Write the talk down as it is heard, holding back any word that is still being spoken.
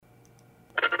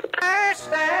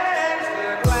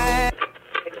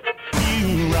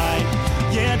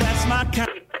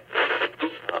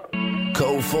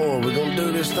Code 4, we're gonna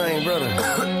do this thing, brother.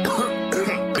 Let's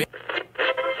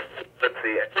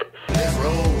see it. Let's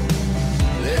roll.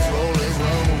 Let's roll, let's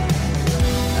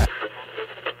roll.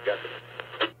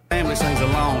 Family sings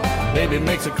along. Baby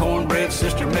makes a cornbread,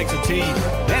 sister makes a tea.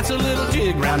 Dance a little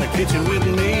jig round the kitchen with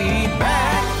me.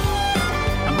 Back,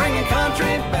 I'm bringing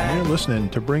country back. You're listening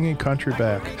to Bringing Country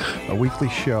Back, a weekly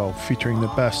show featuring the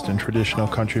best in traditional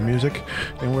country music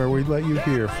and where we let you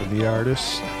hear from the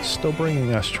artists still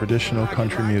bringing us traditional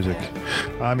country music.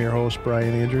 I'm your host,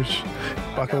 Brian Andrews.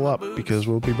 Buckle up because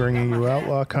we'll be bringing you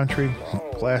outlaw country,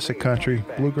 classic country,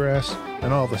 bluegrass,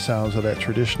 and all the sounds of that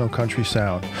traditional country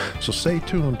sound. So stay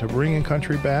tuned to Bringing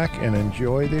Country Back and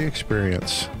enjoy the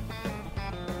experience.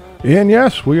 And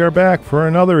yes, we are back for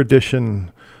another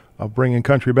edition of Bringing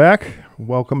Country Back.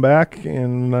 Welcome back,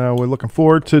 and we're looking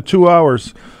forward to 2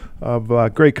 hours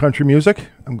of great country music.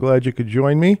 I'm glad you could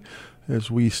join me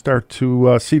as we start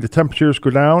to see the temperatures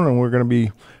go down, and we're going to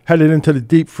be headed into the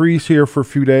deep freeze here for a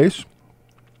few days.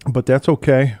 But that's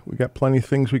okay. We got plenty of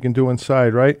things we can do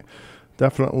inside, right?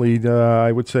 Definitely,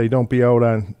 I would say don't be out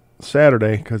on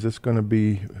Saturday because it's going to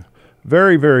be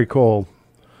very, very cold.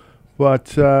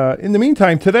 But in the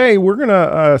meantime, today we're going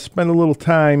to spend a little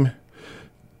time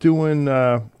doing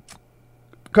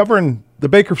covering the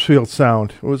Bakersfield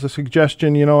sound. It was a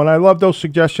suggestion, and I love those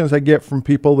suggestions I get from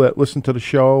people that listen to the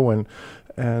show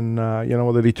and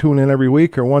whether they tune in every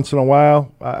week or once in a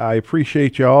while. I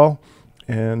appreciate y'all.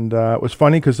 And it was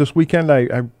funny because this weekend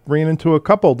I ran into a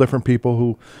couple different people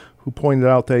who pointed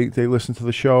out they listen to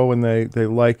the show and they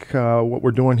like what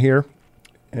we're doing here.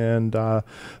 And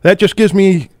that just gives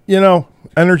me,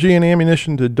 energy and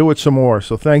ammunition to do it some more.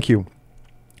 So thank you.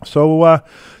 So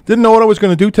didn't know what I was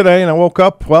going to do today, and I woke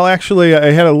up. Well, actually,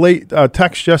 I had a late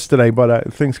text yesterday,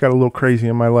 but things got a little crazy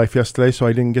in my life yesterday, so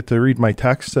I didn't get to read my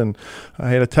texts. And I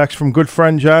had a text from good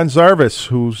friend John Zarvis,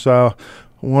 who's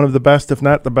one of the best, if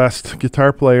not the best,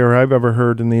 guitar player I've ever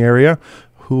heard in the area,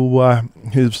 who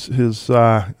his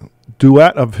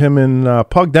duet of him and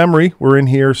Pug Demery were in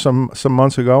here some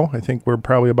months ago. I think we're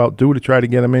probably about due to try to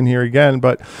get him in here again,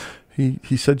 but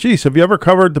he said, geez, have you ever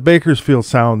covered the Bakersfield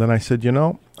sound? And I said,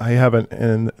 I haven't,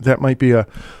 and that might be a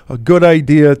good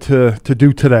idea to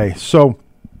do today. So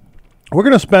we're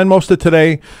going to spend most of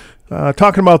today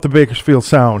talking about the Bakersfield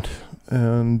sound.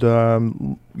 And,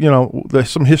 there's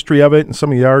some history of it and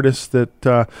some of the artists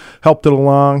that helped it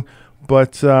along.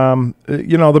 But,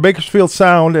 the Bakersfield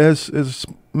sound, as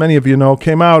many of you know,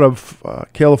 came out of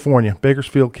California,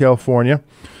 Bakersfield, California.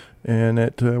 And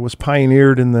it was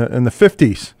pioneered in the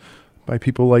 50s by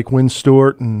people like Win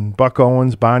Stewart and Buck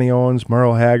Owens, Bonnie Owens,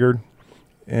 Merle Haggard.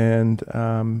 And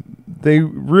they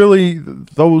really,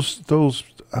 those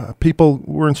people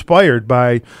were inspired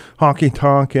by honky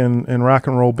tonk and rock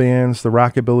and roll bands, the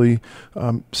rockabilly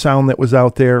sound that was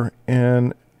out there.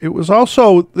 And it was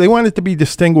also, they wanted to be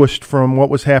distinguished from what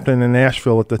was happening in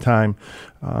Nashville at the time.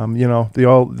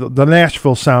 The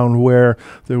Nashville sound, where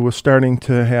they were starting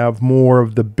to have more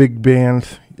of the big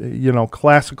band,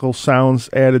 classical sounds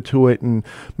added to it and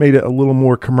made it a little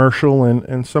more commercial.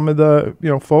 And some of the,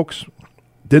 folks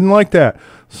didn't like that.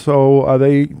 So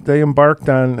they embarked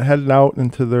on heading out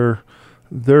into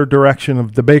their direction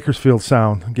of the Bakersfield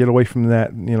sound, get away from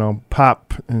that,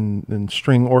 pop and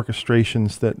string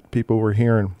orchestrations that people were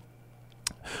hearing.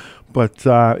 But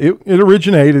it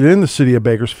originated in the city of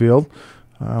Bakersfield,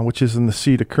 which is in the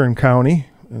seat of Kern County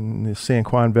in the San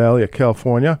Juan Valley of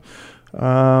California.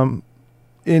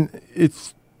 In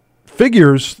its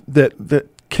figures that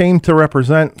came to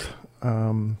represent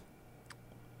the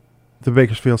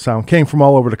Bakersfield sound came from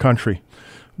all over the country.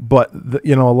 But,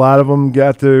 a lot of them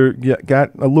got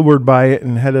allured by it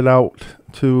and headed out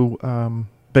to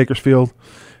Bakersfield.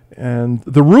 And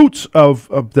the roots of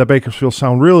the Bakersfield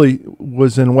sound really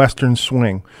was in Western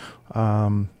swing.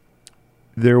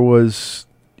 There was,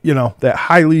 that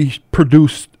highly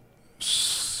produced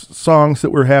songs that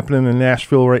were happening in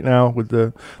Nashville right now with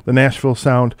the Nashville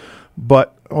sound.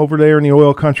 But over there in the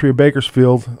oil country of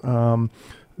Bakersfield,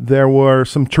 there were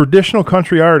some traditional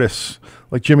country artists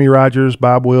like Jimmy Rogers,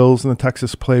 Bob Wills, and the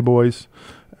Texas Playboys.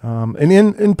 And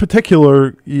in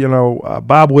particular,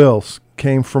 Bob Wills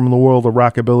came from the world of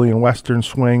rockabilly and Western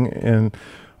swing, and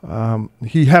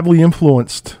he heavily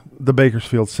influenced the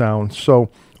Bakersfield sound. So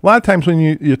a lot of times when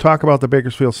you talk about the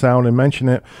Bakersfield sound and mention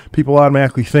it, people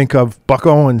automatically think of Buck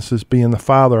Owens as being the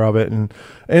father of it. And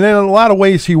in a lot of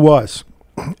ways he was.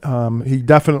 He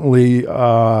definitely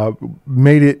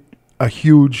made it a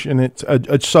huge, and it's a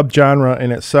subgenre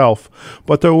in itself.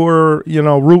 But there were,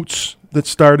 roots that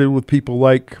started with people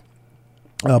like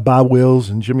Bob Wills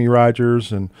and Jimmy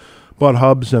Rogers and Bud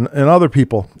Hubbs and other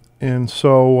people. And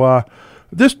so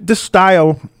this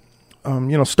style,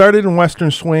 started in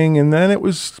Western swing, and then it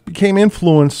became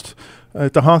influenced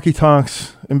at the honky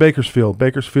tonks in Bakersfield.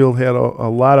 Bakersfield had a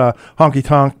lot of honky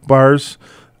tonk bars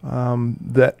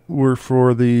that were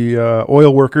for the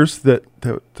oil workers that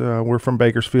were from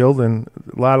Bakersfield, and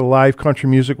a lot of live country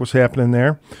music was happening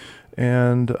there.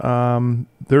 And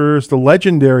there's the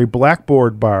legendary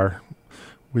Blackboard Bar,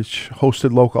 which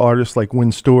hosted local artists like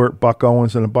Win Stewart, Buck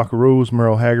Owens and the Buckaroos,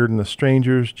 Merle Haggard and the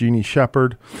Strangers, Jeannie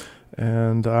Shepherd.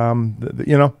 And,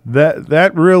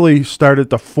 that really started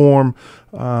to form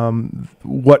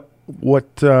what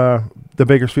the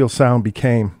Bakersfield sound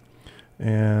became.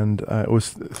 And it was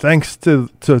thanks to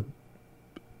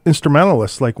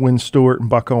instrumentalists like Win Stewart and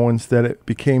Buck Owens that it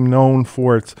became known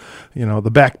for its,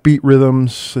 the backbeat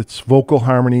rhythms, its vocal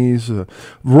harmonies,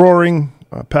 roaring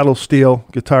pedal steel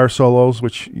guitar solos,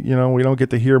 which, we don't get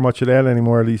to hear much of that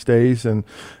anymore these days. And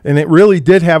it really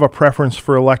did have a preference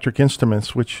for electric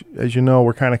instruments, which, as you know,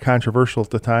 were kind of controversial at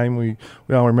the time. We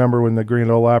all remember when the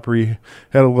Grand Ole Opry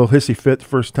had a little hissy fit the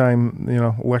first time,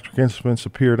 electric instruments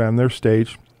appeared on their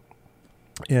stage.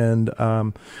 And,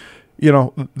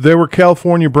 there were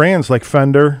California brands like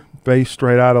Fender, based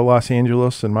right out of Los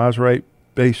Angeles, and Maserati,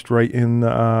 based right in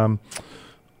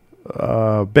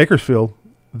Bakersfield,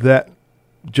 that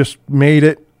just made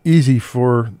it easy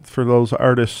for those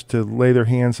artists to lay their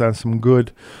hands on some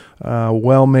good,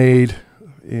 well-made,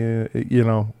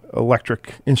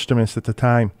 electric instruments at the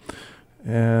time.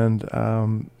 And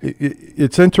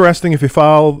it's interesting if you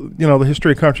follow, the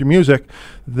history of country music,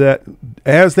 that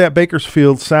as that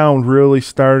Bakersfield sound really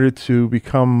started to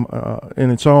become in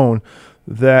its own,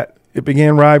 that it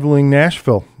began rivaling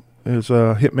Nashville as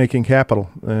a hit-making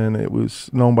capital, and it was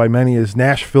known by many as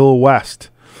Nashville West.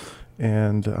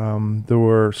 And there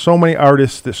were so many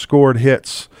artists that scored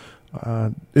hits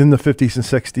in the 50s and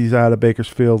 60s out of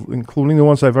Bakersfield, including the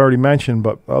ones I've already mentioned,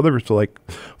 but others like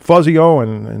Fuzzy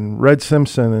Owen and Red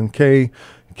Simpson and Kay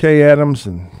Adams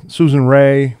and Susan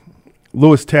Ray.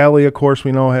 Louis Talley, of course,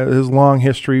 we know his long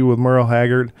history with Merle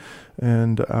Haggard,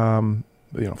 and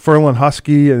Ferlin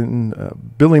Husky and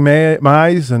Billy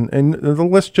Mize, and the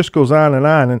list just goes on.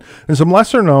 And some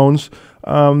lesser knowns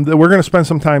that we're going to spend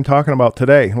some time talking about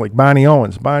today, like Bonnie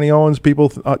Owens. Bonnie Owens, people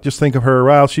just think of her,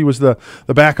 well, she was the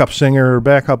backup singer,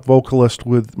 backup vocalist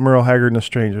with Merle Haggard and the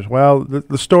Strangers. Well,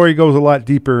 the story goes a lot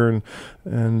deeper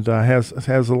and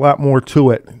has a lot more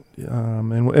to it,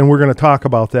 and we're going to talk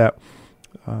about that.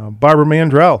 Barbara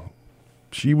Mandrell,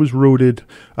 she was rooted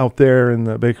out there in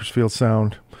the Bakersfield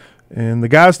sound. And the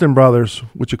Gosden brothers,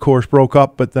 which of course broke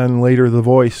up, but then later the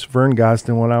voice, Vern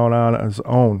Gosden, went out on his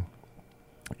own.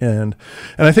 And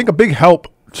I think a big help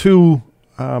to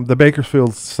the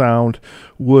Bakersfield sound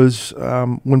was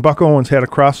when Buck Owens had a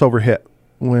crossover hit,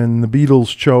 when the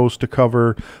Beatles chose to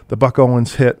cover the Buck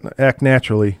Owens hit Act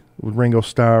Naturally with Ringo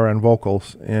Starr on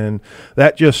vocals. And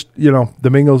that just, the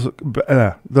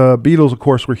Beatles, of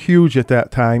course, were huge at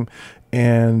that time.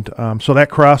 And so that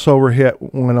crossover hit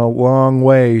went a long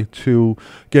way to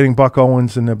getting Buck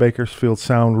Owens and the Bakersfield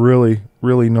sound really,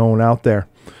 really known out there.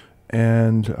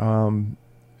 And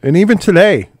even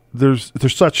today, there's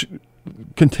such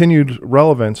continued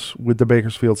relevance with the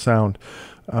Bakersfield sound.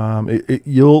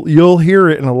 You'll hear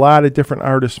it in a lot of different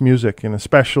artists' music, and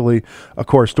especially, of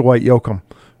course, Dwight Yoakam.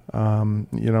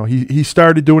 He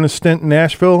started doing a stint in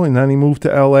Nashville, and then he moved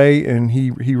to L.A., and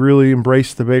he really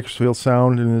embraced the Bakersfield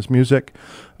sound in his music.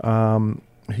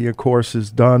 He, of course, has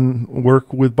done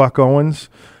work with Buck Owens,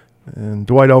 and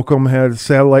Dwight Yoakam had a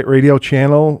satellite radio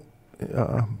channel,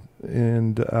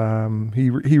 and he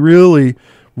really,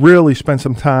 really spent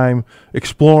some time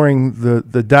exploring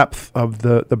the depth of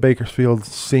the Bakersfield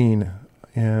scene.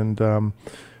 And,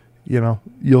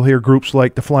 you'll hear groups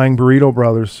like the Flying Burrito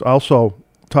Brothers also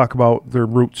talk about their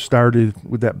roots started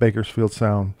with that Bakersfield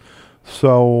sound.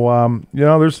 So,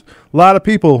 there's a lot of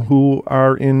people who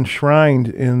are enshrined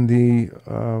in the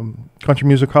Country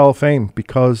Music Hall of Fame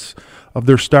because of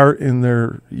their start in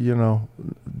their,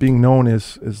 being known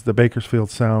as the Bakersfield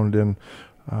sound. And,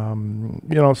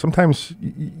 sometimes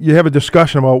you have a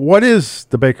discussion about what is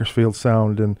the Bakersfield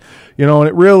sound. And, and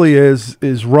it really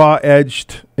is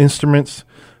raw-edged instruments.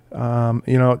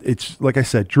 It's, like I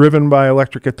said, driven by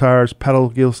electric guitars,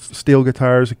 pedal steel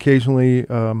guitars, occasionally,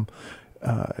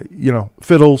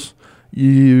 fiddles.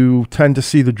 You tend to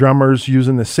see the drummers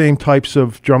using the same types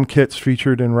of drum kits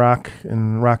featured in rock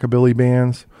and rockabilly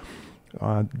bands.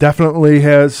 Definitely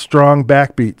has strong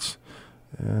backbeats.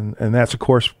 And that's, of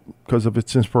course, because of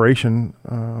its inspiration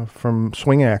from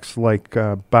swing acts like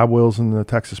Bob Wills and the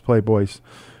Texas Playboys.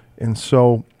 And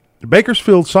so the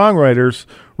Bakersfield songwriters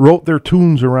wrote their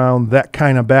tunes around that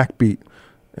kind of backbeat.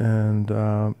 and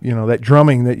that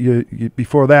drumming that you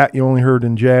before that you only heard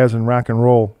in jazz and rock and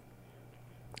roll.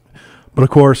 But of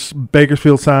course,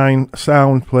 Bakersfield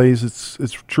Sound plays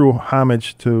its true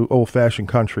homage to old-fashioned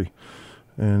country,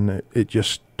 and it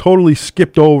just totally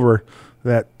skipped over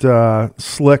that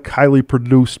slick, highly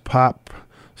produced pop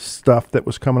stuff that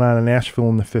was coming out of Nashville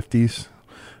in the 50s.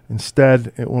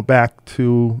 Instead, it went back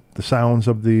to the sounds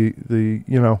of the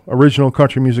original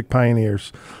country music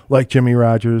pioneers like Jimmy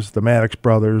Rogers, the Maddox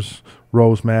Brothers,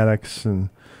 Rose Maddox, and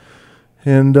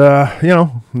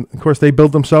of course, they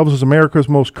billed themselves as America's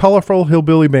most colorful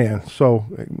hillbilly band. So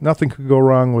nothing could go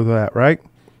wrong with that, right?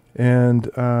 And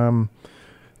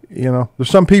there's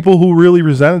some people who really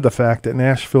resented the fact that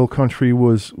Nashville country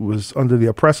was under the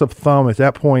oppressive thumb at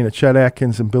that point of Chet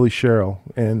Atkins and Billy Sherrill.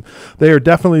 And they are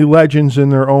definitely legends in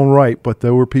their own right, but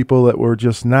there were people that were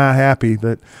just not happy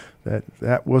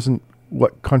that wasn't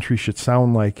what country should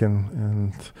sound like.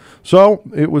 And so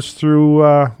it was through,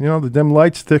 the dim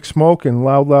lights, thick smoke, and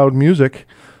loud music,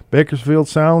 Bakersfield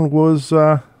Sound was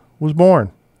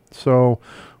born. So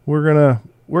we're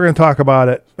gonna talk about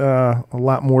it a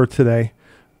lot more today.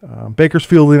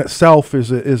 Bakersfield in itself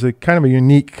is a kind of a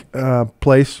unique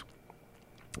place,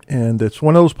 and it's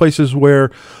one of those places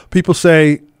where people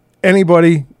say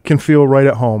anybody can feel right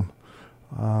at home.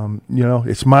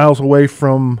 It's miles away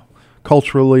from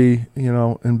culturally,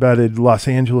 embedded Los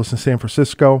Angeles and San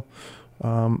Francisco,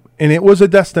 and it was a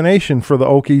destination for the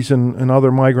Okies and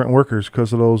other migrant workers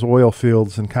because of those oil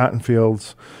fields and cotton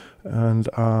fields, and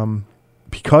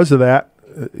because of that,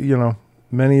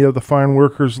 many of the farm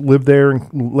workers lived there in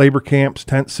labor camps,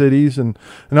 tent cities, and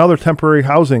other temporary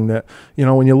housing that,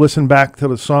 when you listen back to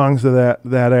the songs of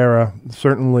that era,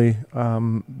 certainly,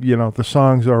 the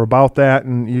songs are about that,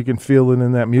 and you can feel it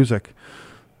in that music.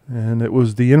 And it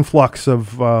was the influx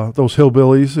of those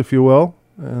hillbillies, if you will.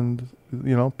 And,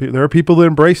 there are people that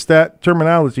embrace that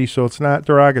terminology, so it's not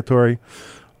derogatory.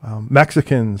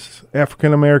 Mexicans,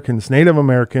 African Americans, Native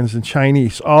Americans, and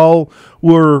Chinese all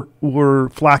were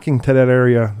flocking to that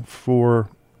area for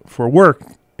work,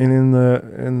 and in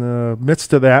the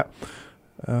midst of that,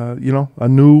 a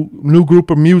new group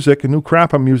of music, a new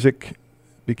crop of music,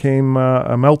 became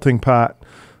a melting pot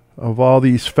of all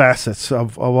these facets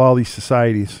of all these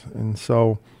societies, and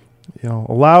so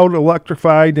loud,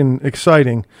 electrified, and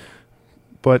exciting.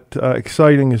 But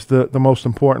exciting is the most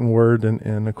important word,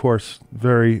 and of course,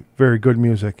 very, very good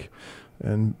music.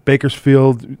 And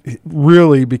Bakersfield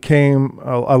really became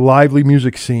a lively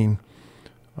music scene,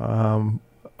 a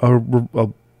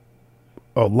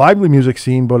lively music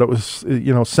scene, but it was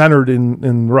centered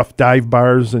in rough dive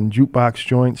bars and jukebox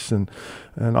joints, and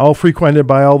all frequented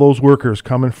by all those workers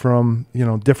coming from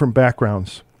different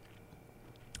backgrounds.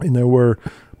 And there were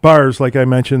bars, like I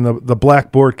mentioned, the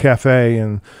Blackboard Cafe,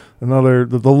 and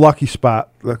the Lucky Spot,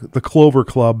 the Clover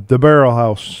Club, the Barrel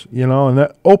House, and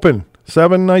that open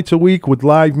 7 nights a week with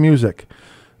live music,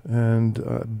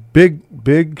 and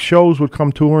big shows would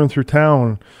come touring through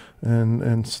town,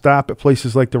 and stop at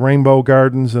places like the Rainbow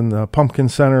Gardens and the Pumpkin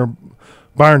Center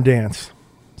Barn Dance.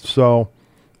 So,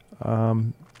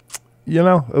 I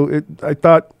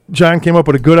thought John came up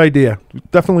with a good idea.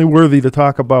 Definitely worthy to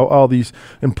talk about all these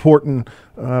important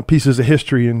pieces of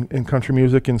history in country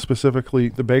music, and specifically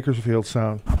the Bakersfield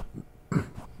Sound.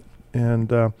 And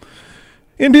to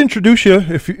introduce you,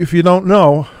 if you don't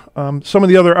know, some of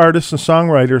the other artists and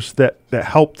songwriters that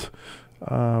helped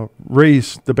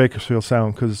raise the Bakersfield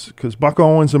Sound, because Buck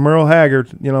Owens and Merle Haggard,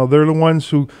 they're the ones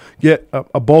who get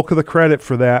a bulk of the credit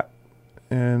for that,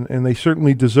 and they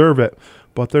certainly deserve it.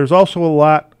 But there's also a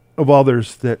lot of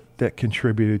others that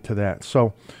contributed to that.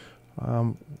 So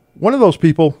one of those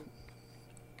people,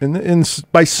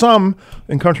 by some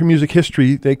in country music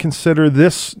history, they consider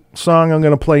this song I'm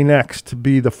going to play next to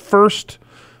be the first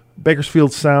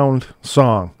Bakersfield Sound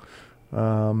song.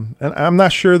 And I'm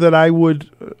not sure that I would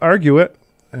argue it.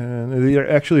 And it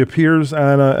actually appears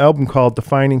on an album called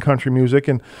Defining Country Music.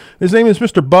 And his name is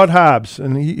Mr. Bud Hobbs.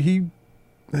 And he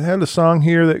had a song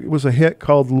here that was a hit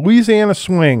called Louisiana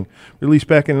Swing, released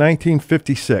back in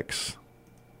 1956.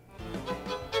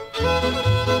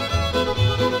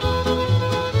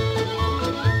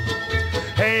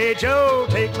 Hey Joe,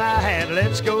 take my hand,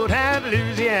 let's go down to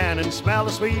Louisiana and smell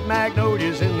the sweet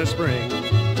magnolias in the spring.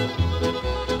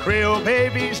 Creole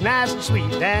babies nice and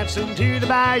sweet, dancing to the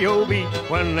bayou beat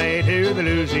when they do the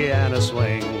Louisiana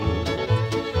swing.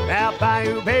 Now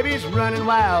bayou babies running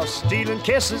wild, stealing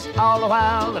kisses all the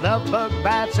while. The love bug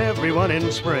bites everyone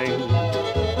in spring.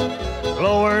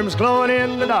 Glowworms glowing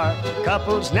in the dark,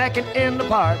 couples necking in the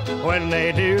park when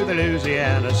they do the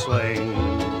Louisiana swing.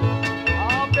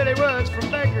 Oh, Billy Woods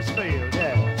from Bakersfield,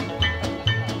 yeah.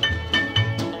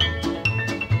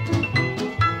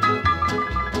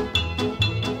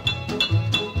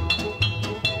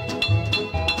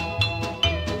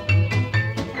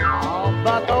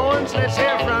 Buck Owens, let's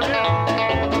hear from you.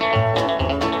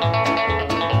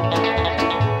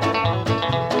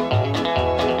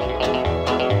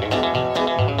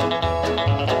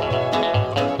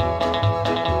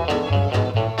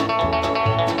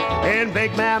 In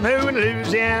Big Mamou in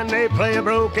Louisiana, they play a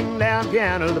broken down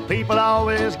piano. The people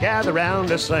always gather round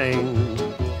to sing.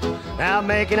 Now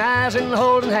making eyes and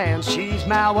holding hands, she's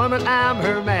my woman, I'm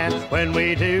her man, when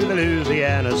we do the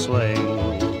Louisiana swing.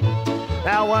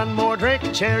 Now one more drink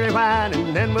of cherry wine,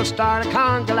 and then we'll start a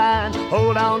conga line.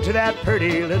 Hold on to that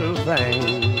pretty little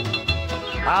thing.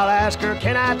 I'll ask her,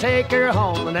 can I take her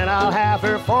home, and then I'll have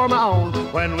her for my own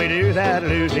when we do that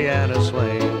Louisiana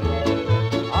swing.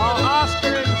 Oh, Oscar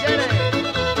and Jenny,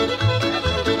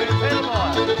 that's a good little boy.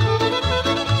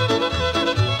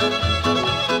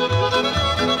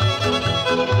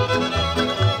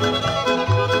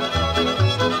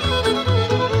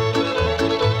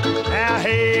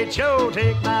 Joe,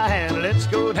 take my hand, let's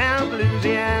go down to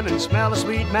Louisiana and smell the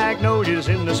sweet magnolias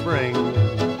in the spring.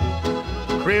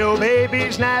 Creole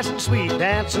babies nice and sweet,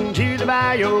 dancing to the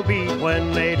bayou beat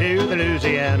when they do the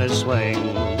Louisiana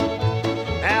swing.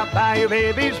 Now bayou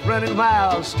babies running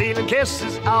wild, stealing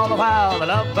kisses all the while. The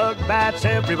love bug bites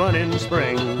everyone in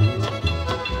spring.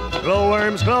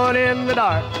 Glowworms glowing in the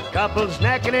dark, couples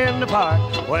necking in the park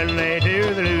when they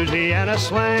do the Louisiana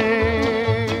swing.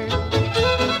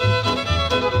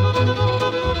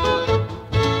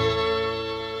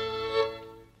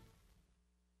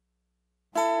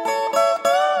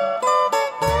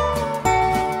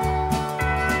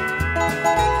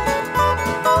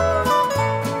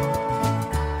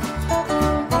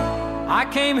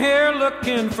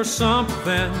 Looking for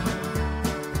something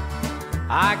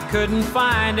I couldn't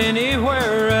find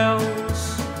anywhere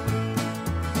else.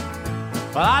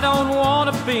 But I don't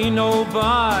want to be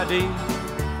nobody,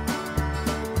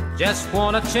 just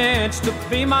want a chance to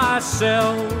be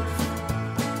myself.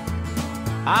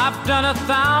 I've done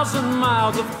 1,000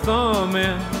 miles of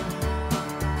thumbing,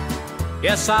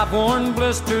 yes, I've worn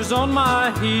blisters on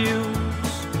my heels,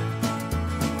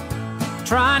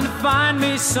 trying to find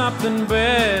me something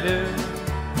better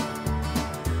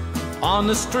on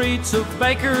the streets of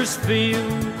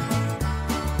Bakersfield.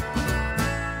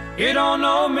 You don't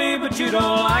know me, but you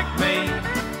don't like me.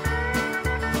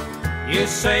 You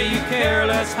say you care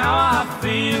less how I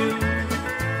feel.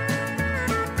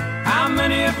 How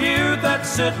many of you that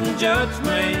sit and judge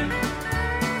me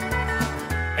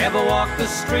ever walk the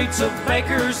streets of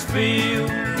Bakersfield?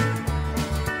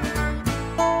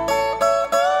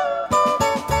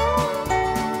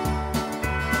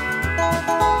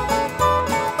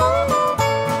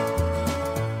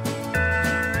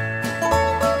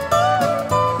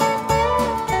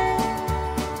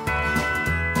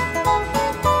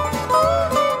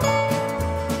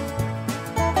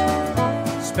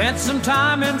 Spent some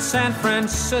time in San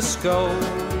Francisco,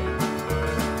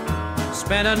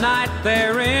 spent a night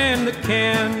there in the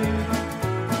Ken.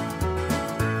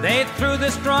 They threw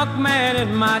this drunk man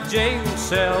in my jail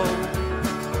cell.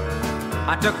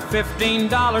 I took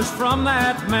 $15 from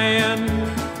that man.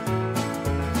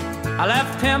 I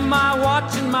left him my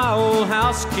watch and my old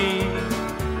house key.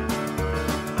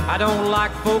 I don't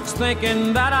like folks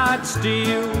thinking that I'd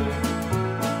steal.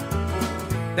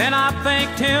 Then I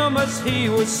thanked him as he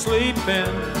was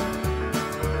sleeping,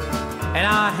 and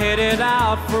I headed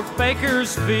out for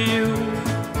Bakersfield.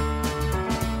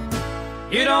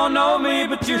 You don't know me,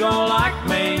 but you don't like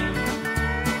me.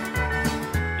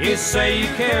 You say you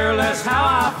care less how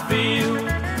I feel.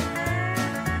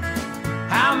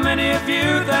 How many of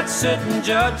you that sit and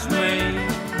judge me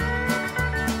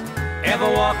ever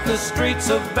walk the streets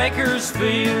of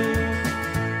Bakersfield?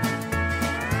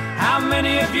 How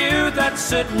many of you that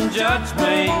sit and judge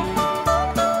me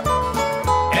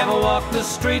ever walk the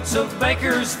streets of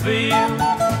Bakersfield?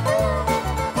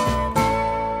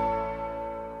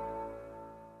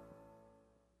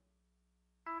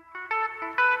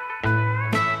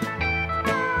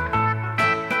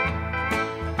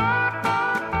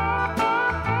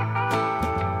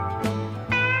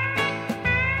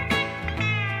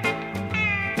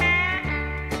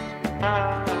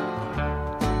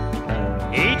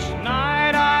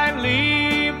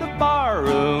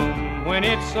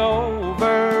 It's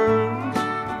over,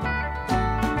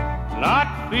 not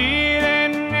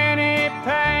feeling any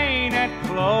pain at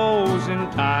closing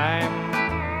time.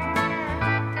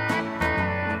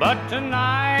 But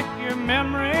tonight your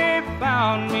memory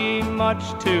found me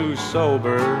much too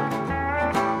sober.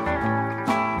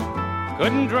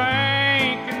 Couldn't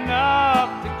drink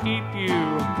enough to keep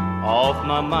you off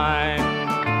my mind.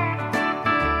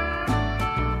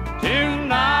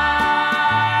 Tonight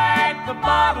the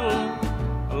bottle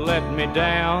let me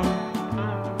down.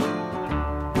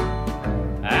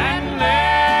 And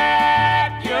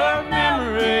let your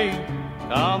memory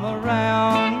come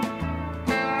around.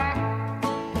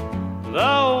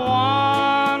 The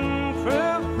one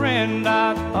true friend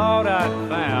I thought I'd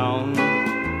found.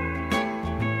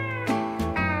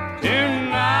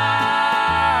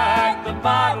 Tonight the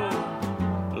bottle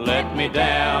let me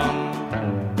down.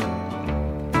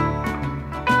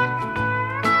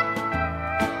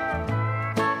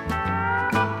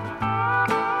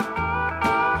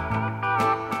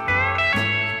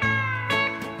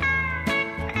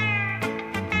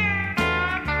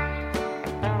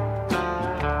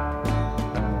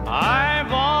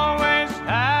 I've always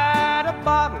had a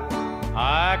bottle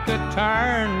I could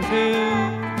turn to,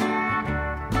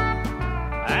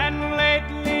 and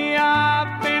lately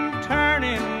I've been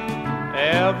turning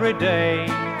every day.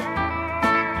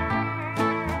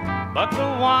 But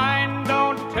the wine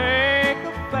don't take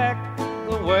effect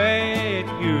the way it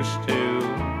used to,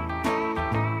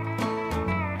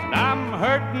 and I'm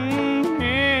hurting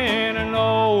in an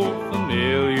old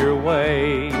familiar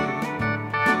way.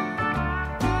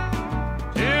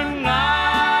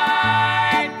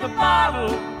 Tonight the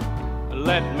bottle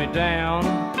let me down,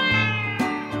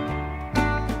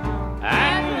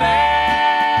 and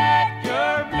let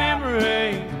your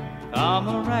memory come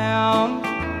around.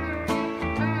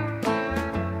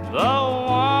 The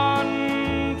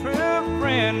one true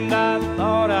friend I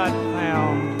thought I'd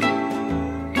found.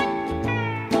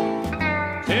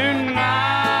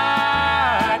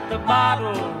 Tonight the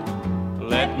bottle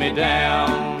let me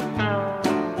down.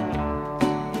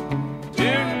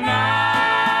 Tonight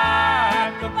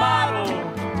the bottle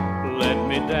let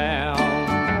me down.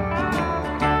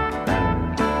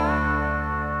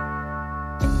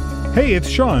 Hey, it's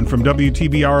Sean from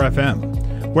WTBR FM.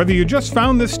 Whether you just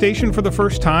found this station for the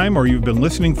first time or you've been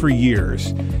listening for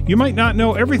years, you might not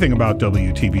know everything about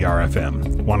WTBR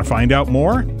FM. Want to find out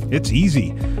more? It's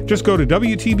easy. Just go to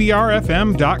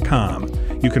WTBRFM.com.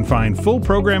 You can find full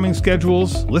programming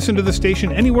schedules, listen to the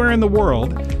station anywhere in the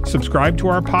world, subscribe to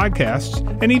our podcasts,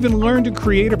 and even learn to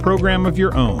create a program of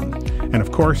your own. And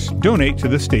of course, donate to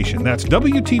the station. That's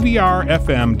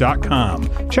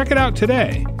WTBRFM.com. Check it out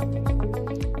today.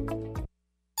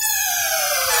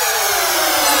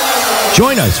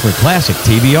 Join us for Classic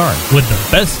TBR with the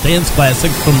best dance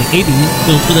classics from the 80s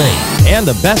till today. and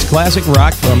the best classic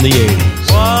rock from the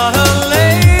 80s. What a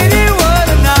lady, what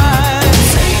a night.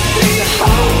 Take me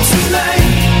home tonight.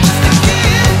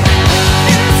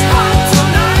 It's hot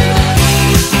tonight.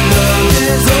 Love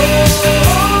is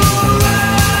alright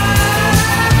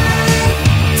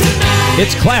tonight.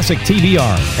 It's Classic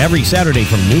TBR every Saturday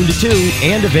from noon to 2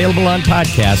 and available on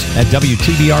podcast at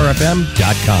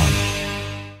WTBRFM.com.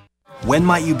 When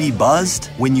might you be buzzed?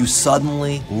 When you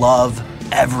suddenly love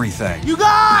everything. You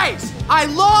guys! I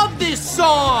love this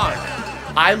song!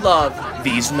 I love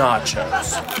these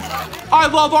nachos. I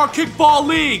love our kickball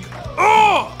league!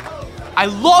 Ugh! I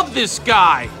love this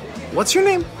guy! What's your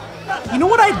name? You know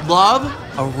what I'd love?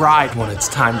 A ride when it's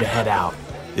time to head out.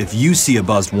 If you see a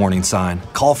buzzed warning sign,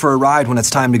 call for a ride when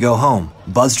it's time to go home.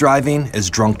 Buzz driving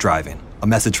is drunk driving. A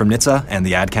message from NHTSA and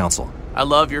the Ad Council. I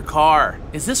love your car.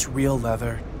 Is this real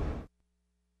leather?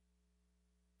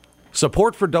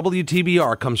 Support for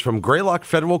WTBR comes from Greylock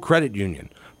Federal Credit Union,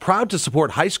 proud to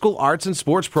support high school arts and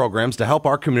sports programs to help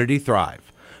our community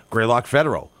thrive. Greylock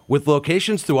Federal, with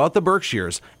locations throughout the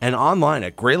Berkshires and online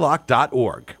at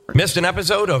greylock.org. Missed an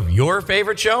episode of your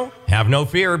favorite show? Have no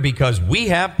fear, because we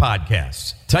have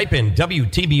podcasts. Type in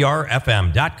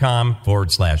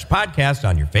WTBRFM.com/podcast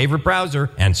on your favorite browser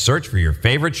and search for your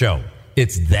favorite show.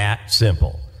 It's that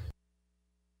simple.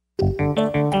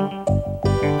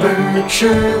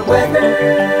 Berkshire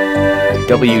weather.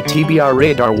 WTBR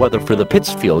radar weather for the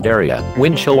Pittsfield area.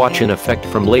 Wind chill watch in effect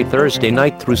from late Thursday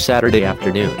night through Saturday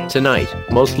afternoon. Tonight,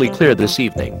 mostly clear this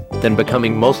evening, then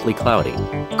becoming mostly cloudy.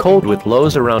 Cold with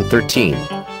lows around 13.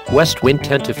 West wind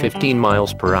 10 to 15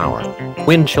 miles per hour.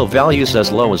 Wind chill values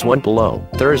as low as 1 below.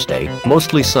 Thursday,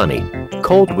 mostly sunny.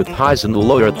 Cold with highs in the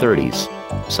lower 30s.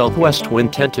 Southwest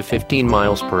wind 10 to 15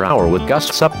 miles per hour with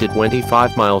gusts up to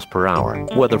 25 miles per hour.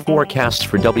 Weather forecasts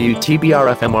for WTBR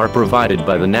FM are provided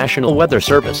by the National Weather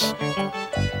Service.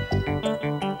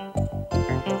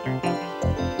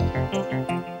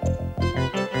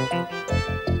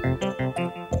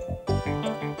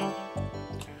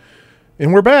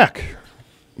 And we're back.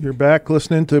 You're back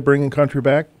listening to Bringing Country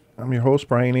Back. I'm your host,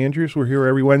 Brian Andrews. We're here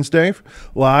every Wednesday,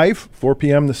 live, 4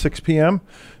 p.m. to 6 p.m.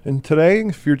 And today,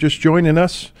 if you're just joining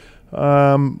us,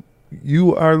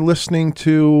 you are listening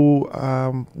to,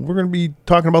 we're going to be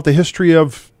talking about the history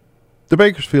of the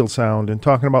Bakersfield Sound and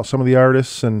talking about some of the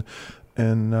artists and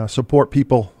support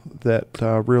people that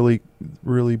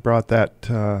really brought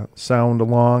that sound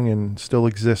along and still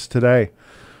exists today.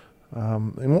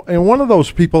 And one of those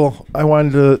people I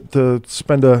wanted to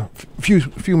spend a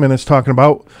few minutes talking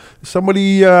about,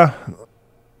 somebody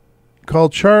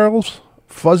called Charles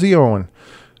Fuzzy Owen.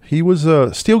 He was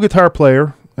a steel guitar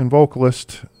player and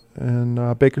vocalist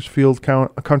in Bakersfield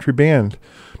Country Band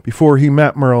before he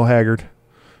met Merle Haggard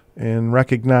and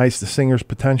recognized the singer's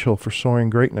potential for soaring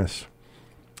greatness.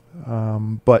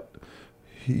 But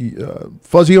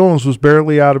Fuzzy Owens was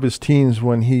barely out of his teens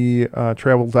when he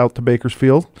traveled out to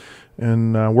Bakersfield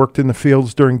and worked in the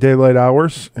fields during daylight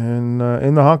hours and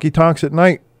in the honky-tonks at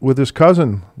night with his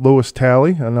cousin, Louis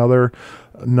Talley, another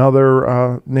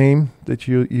name that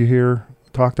you hear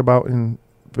talked about in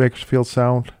Bakersfield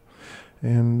Sound.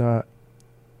 And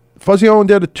Fuzzy Owen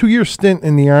did a 2-year stint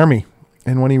in the Army,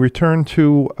 and when he returned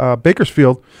to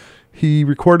Bakersfield, he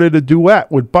recorded a duet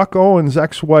with Buck Owens'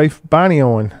 ex-wife, Bonnie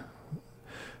Owen.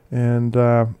 And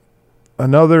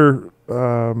another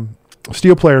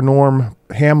steel player, Norm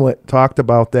Hamlet, talked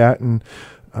about that, and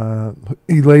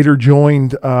he later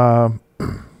joined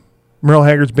Merle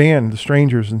Haggard's band, The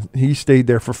Strangers, and he stayed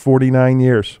there for 49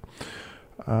 years.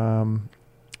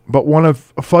 But one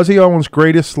of Fuzzy Owen's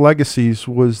greatest legacies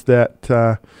was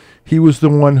that he was the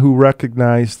one who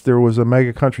recognized there was a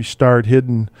mega country star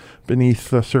hidden beneath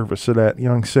the surface of that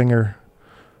young singer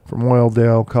from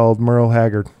Oildale called Merle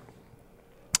Haggard.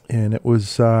 And it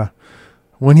was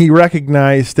when he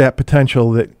recognized that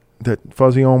potential that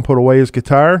Fuzzy Owen put away his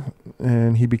guitar,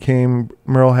 and he became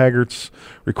Merle Haggard's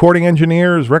recording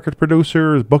engineer, his record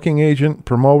producer, his booking agent,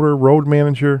 promoter, road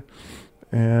manager,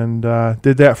 and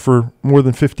did that for more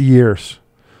than 50 years.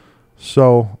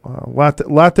 So a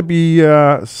lot to be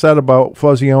said about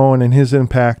Fuzzy Owen and his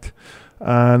impact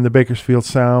on the Bakersfield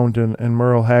Sound and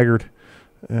Merle Haggard.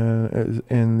 As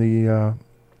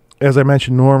I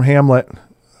mentioned, Norm Hamlet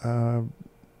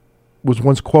was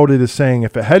once quoted as saying,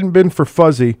 "If it hadn't been for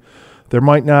Fuzzy, there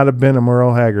might not have been a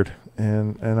Merle Haggard."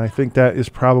 And I think that is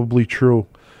probably true,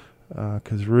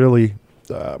 because really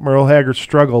Merle Haggard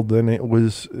struggled, and it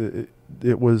was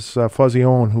Fuzzy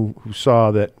Owen who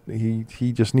saw that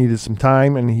he just needed some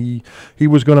time, and he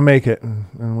was going to make it,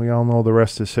 and we all know the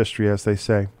rest is history, as they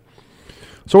say.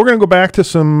 So we're going to go back to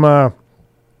some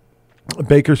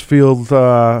Bakersfield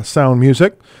sound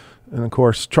music. And, of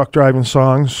course, truck driving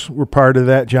songs were part of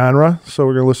that genre. So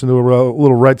we're going to listen to a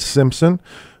little Red Simpson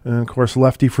and, of course,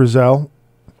 Lefty Frizzell.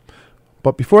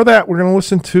 But before that, we're going to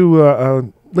listen to a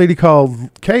lady called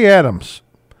Kay Adams.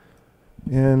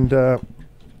 And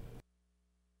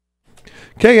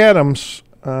Kay Adams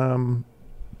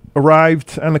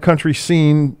arrived on the country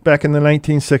scene back in the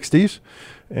 1960s.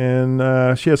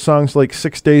 And she had songs like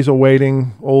 6 Days of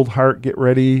Waiting, Old Heart, Get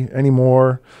Ready,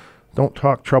 Anymore, Don't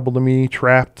Talk Trouble to Me,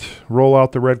 Trapped, Roll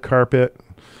Out the Red Carpet,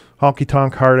 Honky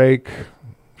Tonk Heartache,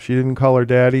 She Didn't Call Her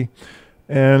Daddy.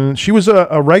 And she was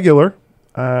a regular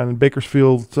on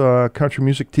Bakersfield country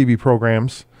music TV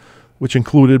programs, which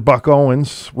included Buck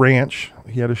Owens' Ranch.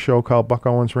 He had a show called Buck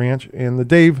Owens Ranch, and the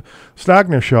Dave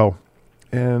Stogner Show.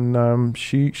 And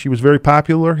she was very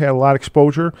popular, had a lot of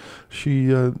exposure.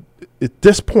 She, at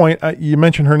this point, you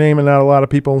mentioned her name and not a lot of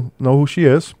people know who she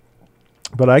is.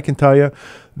 But I can tell you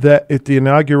that at the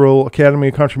inaugural Academy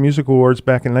of Country Music Awards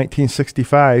back in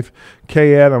 1965,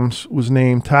 Kay Adams was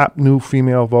named top new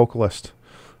female vocalist.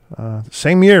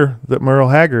 Same year that Merle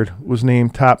Haggard was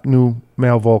named top new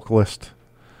male vocalist,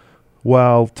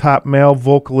 while top male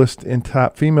vocalist and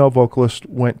top female vocalist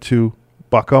went to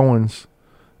Buck Owens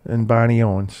and Bonnie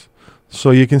Owens.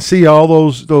 So you can see all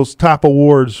those top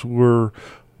awards were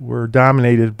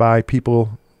dominated by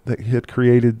people that had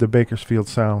created the Bakersfield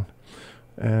Sound.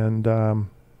 And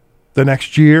the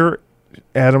next year,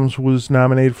 Adams was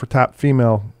nominated for top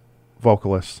female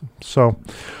vocalist. So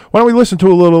why don't we listen to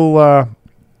a little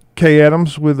Kay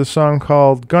Adams with a song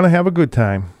called Gonna Have a Good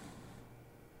Time.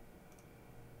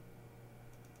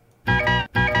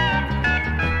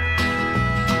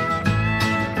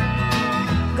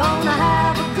 Gonna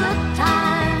have a good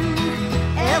time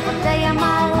every day of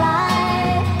my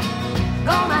life.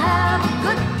 Gonna have a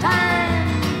good time.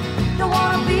 Don't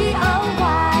wanna be a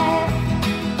wife.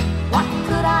 What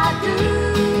could I do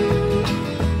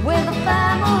with a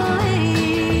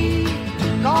family?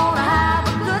 Gonna have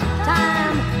a good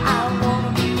time. I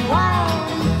wanna be wild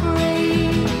and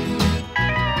free.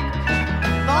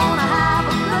 Gonna have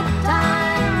a good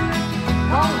time.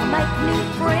 Gonna make new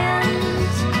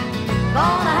friends.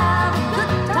 Gonna have a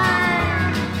good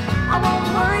time. I won't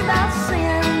worry about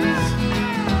sins.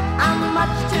 I'm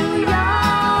much too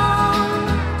young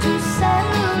to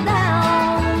settle down.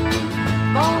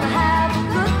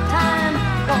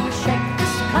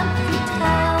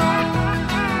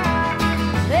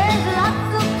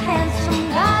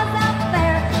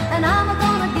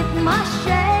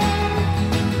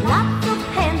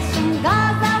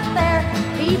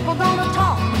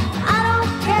 talk. I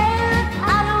don't care,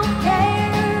 I don't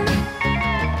care.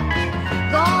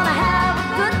 Gonna have a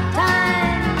good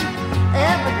time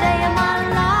every day of my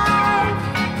life.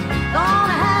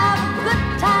 Gonna have a good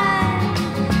time.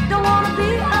 Don't wanna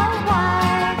be a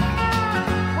wife.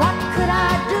 What could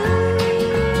I do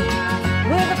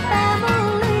with a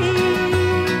family?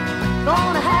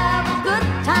 Gonna have a good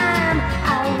time.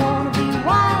 I wanna be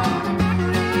wild and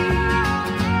free.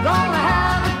 Gonna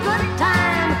have a good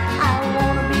time. I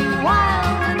wanna be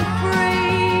wild and free.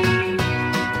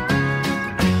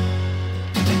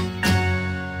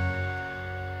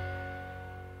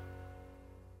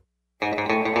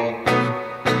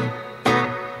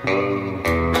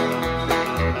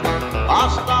 I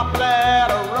stopped at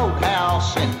a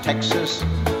roadhouse in Texas.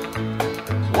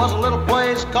 Was a little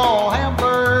place called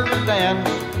Hamburger Dan's.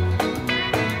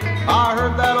 I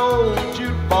heard that old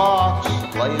jukebox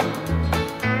playing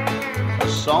a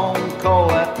song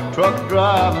called That Truck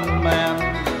Driving Man.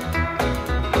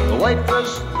 The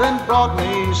waitress then brought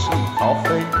me some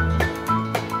coffee.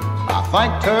 I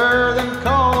thanked her, then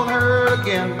called her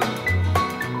again.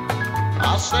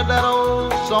 I said that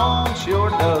old song sure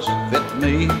does fit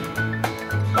me,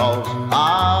 'cause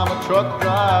I'm a truck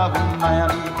driving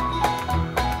man.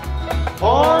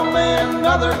 Pour me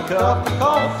another cup of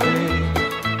coffee,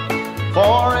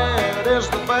 for it is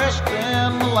the best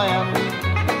in the land.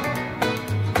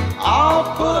 I'll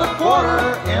put a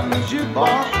quarter in the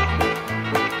jukebox,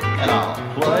 and I'll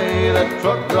play that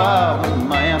truck driving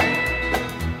man.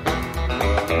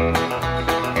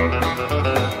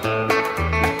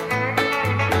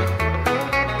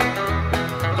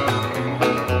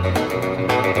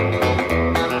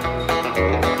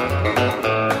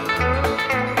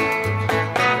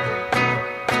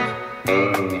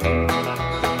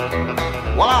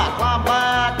 Well, I climbed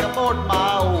back aboard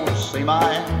my old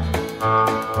semi.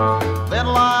 Then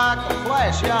like a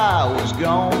flash I was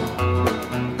gone.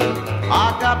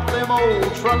 I got them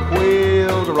old truck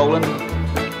wheels rolling.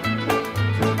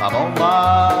 I'm on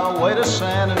my way to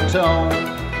San Antone.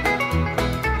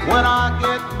 When I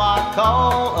get my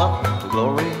call up to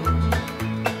glory,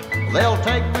 they'll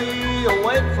take me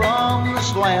away from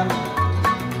this land.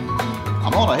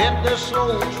 I'm gonna hit this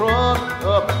old truck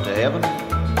up to heaven,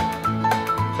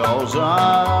 'cause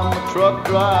I'm a truck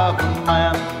driving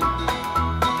man.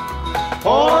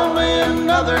 Pour me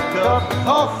another cup of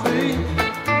coffee,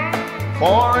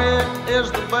 for it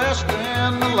is the best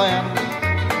in the land.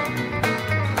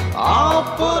 I'll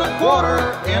put a quarter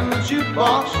in the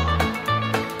jukebox,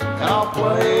 and I'll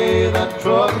play that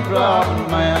truck driving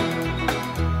man.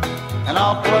 And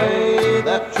I'll play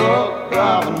that truck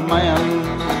driving man.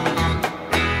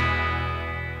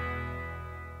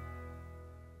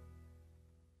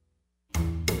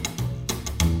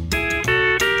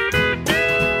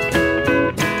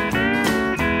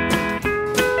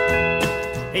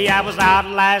 I was out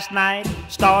last night,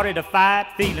 started a fight,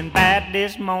 feeling bad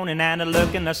this morning and a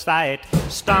look in the sight,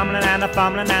 stumbling and a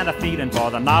fumbling and a feeling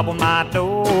for the knob on my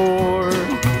door.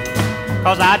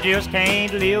 'Cause I just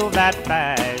can't live that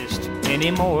fast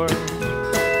anymore.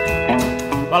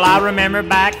 Well, I remember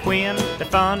back when the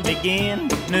fun began,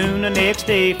 noon the next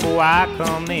day before I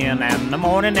come in, and the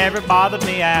morning never bothered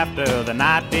me after the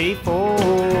night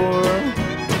before.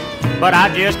 But I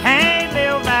just can't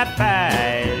live that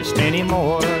fast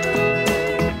anymore.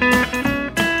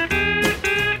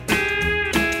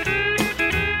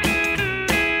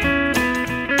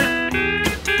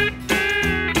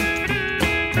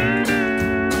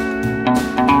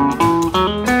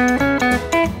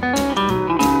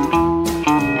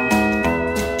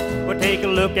 Well, take a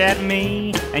look at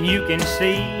me, and you can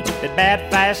see that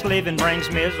bad fast living brings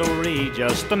misery.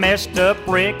 Just a messed up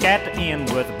wreck at the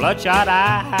end with bloodshot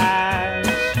eyes.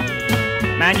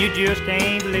 Man, you just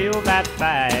can't live that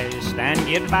fast and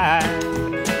get by.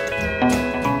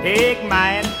 Take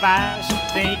my advice,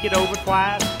 think it over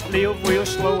twice, live real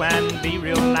slow and be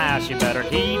real nice. You better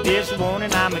heed this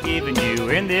warning I'm giving you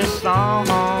in this song,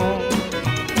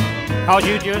 'cause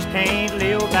you just can't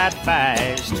live that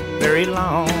fast very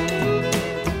long.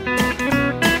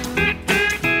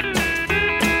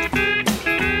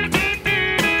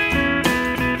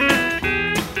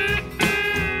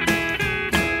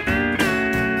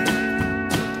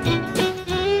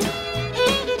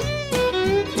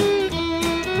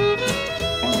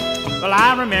 Well,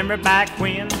 I remember back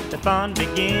when the fun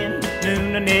began,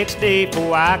 noon the next day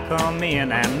before I come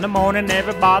in, and the morning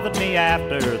never bothered me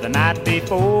after the night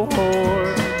before.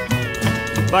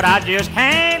 But I just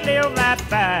can't live that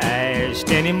fast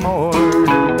anymore.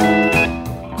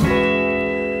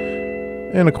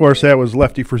 And of course, that was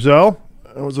Lefty Frizzell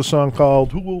It was a song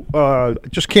called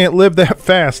Just Can't Live That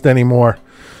Fast Anymore.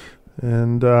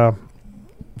 And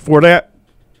for that,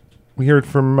 we heard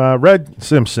from Red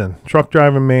Simpson, Truck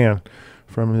Driving Man,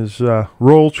 from his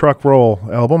Roll Truck Roll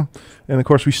album. And, of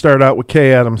course, we started out with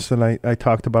Kay Adams that I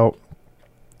talked about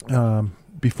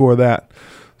before that.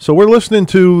 So we're listening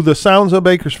to the sounds of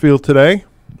Bakersfield today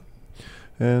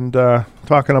and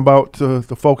talking about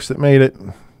the folks that made it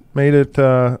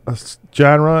a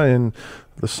genre and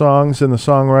the songs and the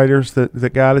songwriters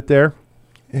that got it there.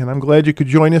 And I'm glad you could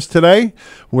join us today.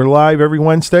 We're live every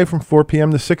Wednesday from 4 p.m.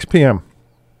 to 6 p.m.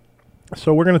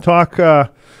 So we're going to talk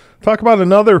about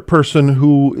another person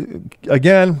who,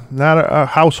 again, not a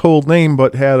household name,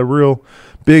 but had a real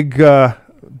big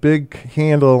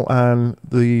handle on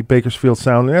the Bakersfield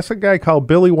sound. And that's a guy called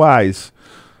Billy Wise.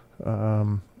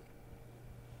 And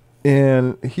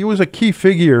he was a key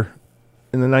figure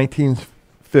in the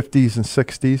 1950s and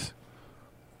 60s.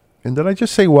 And did I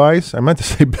just say Wise? I meant to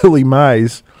say Billy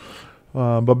Mize.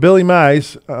 But Billy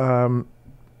Mize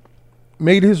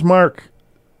made his mark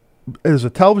as a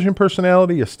television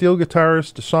personality, a steel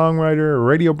guitarist, a songwriter, a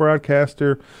radio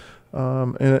broadcaster,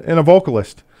 and a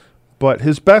vocalist. But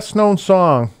his best-known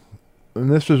song,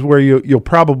 and this is where you'll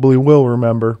probably will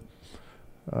remember,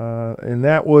 and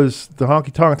that was the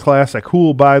honky-tonk classic,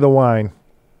 Who'll Buy the Wine.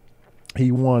 He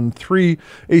won 3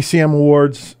 ACM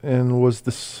awards and was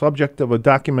the subject of a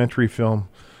documentary film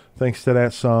thanks to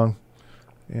that song.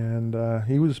 And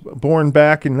he was born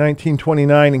back in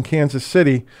 1929 in Kansas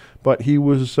City, but he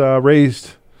was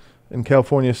raised in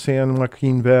California's San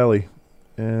Joaquin Valley.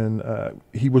 And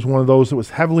he was one of those that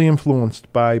was heavily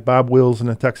influenced by Bob Wills and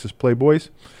the Texas Playboys.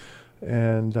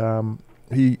 And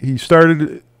he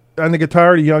started on the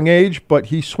guitar at a young age, but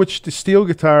he switched to steel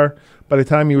guitar by the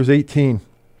time he was 18.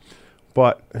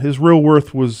 But his real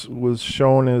worth was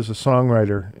shown as a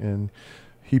songwriter, and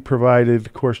he provided,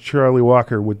 of course, Charlie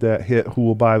Walker with that hit, Who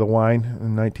Will Buy the Wine,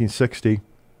 in 1960.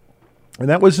 And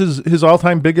that was his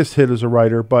all-time biggest hit as a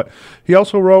writer, but he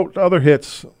also wrote other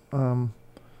hits,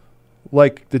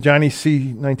 like the Johnny C.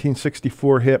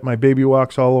 1964 hit, My Baby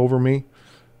Walks All Over Me,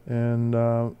 and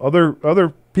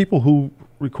other people who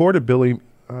recorded Billy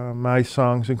Mize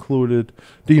songs included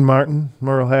Dean Martin,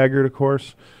 Merle Haggard, of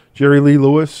course, Jerry Lee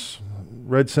Lewis,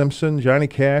 Red Simpson, Johnny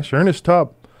Cash, Ernest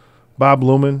Tubb, Bob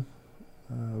Luman,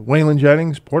 Waylon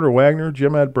Jennings, Porter Wagner,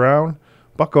 Jim Ed Brown,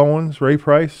 Buck Owens, Ray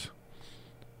Price.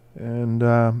 And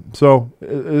so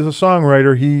as a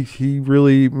songwriter, he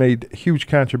really made huge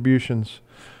contributions.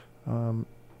 And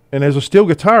as a steel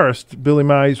guitarist, Billy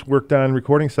Mize worked on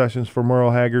recording sessions for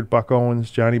Merle Haggard, Buck Owens,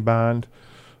 Johnny Bond,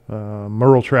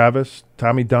 Merle Travis,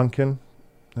 Tommy Duncan,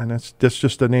 and that's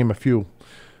just to name a few.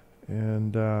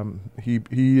 And he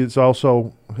is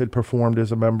also had performed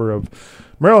as a member of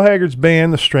Merle Haggard's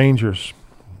band, The Strangers.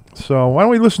 So why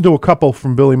don't we listen to a couple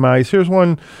from Billy Mize? Here's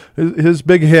one, his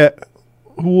big hit,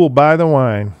 Who Will Buy the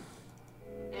Wine?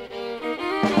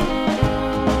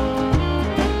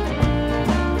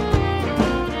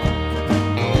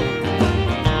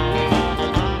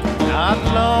 Not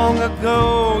long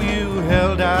ago you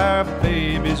held our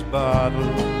baby's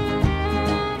bottle,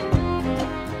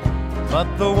 but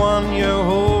the one you're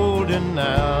holding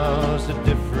now's a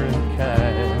different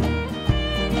kind.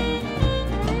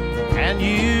 And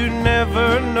you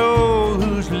never know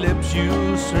whose lips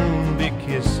you'll soon be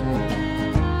kissing,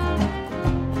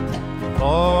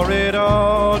 for it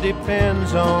all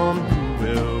depends on who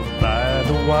will buy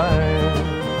the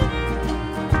wine.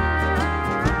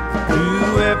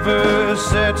 Whoever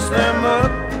sets them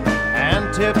up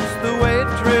and tips the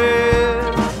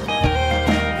waitress,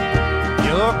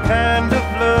 your kind of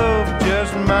love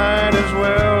just might as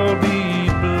well be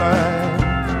blind.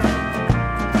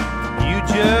 You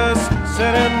just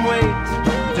sit and wait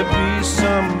to be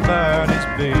somebody's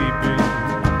baby,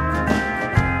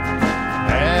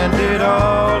 and it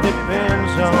all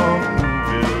depends on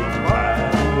who will buy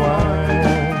the wine.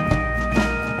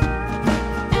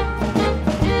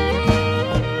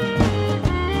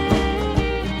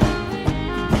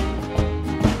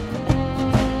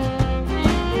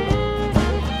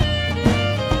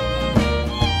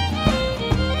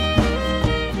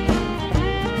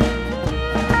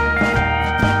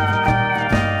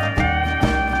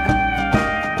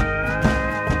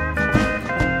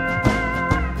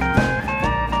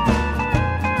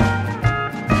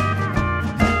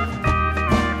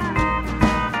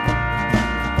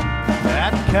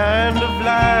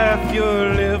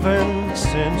 You're living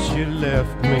since you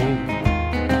left me,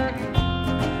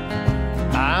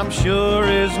 I'm sure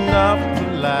is not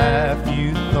the life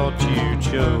you thought you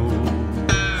chose.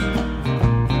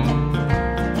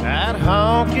 That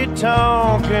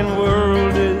honky-tonkin'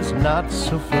 world is not so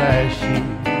so flashy.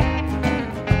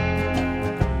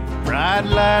 Bright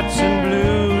lights and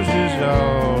blues is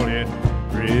all it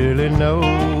really knows.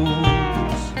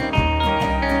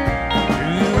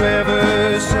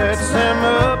 Whoever sets them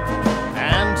up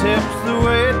and tips the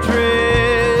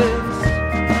waitress,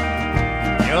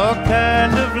 your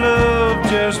kind of love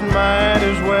just might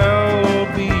as well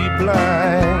be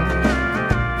blind.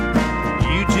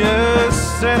 You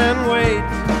just sit and wait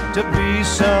to be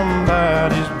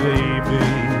somebody's baby,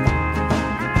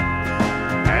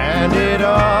 and it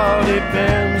all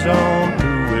depends on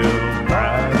who will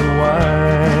buy the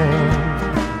wine.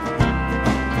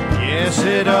 Yes,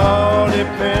 it all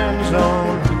depends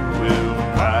on who will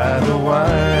buy the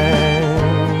wine.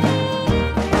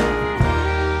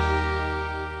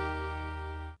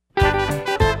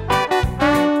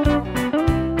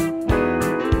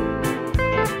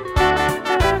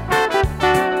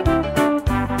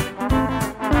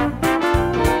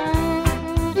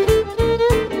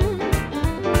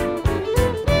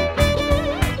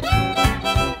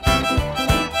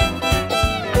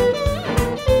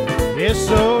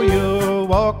 So you're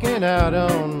walking out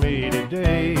on me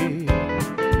today, and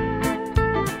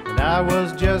I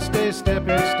was just a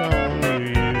stepping stone you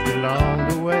used along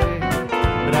the way.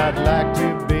 But I'd like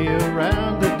to be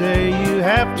around the day you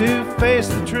have to face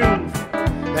the truth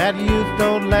that youth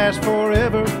don't last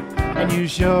forever, and you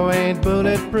sure ain't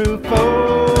bulletproof.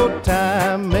 Oh,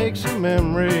 time makes a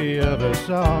memory of us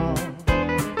all,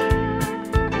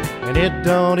 and it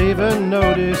don't even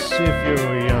notice if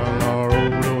you're young or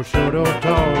old or short or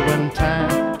tall. When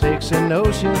time takes an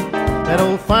ocean, that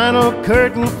old final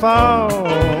curtain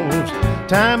falls.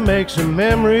 Time makes a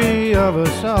memory of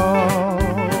us all,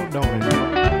 don't it?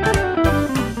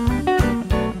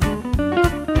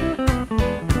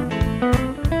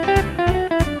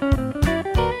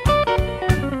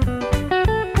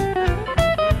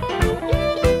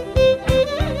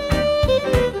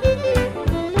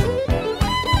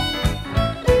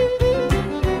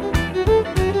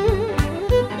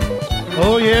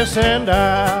 Oh yes, and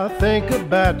I think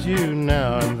about you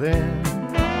now and then,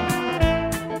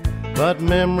 but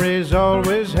memories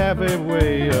always have a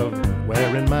way of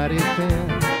wearing mighty thin.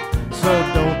 So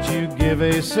don't you give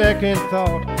a second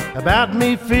thought about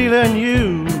me feeling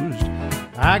used.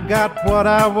 I got what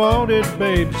I wanted,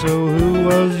 babe, so who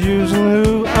was using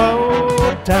who?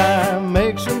 Oh, time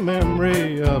makes a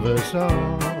memory of us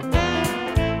all,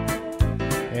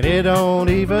 and it don't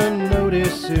even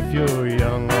notice if you're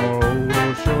young or old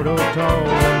or short or tall.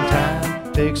 When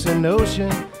time takes an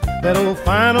ocean, that old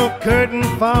final curtain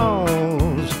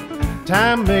falls.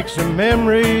 Time makes a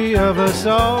memory of us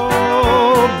all,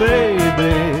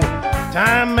 baby.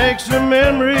 Time makes a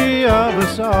memory of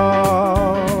us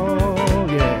all,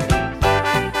 yeah.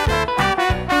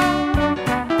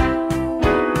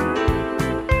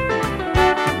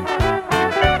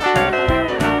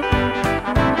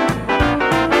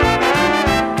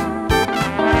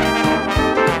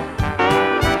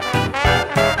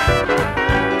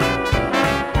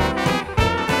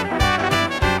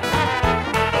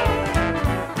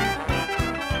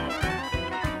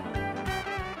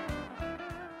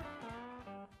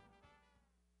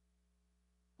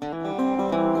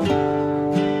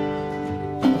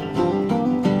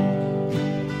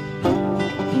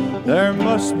 There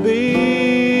must be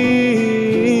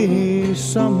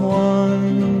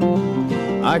someone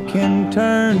I can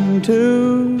turn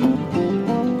to,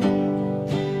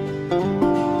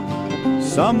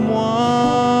 someone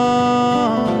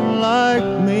like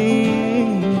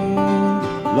me,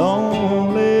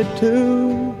 lonely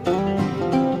too.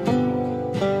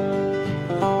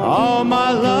 All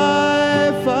my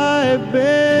life I've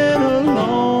been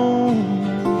alone,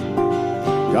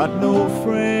 got no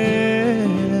friends,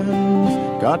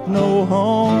 got no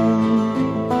home.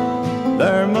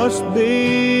 There must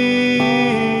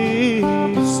be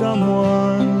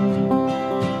someone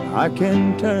I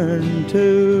can turn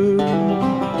to.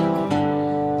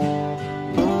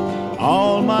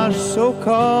 All my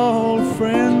so-called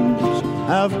friends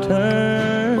have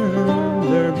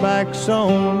turned their backs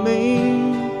on me.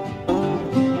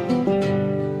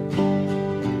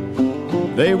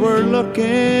 They were looking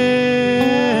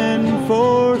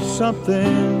for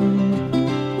something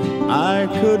I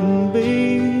couldn't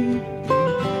be.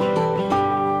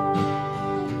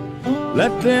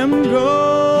 Let them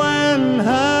go and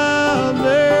have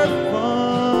their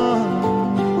fun,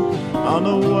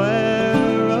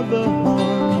 unaware of the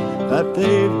harm that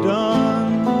they've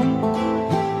done.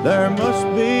 There must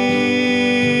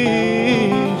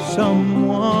be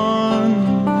someone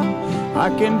I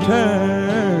can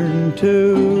turn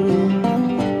to.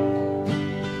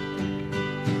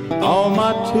 All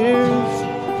my tears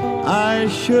I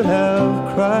should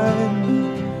have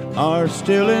cried are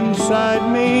still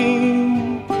inside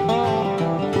me.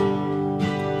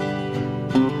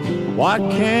 Why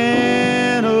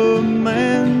can't a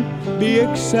man be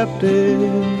accepted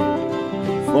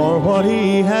for what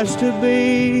he has to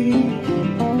be?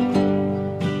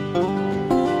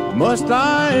 Must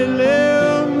I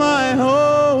live my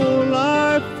whole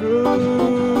life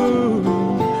through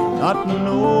not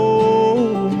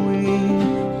knowing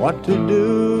what to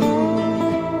do?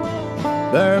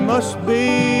 There must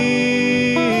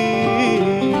be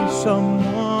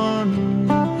someone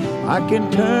I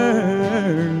can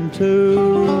turn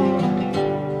to.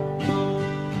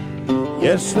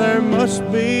 Yes, there must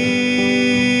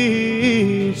be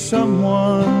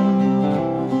someone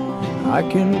I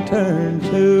can turn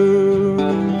to.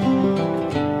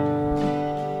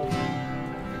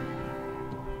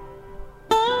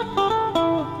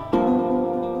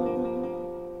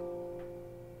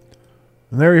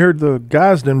 And there you heard the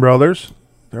Gosden Brothers.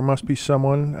 There must be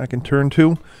someone I can turn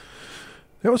to.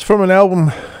 That was from an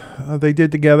album they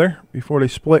did together before they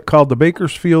split called the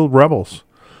Bakersfield Rebels.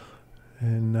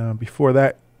 And before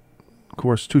that, of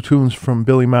course, two tunes from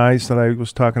Billy Mize that I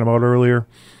was talking about earlier.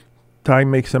 Time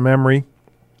Makes a Memory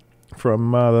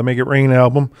from the Make It Rain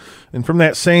album. And from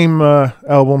that same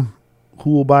album,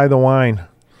 Who Will Buy the Wine?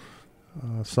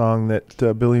 A song that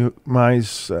Billy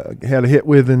Mize had a hit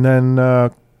with, and then,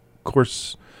 of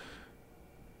course,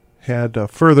 had a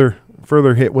further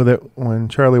hit with it when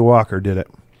Charlie Walker did it.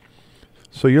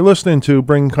 So you're listening to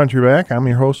Bring Country Back. I'm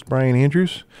your host, Brian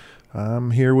Andrews.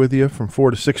 I'm here with you from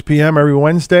 4 to 6 p.m. every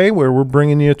Wednesday, where we're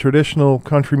bringing you traditional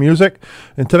country music.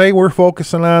 And today we're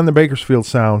focusing on the Bakersfield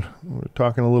sound. We're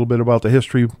talking a little bit about the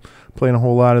history, playing a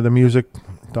whole lot of the music,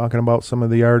 talking about some of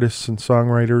the artists and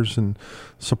songwriters and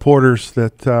supporters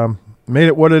that made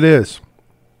it what it is.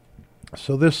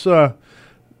 So this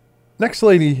next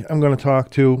lady I'm going to talk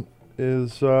to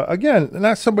is, again,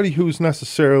 not somebody who's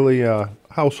necessarily a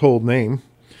household name,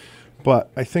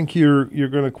 but I think you're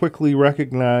going to quickly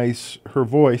recognize her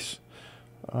voice.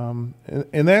 And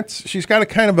that's, she's got a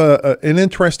kind of an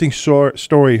interesting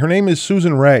story. Her name is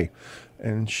Susan Rae,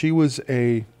 and she was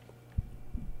a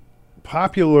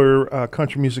popular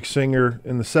country music singer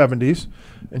in the 70s,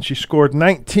 and she scored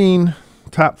 19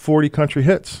 top 40 country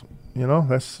hits. You know,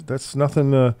 that's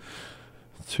nothing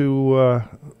to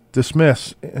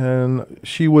dismiss. And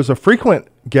she was a frequent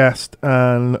guest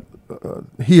on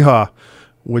Hee Haw,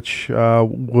 which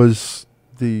was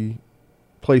the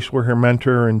place where her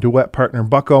mentor and duet partner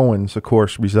Buck Owens, of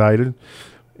course, resided.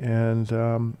 And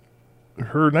her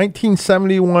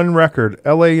 1971 record,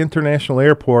 L.A. International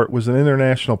Airport, was an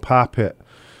international pop hit.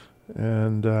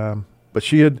 And but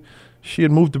she had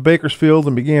moved to Bakersfield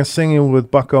and began singing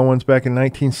with Buck Owens back in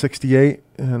 1968.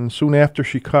 And soon after,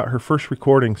 she caught her first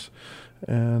recordings.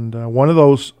 And one of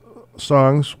those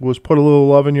songs was Put a Little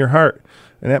Love in Your Heart.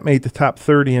 And that made the top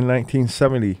 30 in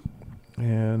 1970.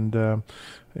 And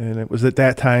it was at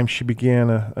that time she began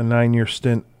a 9-year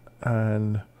stint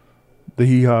on the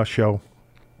Hee Haw show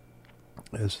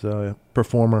as a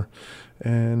performer.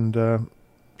 And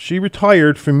she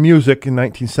retired from music in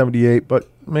 1978, but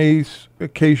made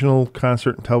occasional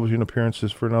concert and television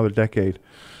appearances for another decade.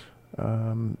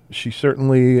 She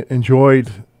certainly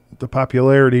enjoyed the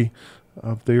popularity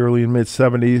of the early and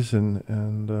mid-70s,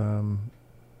 and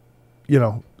you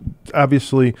know,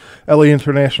 obviously, L.A.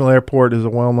 International Airport is a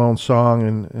well-known song,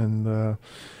 and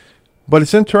but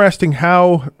it's interesting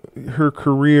how her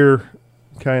career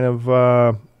kind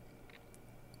of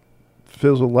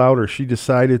fizzled out, or she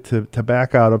decided to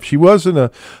back out of. She wasn't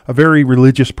a very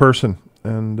religious person,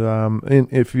 and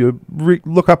if you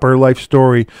look up her life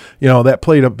story, you know, that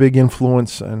played a big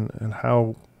influence and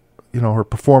how, you know, her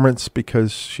performance,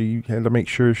 because she had to make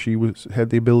sure she had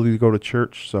the ability to go to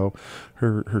church, so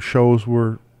her shows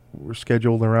were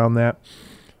scheduled around that.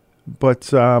 But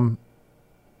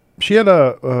she had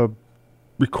a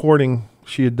recording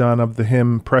she had done of the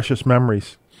hymn Precious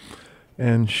Memories,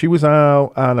 and she was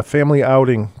out on a family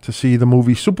outing to see the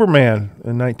movie Superman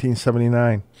in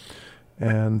 1979,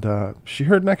 and she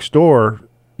heard next door,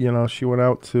 you know, she went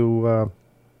out to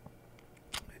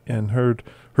and heard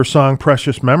her song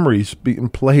Precious Memories being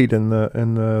played in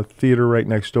the theater right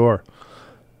next door.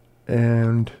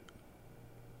 And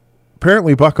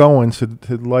apparently Buck Owens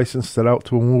had licensed it out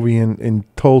to a movie and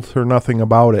told her nothing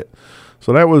about it.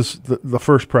 So that was the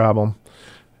first problem.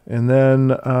 And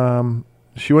then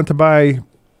she went to buy,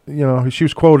 you know, she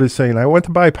was quoted saying, "I went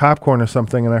to buy popcorn or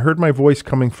something, and I heard my voice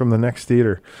coming from the next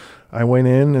theater. I went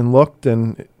in and looked,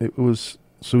 and it was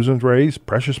Susan Rae's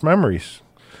Precious Memories,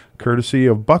 courtesy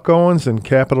of Buck Owens and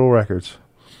Capitol Records."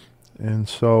 And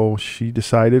so she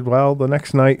decided, well, the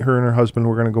next night, her and her husband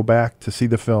were going to go back to see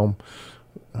the film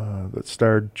that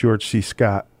starred George C.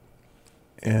 Scott.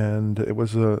 And it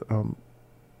was a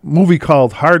movie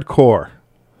called Hardcore.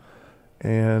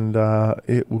 And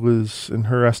it was, in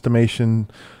her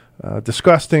estimation,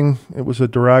 disgusting. It was a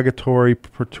derogatory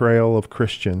portrayal of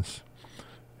Christians.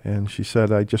 And she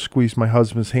said, I just squeezed my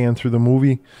husband's hand through the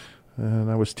movie. And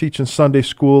I was teaching Sunday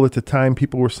school at the time.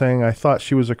 People were saying I thought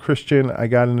she was a Christian. I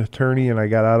got an attorney, and I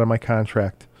got out of my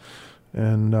contract.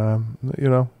 And, you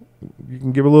know, you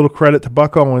can give a little credit to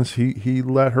Buck Owens. He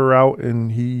let her out,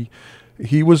 and he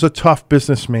was a tough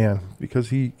businessman because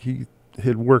he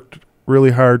had worked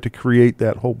really hard to create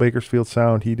that whole Bakersfield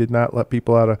sound. He did not let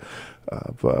people out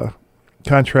of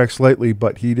contracts lightly,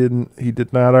 but he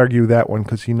did not argue that one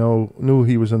because he knew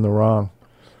he was in the wrong.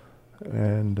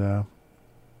 And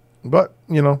but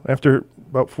you know, after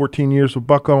about 14 years with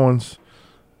Buck Owens,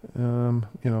 you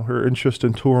know, her interest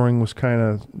in touring was kind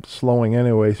of slowing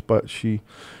anyways, but she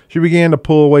began to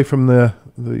pull away from the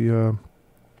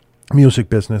music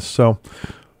business. So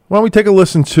why don't we take a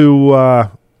listen to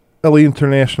LA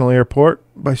International Airport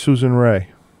by Susan Rae.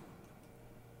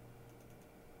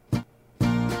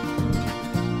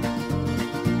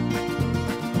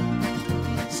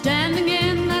 Standing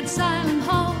in that silent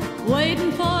hall,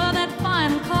 waiting for that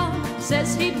final call,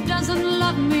 says he doesn't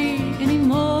love me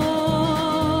anymore.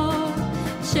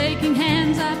 Shaking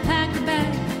hands, I pack a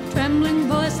bag, trembling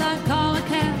voice, I call a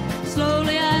cab.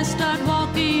 Slowly I start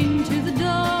walking to the door.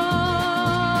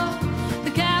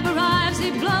 The cab arrives,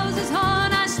 he blows his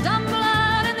horn, I stumble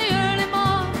out in the early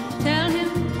morn, tell him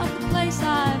of the place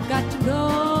I've got to go.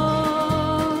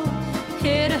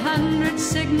 Hit 100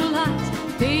 signal lights,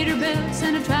 Peterbilt's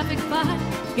and a traffic fight.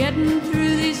 Getting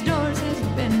through these doors has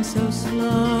been so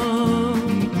slow.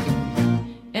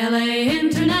 LA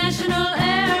International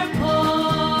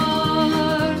Airport,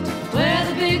 where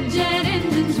the big jet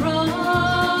engines roar.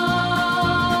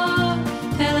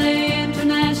 LA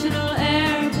International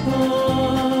Airport,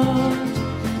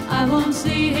 I won't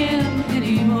see him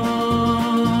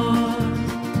anymore.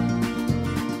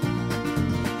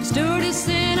 Stewardess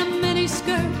in a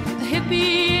miniskirt, a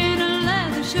hippie in a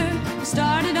leather shirt,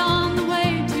 started on the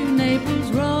way to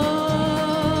Naples Road.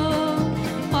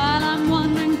 While I'm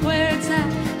wondering where it's at,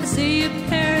 I see a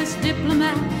Paris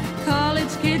diplomat.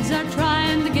 College kids are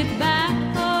trying to get back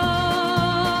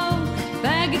home.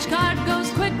 Baggage cart goes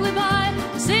quickly by,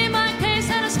 I see my case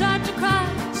and I start to cry.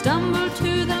 Stumble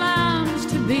to the lounge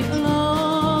to be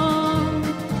alone.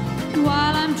 And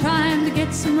while I'm trying to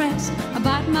get some rest, I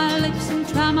bite my lips and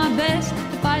try my best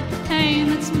to fight the pain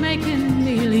that's making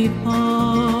me leave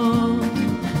home.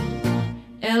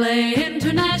 LA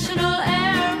International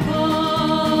Airport,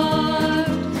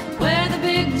 where the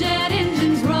big jet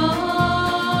engines roar.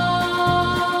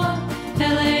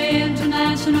 LA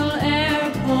International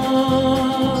Airport,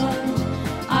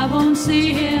 I won't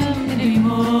see him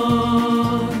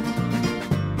anymore.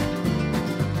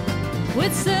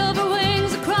 With silver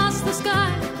wings across the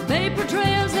sky, vapor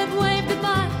trails that wave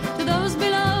goodbye to those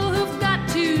below who've got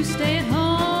to stay at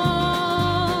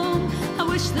home. I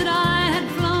wish that I had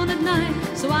flown at night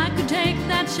so I could take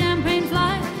that champagne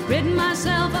flight, rid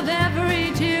myself of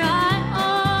every tear I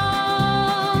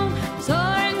own.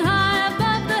 Soaring high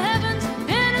above the heavens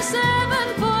in a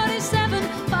 747,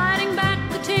 fighting back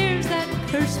the tears that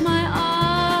curse my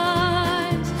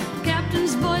eyes.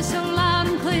 Captain's voice so loud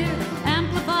and clear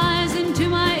amplifies into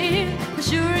my ear,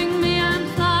 assuring me I'm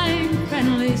flying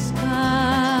friendly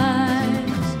skies.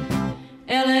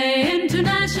 LA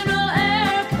International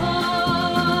Airport,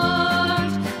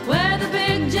 where the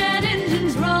big jet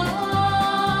engines roar.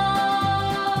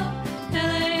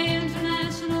 LA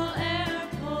International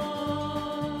Airport,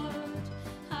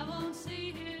 I won't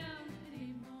see him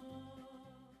anymore.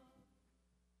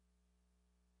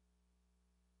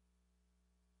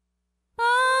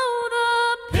 Oh,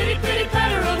 the pitty pitty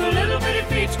patter of the little bitty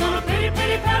feet's gonna pitty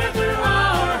pitty patter through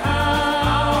our house.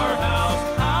 Our house,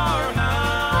 our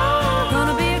house.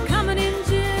 Gonna be a coming in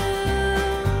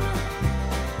June.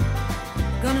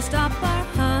 Gonna stop our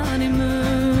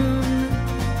honeymoon.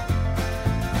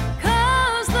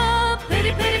 'Cause the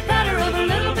pitty pitty patter of the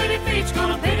little bitty feet's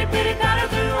gonna pitty pitty patter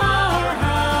through our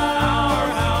house. Our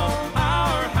house,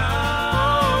 our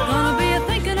house. Gonna be a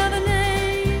thinking of a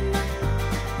name.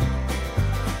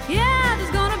 Yeah,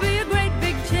 there's gonna be a great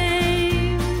big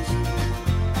change.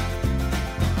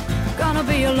 Gonna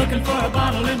be a looking for a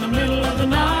bottle in the middle of the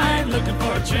night, looking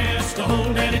for a chance to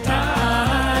hold Daddy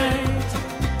tight.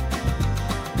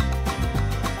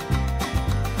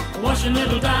 Washing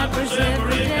little diapers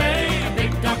every day, a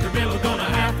big Dr. Bill gonna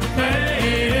have to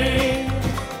pay.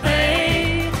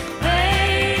 Pay, pay.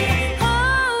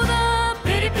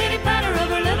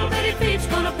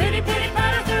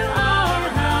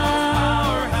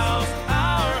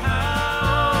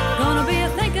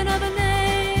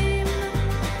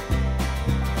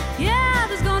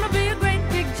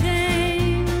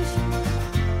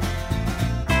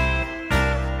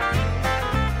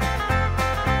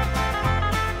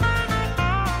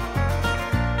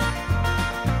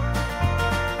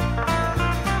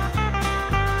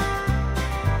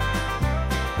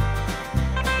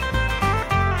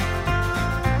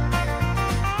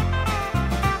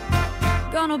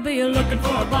 Gonna be looking for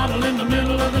a bottle in the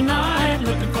middle of the night,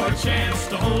 looking for a chance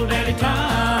to hold daddy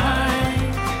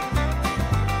tight.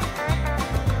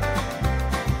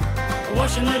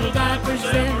 Washing little diapers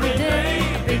every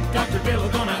day, a big doctor bill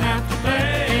gonna have to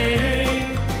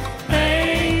pay.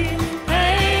 Hey,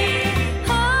 hey,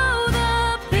 oh,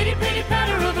 the pitty, pitty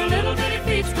patter of a little bitty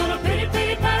feet's gonna pitty,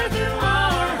 pitty patter through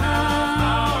our house.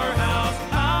 Our house,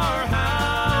 our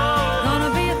house.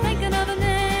 Gonna be thinking of a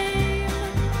name.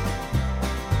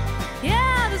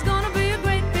 Yeah, there's gonna be a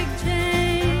great big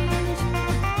change.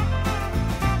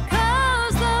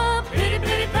 'Cause the pitty,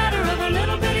 pitty patter of a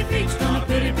little bitty feet's gonna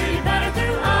pitty, pitty patter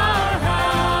through our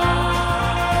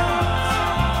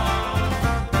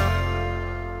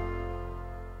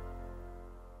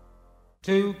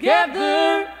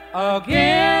together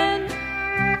again.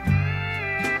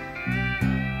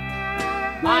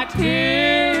 My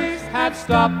tears had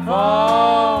stopped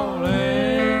falling.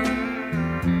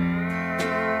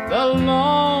 The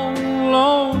long,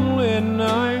 lonely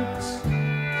nights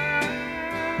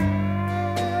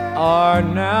are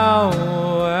now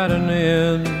at an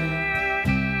end.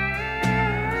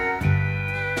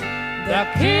 The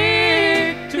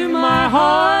key to my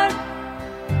heart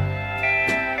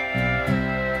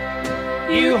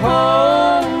you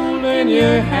hold in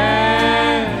your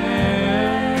hand,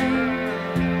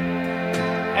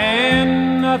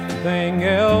 and nothing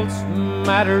else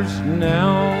matters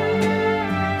now.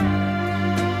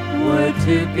 We're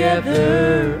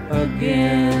together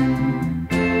again.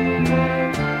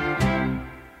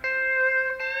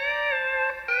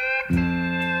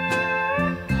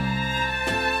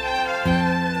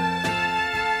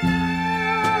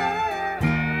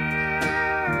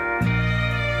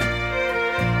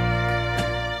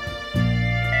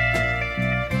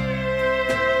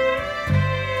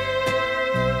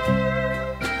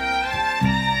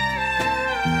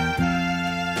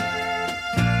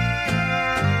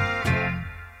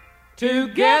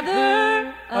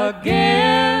 Together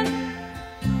again.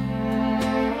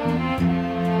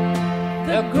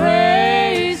 The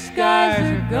gray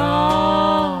skies are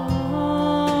gone.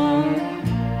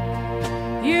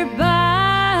 You're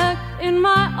back in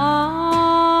my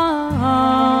arms.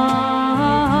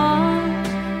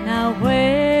 Now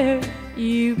where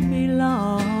you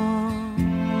belong.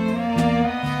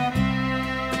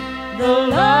 The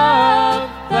love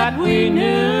that we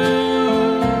knew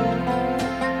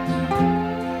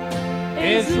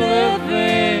is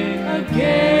living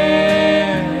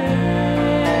again,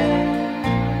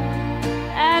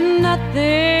 and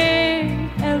nothing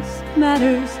else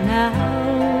matters now.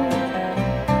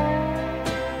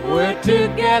 We're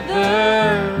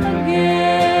together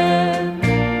again.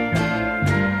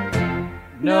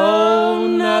 No,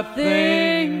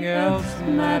 nothing else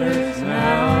matters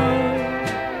now.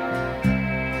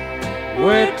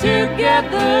 We're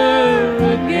together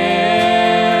again.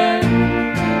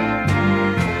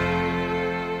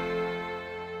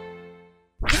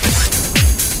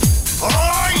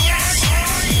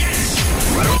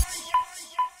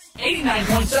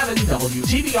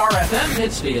 WTBR-FM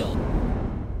Pittsfield.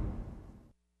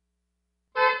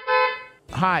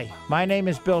 Hi, my name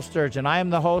is Bill Sturgeon. I am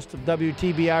the host of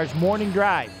WTBR's Morning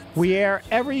Drive. We air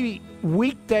every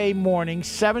weekday morning,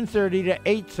 7:30 to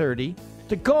 8:30.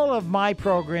 The goal of my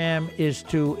program is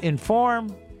to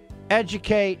inform,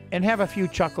 educate, and have a few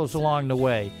chuckles along the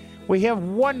way. We have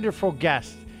wonderful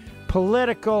guests,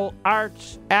 political,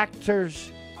 arts,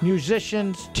 actors,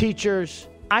 musicians, teachers.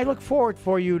 I look forward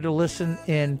for you to listen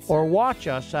in or watch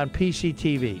us on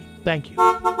PCTV. Thank you.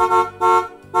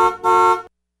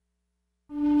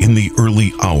 In the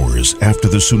early hours after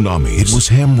the tsunami, it was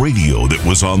ham radio that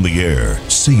was on the air,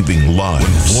 saving lives.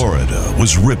 When Florida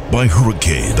was ripped by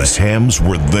hurricanes, the hams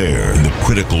were there. In the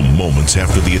critical moments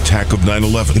after the attack of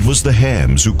 9/11, it was the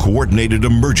hams who coordinated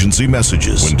emergency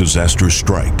messages. When disasters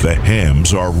strike, the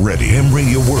hams are ready. Ham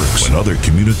radio works when other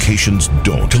communications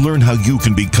don't. To learn how you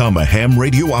can become a ham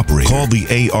radio operator, call the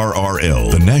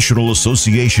ARRL, the National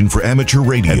Association for Amateur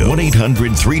Radio, at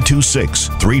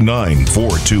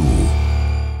 1-800-326-3942.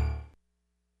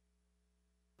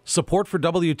 Support for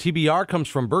WTBR comes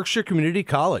from Berkshire Community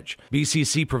College.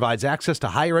 BCC provides access to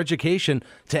higher education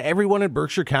to everyone in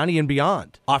Berkshire County and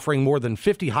beyond, offering more than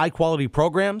 50 high-quality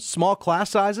programs, small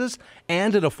class sizes,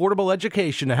 and an affordable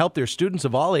education to help their students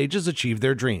of all ages achieve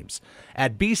their dreams.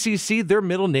 At BCC, their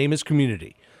middle name is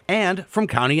community. And from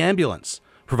County Ambulance,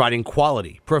 providing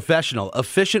quality, professional,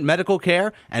 efficient medical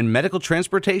care and medical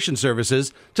transportation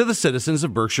services to the citizens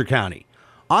of Berkshire County.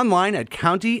 Online at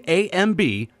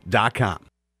countyamb.com.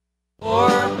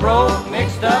 Poor, broke,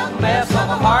 mixed up mess of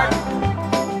a heart.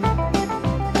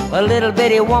 A little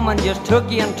bitty woman just took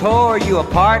you and tore you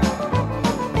apart.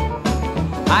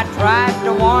 I tried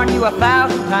to warn you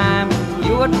 1,000 times.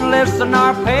 You wouldn't listen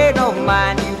or pay no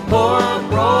mind. You poor,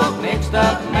 broke, mixed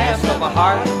up mess of a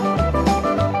heart.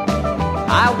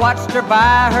 I watched her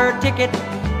buy her ticket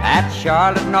at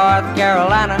Charlotte, North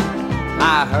Carolina.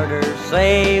 I heard her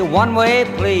say, one way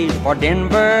please for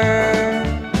Denver.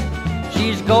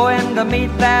 She's going to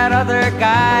meet that other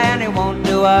guy, and it won't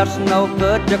do us no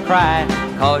good to cry,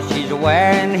 'cause she's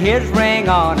wearing his ring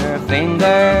on her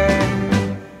finger.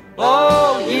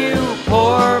 Oh, you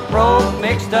poor, broke,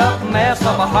 mixed up mess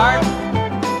of a heart.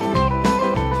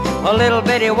 A little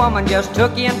bitty woman just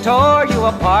took you and tore you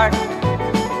apart.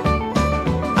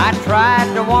 I tried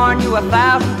to warn you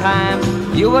 1,000 times.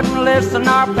 You wouldn't listen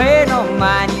or pay no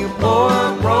mind. You poor,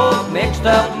 broke, mixed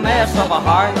up mess of a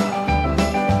heart.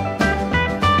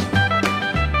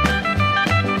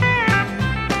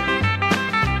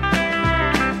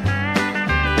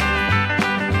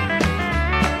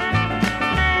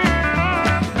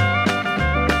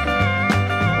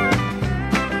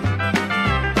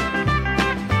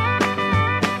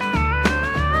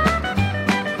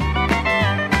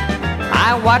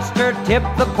 I watched her tip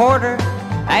the porter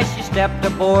as she stepped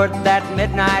aboard that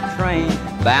midnight train,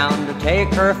 bound to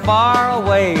take her far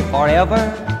away forever.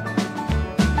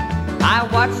 I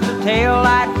watched the tail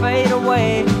light fade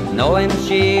away, knowing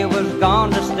she was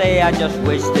gone to stay. I just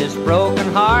wish this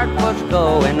broken heart was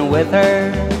going with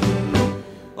her.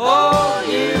 Oh,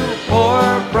 you poor,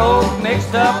 broke,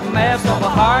 mixed up mess of a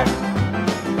heart.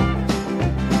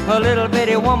 A little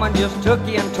bitty woman just took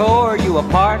you and tore you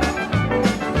apart.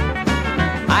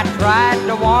 I tried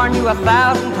to warn you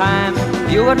 1,000 times.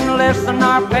 You wouldn't listen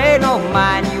or pay no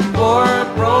mind. You poor,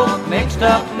 broke, mixed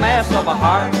up mess of a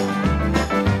heart.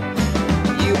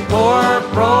 You poor,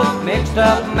 broke, mixed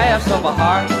up mess of a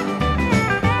heart.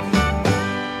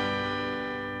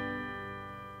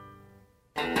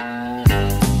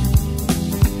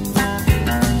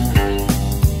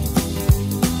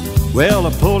 Well,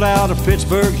 I pulled out of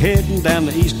Pittsburgh, heading down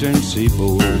the eastern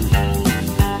seaboard.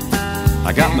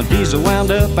 I got my diesel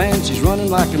wound up and she's running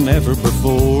like never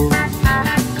before.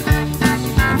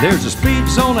 And there's a speed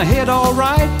zone ahead, all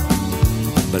right,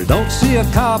 but I don't see a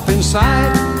cop in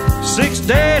sight. 6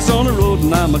 days on the road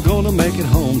and I'm gonna make it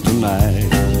home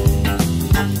tonight.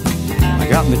 I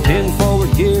got me 10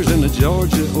 forward gears in the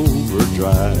Georgia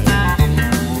overdrive.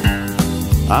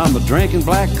 I'm drinking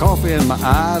black coffee and my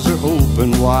eyes are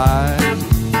open wide.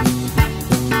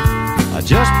 I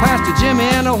just passed a Jimmy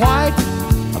and a White.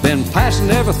 I've been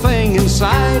passing everything in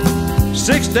sight.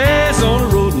 6 days on the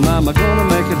road and I'm gonna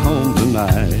make it home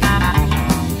tonight.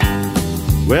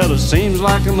 Well, it seems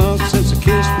like a month since I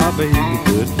kissed my baby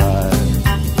goodbye.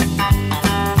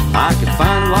 I could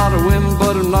find a lot of women,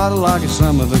 but I'm not like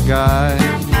some of the guys.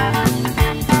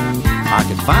 I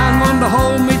could find one to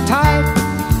hold me tight,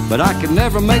 but I could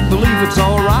never make believe it's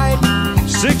alright.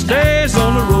 6 days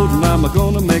on the road and I'm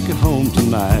gonna make it home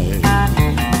tonight.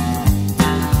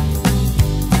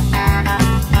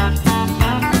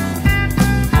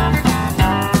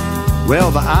 Well,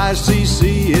 the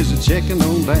ICC is a-checking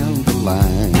on down the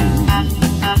line.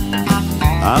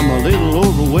 I'm a little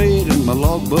overweight and my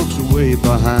logbooks are way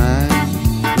behind.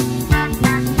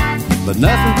 But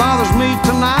nothing bothers me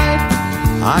tonight.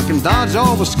 I can dodge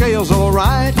all the scales all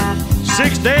right.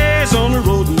 6 days on the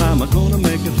road and I'm gonna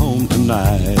make it home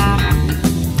tonight.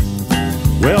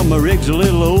 Well, my rig's a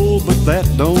little old, but that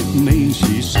don't mean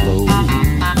she's slow.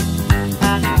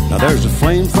 Now there's a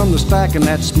flame from the stack and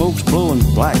that smoke's blowing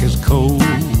black as coal.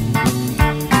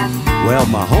 Well,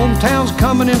 my hometown's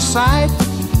coming in sight,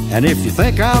 and if you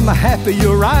think I'm happy,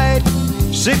 you're right.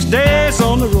 6 days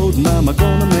on the road and I'm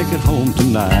gonna make it home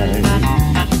tonight.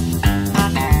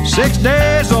 6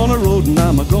 days on the road and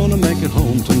I'm gonna make it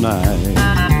home tonight.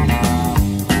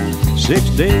 6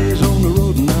 days on the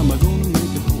road and I'm gonna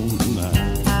make it home tonight.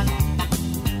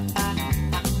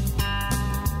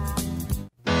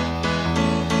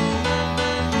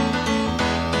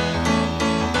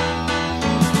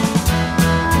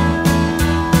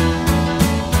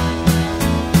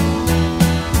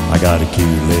 I got a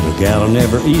cute little gal in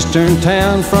every eastern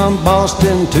town, from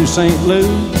Boston to St. Louis.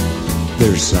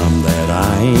 There's some that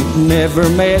I ain't never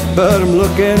met, but I'm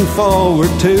looking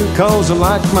forward to, 'cause I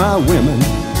like my women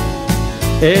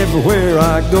everywhere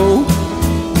I go.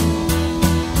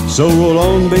 So roll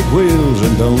on big wheels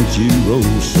and don't you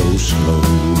roll so slow.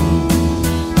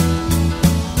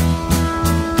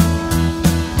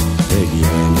 Peggy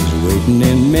Ann is waiting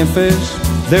in Memphis.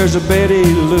 There's a Betty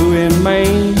Lou in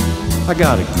Maine. I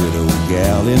got a good old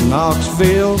gal in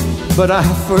Knoxville, but I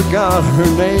forgot her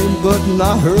name, but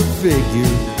not her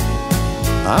figure.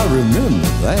 I remember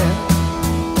that.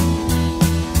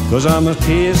 'cause I'm a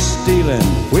kiss-stealing,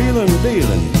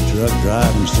 wheeling-dealing,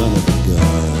 truck-driving son of a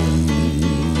gun.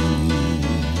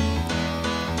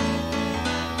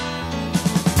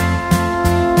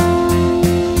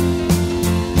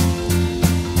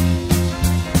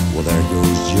 Well, there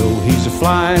goes Joe, he's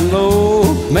a-flying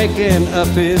low, making up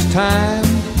his time.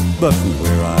 But from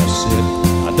where I sit,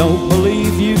 I don't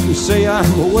believe you can say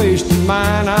I'm a-wasting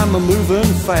mine. I'm a-moving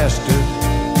faster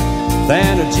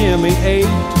than a Jimmy 8.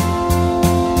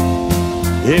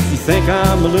 If you think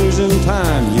I'm losing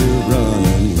time, you're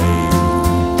running late.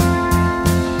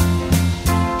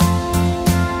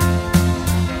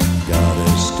 Got a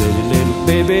steady little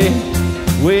baby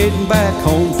waiting back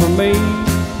home for me.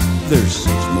 There's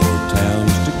 6 more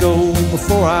towns to go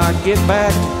before I get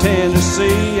back to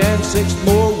Tennessee, and 6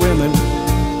 more women,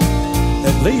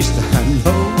 at least I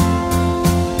know.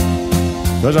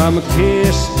 'Cause I'm a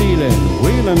kiss-stealing,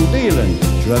 wheeling-dealing,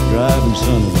 truck-driving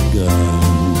son of a gun.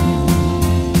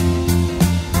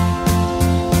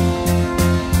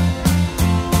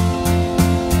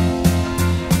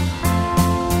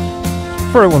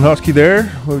 Ferlin Husky there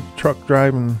with Truck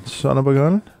Driving Son of a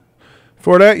Gun.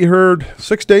 Before that, you heard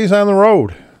 6 Days on the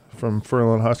Road from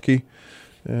Ferlin Husky.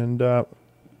 And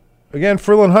again,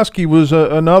 Ferlin Husky was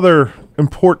another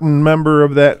important member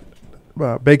of that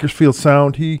Bakersfield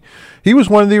sound. He was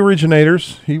one of the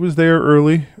originators. He was there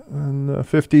early in the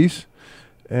 50s.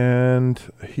 And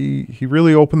he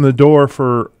really opened the door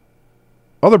for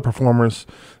other performers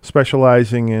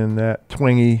specializing in that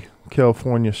twangy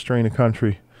California strain of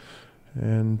country.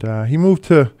 And he moved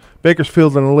to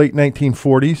Bakersfield in the late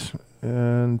 1940s,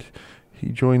 and he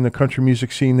joined the country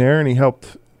music scene there, and he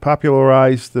helped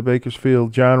popularize the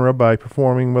Bakersfield genre by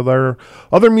performing with our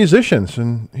other musicians.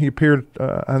 And he appeared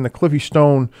on the Cliffy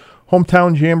Stone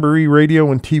Hometown Jamboree radio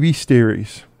and TV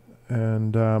series.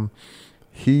 And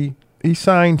he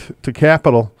signed to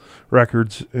Capitol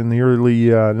Records in the early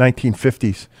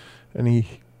 1950s, and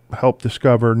he helped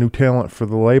discover new talent for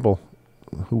the label,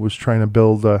 who was trying to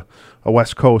build a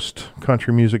West Coast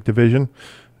country music division.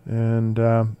 And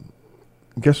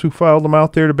guess who filed them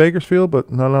out there to Bakersfield?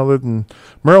 But none other than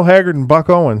Merle Haggard and Buck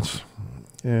Owens.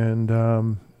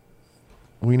 And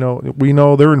we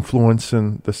know their influence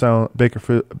in the sound,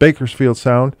 Bakersfield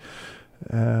sound.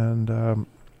 And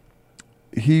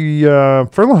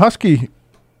Ferlin Husky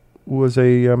was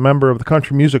a member of the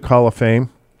Country Music Hall of Fame.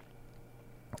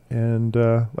 And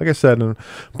like I said, an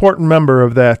important member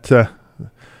of that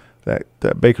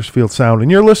Bakersfield sound.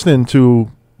 And you're listening to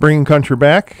Bringing Country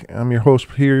Back. I'm your host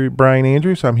here, Brian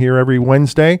Andrews. I'm here every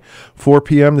Wednesday, 4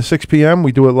 p.m. to 6 p.m.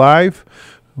 We do it live.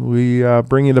 We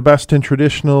bring you the best in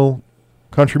traditional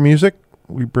country music.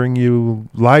 We bring you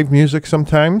live music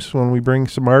sometimes when we bring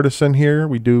some artists in here.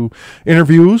 We do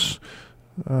interviews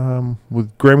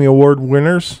with Grammy Award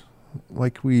winners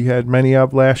like we had many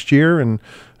of last year, and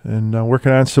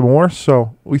working on some more.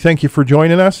 So we thank you for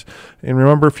joining us. And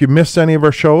remember, if you missed any of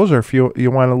our shows, or if you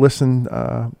want to listen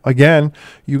again,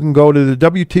 you can go to the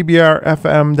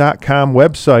WTBRFM.com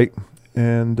website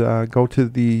and go to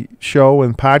the show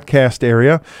and podcast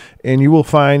area, and you will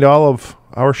find all of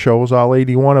our shows, all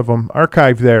 81 of them,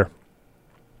 archived there.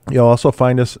 You'll also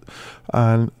find us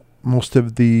on most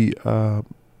of the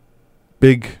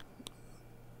big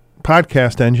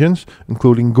podcast engines,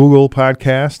 including Google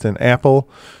Podcast and Apple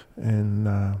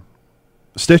and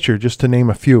Stitcher, just to name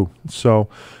a few. So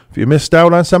if you missed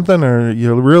out on something, or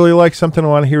you really like something and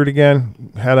want to hear it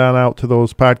again, head on out to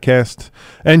those podcast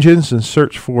engines and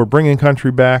search for Bringing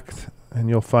Country Back, and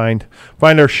you'll find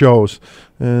our shows.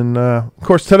 And of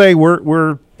course, today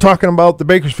we're talking about the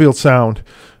Bakersfield sound,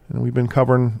 and we've been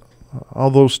covering all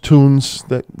those tunes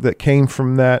that came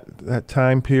from that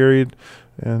time period.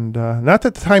 And not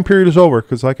that the time period is over,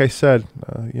 because like I said,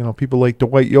 people like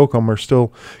Dwight Yoakam are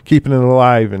still keeping it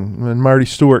alive, and Marty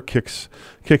Stewart kicks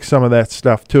some of that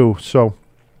stuff too. So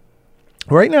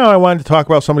right now I wanted to talk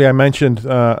about somebody I mentioned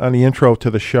on the intro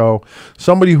to the show,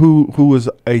 somebody who was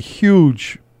a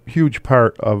huge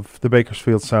part of the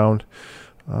Bakersfield sound,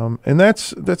 and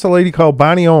that's a lady called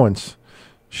Bonnie Owens.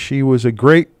 She was a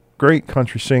great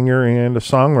country singer and a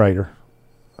songwriter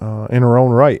in her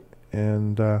own right,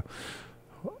 and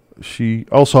she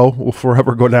also will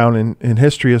forever go down in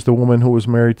history as the woman who was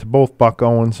married to both Buck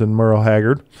Owens and Merle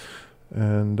Haggard.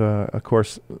 And, of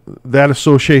course, that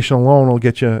association alone will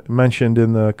get you mentioned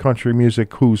in the country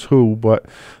music who's who. But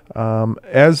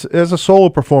as a solo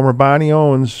performer, Bonnie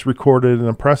Owens recorded an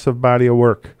impressive body of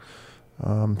work.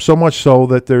 So much so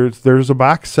that there's a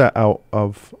box set out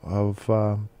of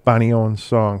Bonnie Owens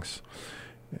songs.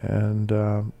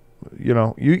 And,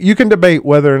 you can debate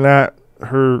whether or not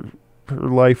her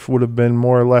life would have been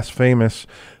more or less famous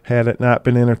had it not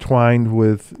been intertwined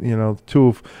with, two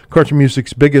of country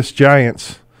music's biggest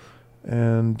giants.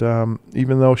 And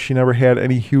even though she never had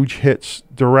any huge hits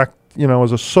direct,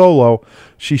 as a solo,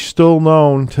 she's still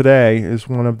known today as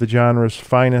one of the genre's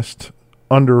finest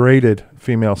underrated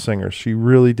female singers. She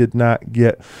really did not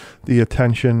get the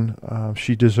attention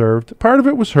she deserved. Part of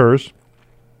it was hers.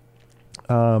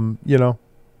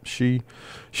 She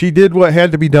did what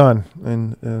had to be done,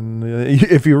 and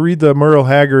if you read the Merle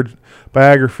Haggard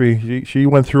biography, she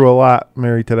went through a lot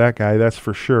married to that guy, that's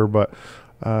for sure. But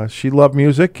she loved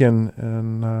music,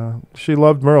 and she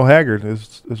loved Merle Haggard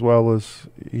as well as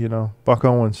Buck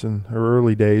Owens in her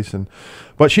early days.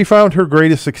 But she found her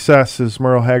greatest success as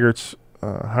Merle Haggard's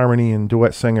harmony and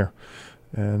duet singer,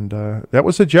 and that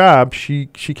was a job she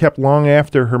kept long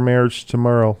after her marriage to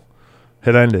Merle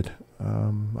had ended.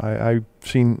 I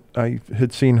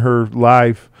had seen her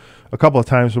live a couple of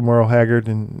times with Merle Haggard,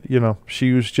 and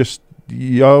she was just,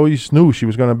 you always knew she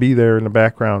was going to be there in the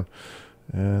background.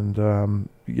 And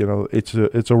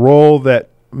it's a role that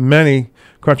many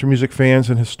country music fans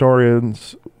and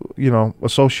historians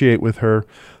associate with her.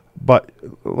 But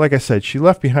like I said, she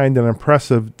left behind an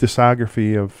impressive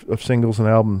discography of singles and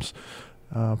albums,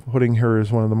 putting her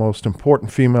as one of the most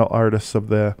important female artists of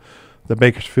the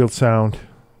Bakersfield sound.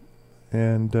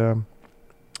 And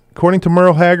according to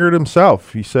Merle Haggard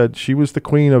himself, he said she was the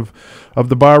queen of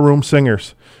the barroom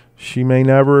singers. She may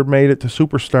never have made it to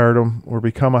superstardom or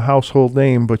become a household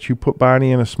name, but you put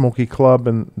Bonnie in a smoky club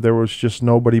and there was just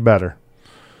nobody better.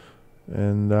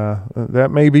 And that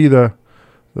may be the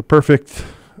perfect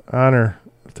honor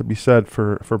to be said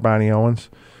for Bonnie Owens.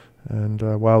 And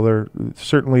while there are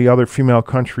certainly other female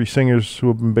country singers who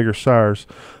have been bigger stars,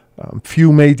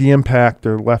 few made the impact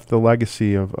or left the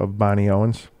legacy of Bonnie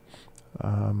Owens.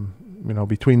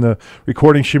 Between the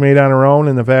recordings she made on her own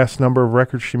and the vast number of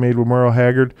records she made with Merle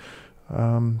Haggard,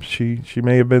 she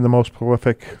may have been the most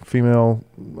prolific female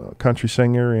country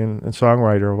singer and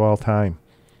songwriter of all time.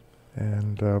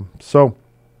 And so,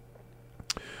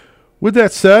 with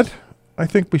that said, I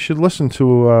think we should listen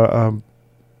to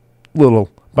little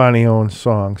Bonnie Owens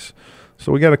songs.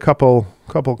 So we got a couple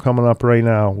coming up right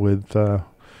now with...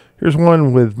 Here's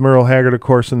one with Merle Haggard, of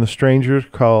course, and the Strangers,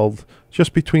 called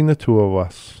Just Between the Two of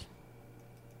Us.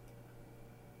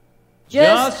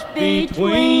 Just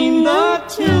between the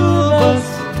two of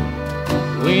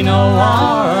us, we know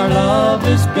our love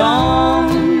is gone.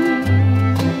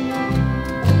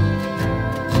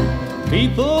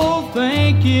 People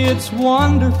think it's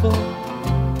wonderful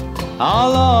how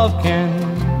love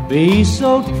can be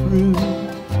so true.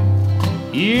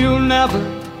 You'll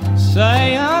never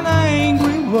say an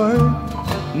angry word,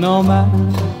 no matter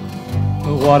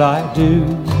what I do.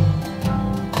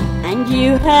 And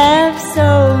you have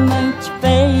so much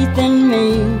faith in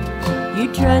me,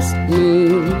 you trust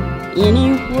me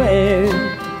anywhere.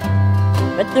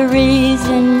 But the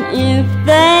reason, if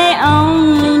they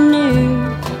only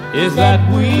knew, is that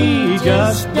we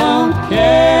just don't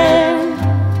care.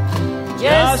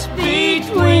 Just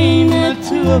between the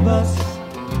two of us,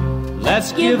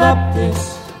 let's give up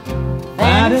this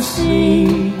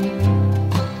fantasy,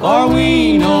 for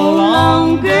we no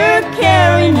longer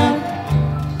care enough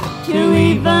to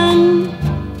even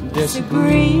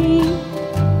disagree.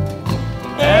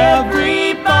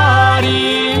 Everybody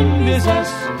envies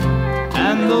us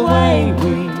and the way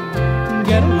we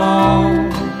get along,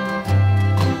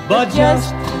 but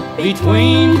just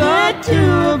between the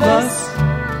two of us,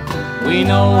 we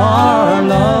know our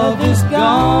love is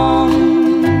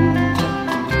gone.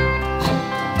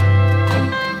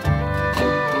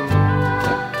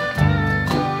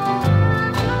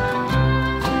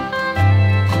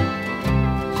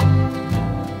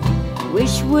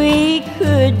 Wish we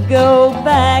could go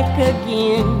back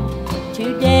again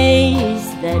to days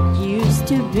that used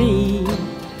to be.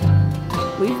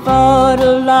 We fought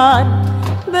a lot,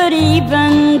 but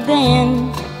even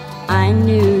then I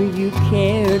knew you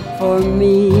cared for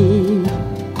me.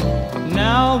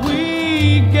 Now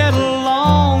we get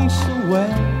along so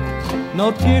well,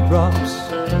 no teardrops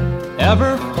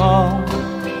ever fall.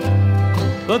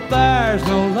 But there's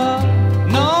no love,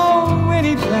 no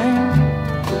anything,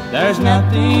 there's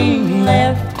nothing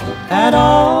left at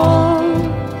all.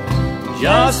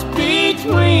 Just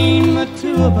between the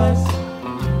two of us,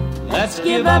 let's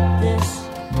give up this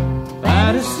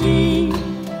fantasy,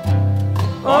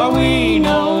 for we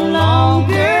no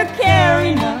longer care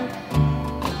enough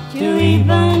to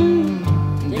even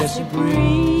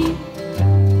disagree.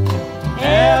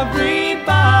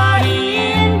 Everybody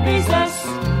envies us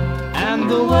and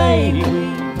the way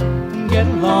we get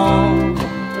along,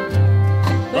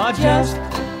 but just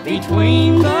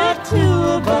between the two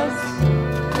of us,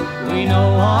 we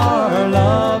know our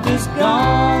love is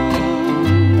gone.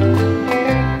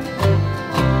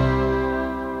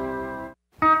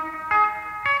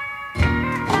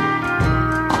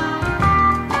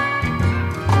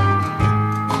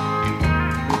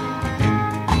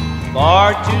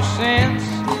 For 2 cents,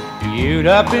 you'd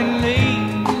up and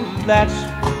leave, that's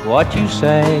what you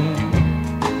say.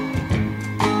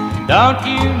 Don't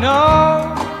you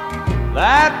know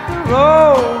that the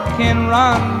road can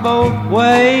run both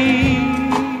ways?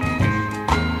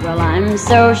 Well, I'm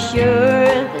so sure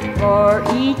that for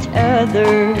each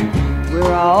other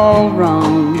we're all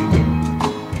wrong.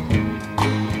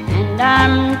 And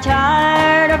I'm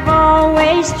tired of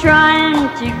always trying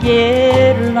to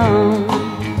get along.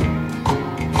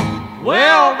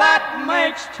 Well, that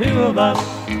makes 2 of us.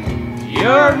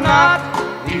 You're not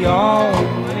the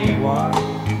only one.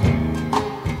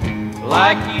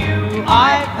 Like you,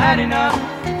 I've had enough.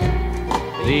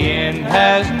 The end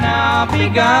has now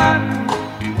begun.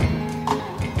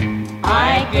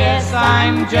 I guess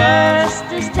I'm just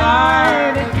as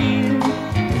tired of you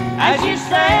as you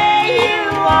say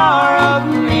you are of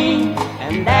me.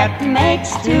 And that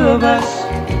makes 2 of us.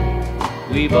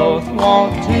 We both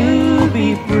want to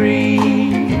be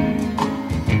free.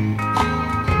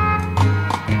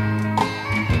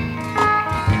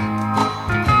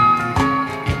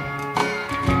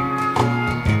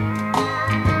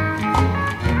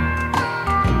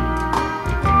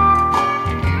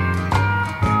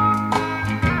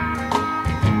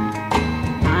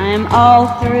 I'm all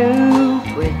through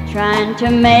with trying to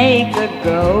make a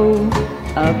go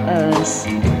of us.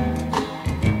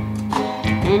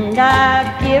 And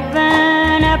I've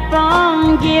given up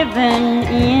on giving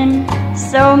in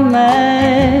so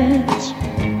much.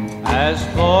 As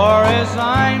far as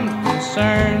I'm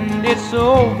concerned, it's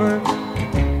over,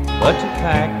 but to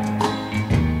pack.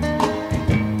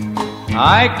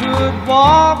 I could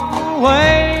walk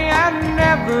away and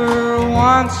never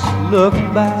once look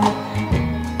back.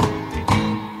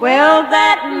 Well,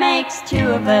 that makes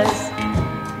 2 of us.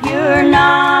 You're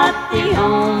not the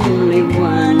only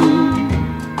one.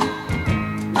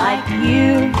 Like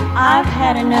you, I've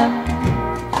had enough.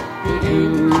 The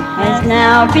end has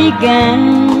now begun.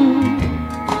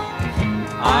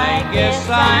 I guess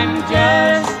I'm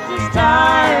just as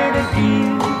tired of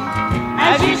you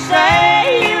as you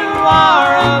say you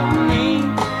are of me.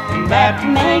 And that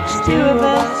makes 2 of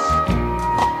us.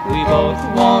 We both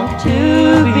want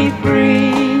to be free.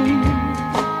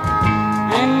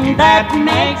 And that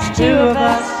makes 2 of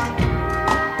us.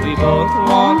 We both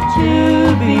want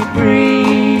to be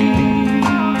free.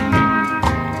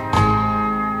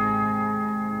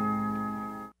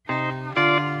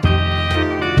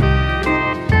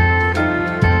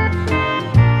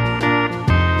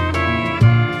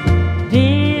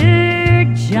 Dear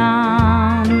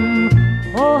John,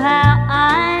 oh how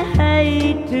I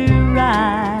hate to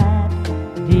write.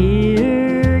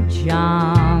 Dear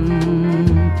John,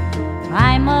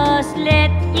 I must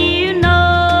let you know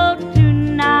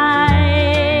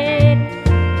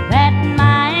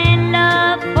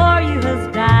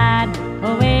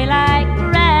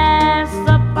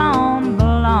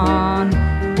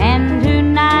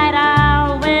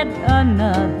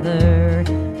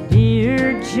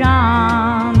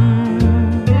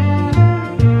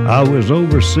I was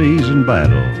overseas in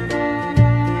battle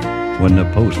when the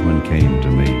postman came to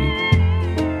me,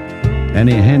 and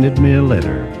he handed me a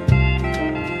letter.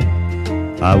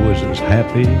 I was as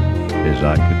happy as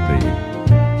I could be,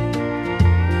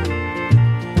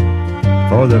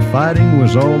 for the fighting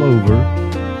was all over,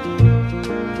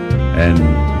 and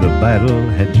the battle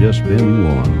had just been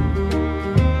won.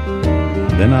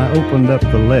 Then I opened up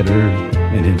the letter,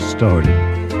 and it started,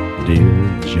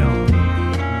 Dear John.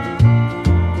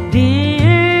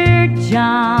 Dear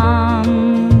John,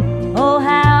 oh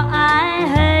how I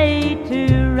hate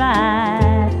to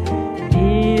write.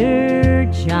 Dear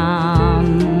John,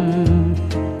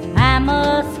 I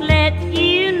must let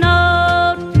you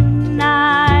know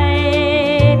tonight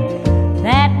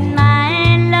that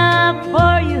my love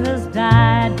for you has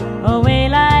died away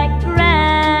like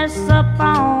grass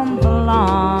upon the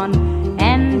lawn.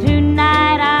 And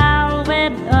tonight I'll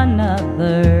wed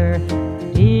another.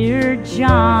 Dear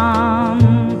John,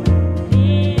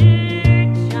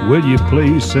 will you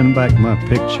please send back my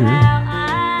picture?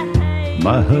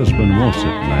 My husband wants it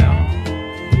now.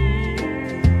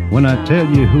 When I tell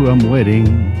you who I'm wedding,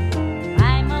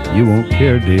 you won't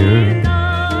care, dear,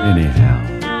 anyhow.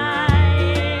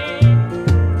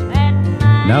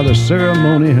 Now the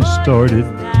ceremony has started,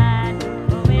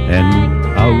 and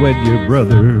I'll wed your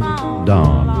brother,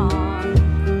 Don.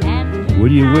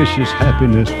 Will you wish us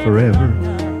happiness forever?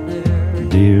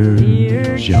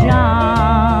 Dear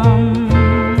John.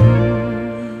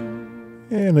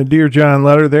 And a Dear John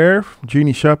letter there from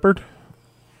Jeannie Shepherd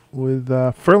with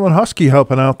Ferlin Husky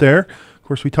helping out there. Of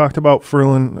course, we talked about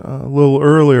Ferlin a little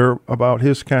earlier about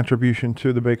his contribution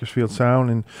to the Bakersfield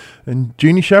Sound, and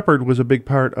Jeannie Shepherd was a big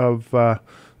part of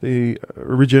the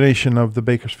origination of the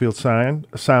Bakersfield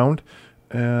sound,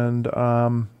 and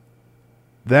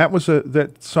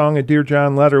that song, A Dear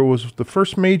John Letter, was the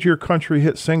first major country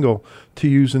hit single to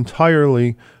use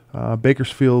entirely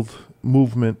Bakersfield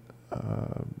movement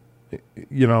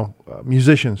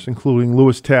musicians, including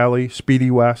Louis Talley, Speedy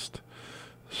West.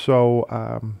 So,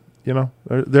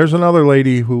 there's another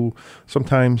lady who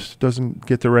sometimes doesn't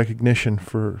get the recognition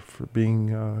for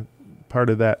being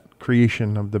part of that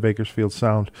creation of the Bakersfield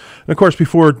sound. And, of course,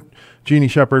 before Jeannie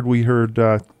Shepherd, we heard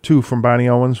two from Bonnie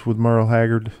Owens with Merle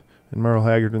Haggard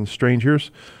and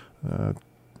Strangers.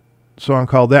 Song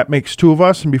called That Makes Two of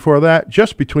Us, and before that,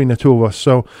 Just Between the Two of Us.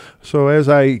 So as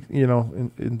I,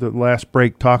 in the last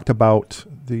break, talked about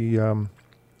the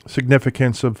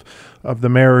significance of the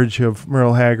marriage of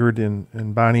Merle Haggard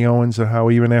and Bonnie Owens, and how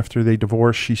even after they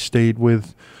divorced, she stayed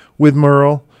with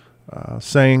Merle,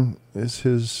 sang as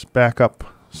his backup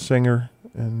singer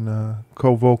and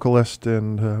co-vocalist,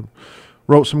 and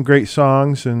wrote some great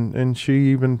songs, and she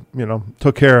even,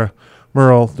 took care of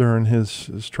Merle during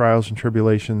his trials and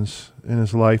tribulations in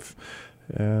his life,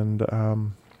 and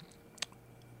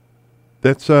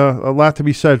that's a lot to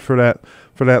be said for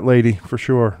that lady, for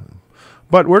sure.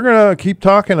 But we're gonna keep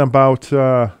talking about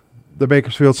the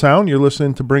Bakersfield Sound. You're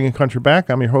listening to Bringing Country Back.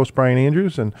 I'm your host, Brian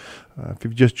Andrews, and if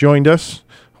you've just joined us,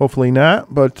 hopefully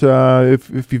not, but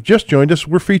if you've just joined us,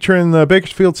 we're featuring the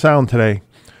Bakersfield Sound today,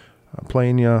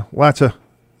 playing you lots of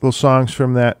little songs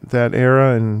from that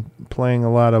era, and playing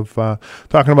a lot of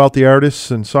talking about the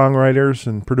artists and songwriters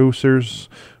and producers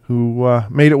who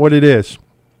made it what it is.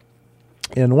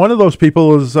 And one of those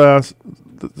people is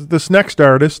this next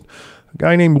artist, a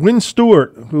guy named Win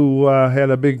Stewart, who had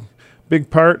a big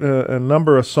part, a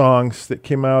number of songs that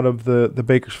came out of the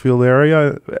Bakersfield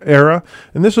era.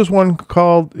 And this is one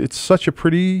called It's Such a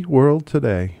Pretty World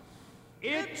Today.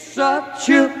 It's such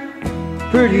a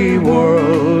pretty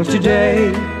world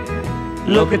today.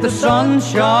 Look at the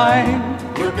sunshine.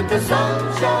 Look at the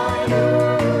sunshine.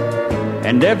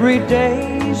 And every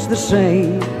day's the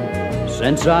same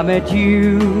since I met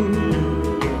you.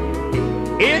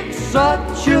 It's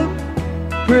such a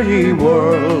pretty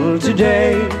world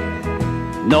today,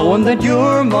 knowing that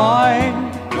you're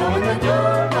mine. Knowing that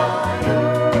you're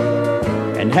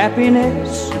mine. And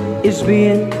happiness is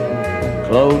being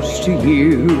close to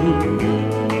you.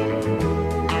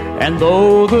 And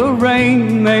though the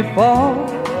rain may fall,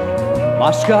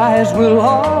 my skies will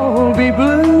all be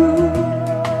blue.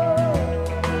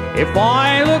 If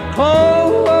I look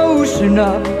close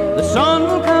enough, the sun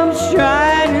will come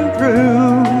shining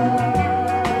through.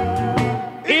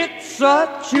 It's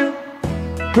such a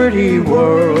pretty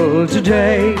world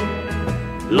today.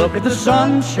 Look at the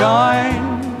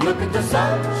sunshine. Look at the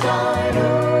sunshine.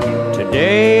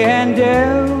 Today and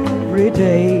every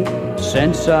day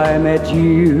since I met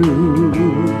you.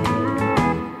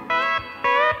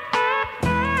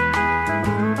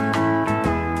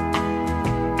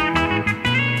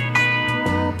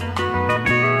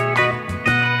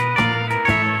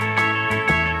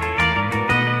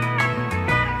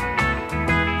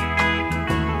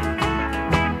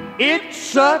 It's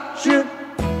such a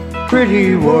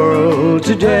pretty world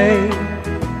today.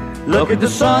 Look at the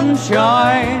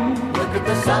sunshine. Look at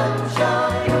the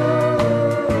sunshine.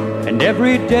 And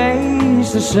every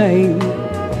day's the same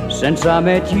since I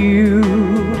met you.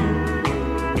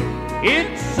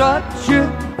 It's such a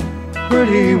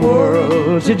pretty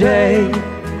world today,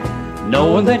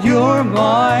 knowing that you're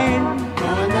mine.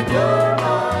 Knowing that you're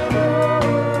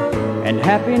mine. And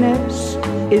happiness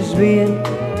is being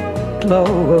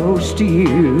close to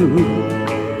you.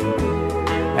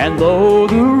 And though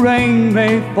the rain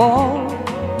may fall,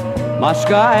 my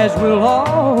skies will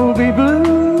all be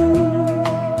blue.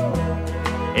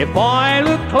 If I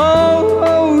look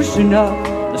close enough,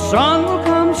 the sun will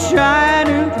come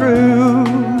shining through.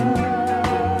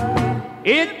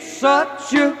 It's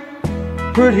such a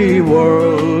pretty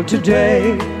world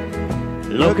today.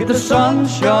 Look at the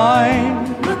sunshine.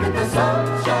 Look at the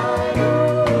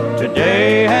sunshine.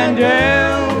 Today and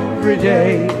every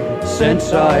day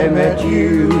since I met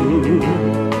you.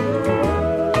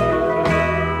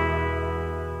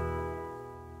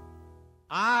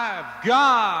 I've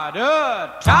got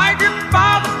a tiger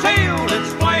by the tail,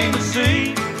 it's plain to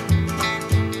see.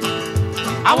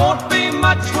 I won't be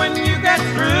much when you get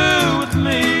through with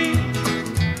me.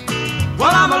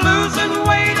 Well, I'm a losing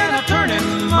weight and a turning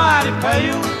mighty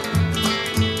pale.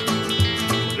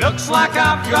 Looks like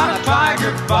I've got a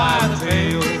tiger by the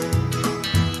tail.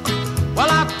 Well,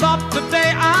 I thought the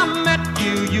day I met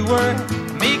you, you were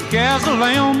meek as a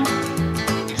lamb,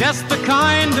 just the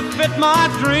kind to fit my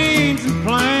dreams and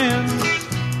plans.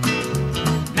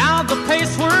 Now the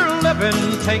pace we're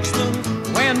living takes the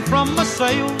wind from my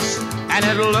sails, and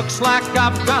it looks like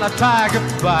I've got a tiger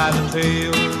by the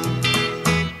tail.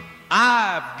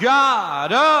 I've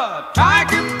got a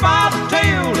tiger by the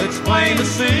tail, it's plain to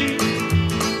see.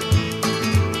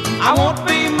 I won't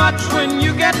be much when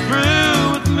you get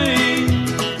through with me.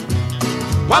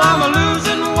 Well, I'm a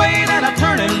losing weight and a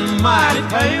turning mighty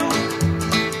pale.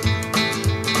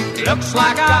 Looks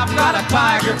like I've got a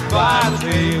tiger by the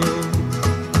tail.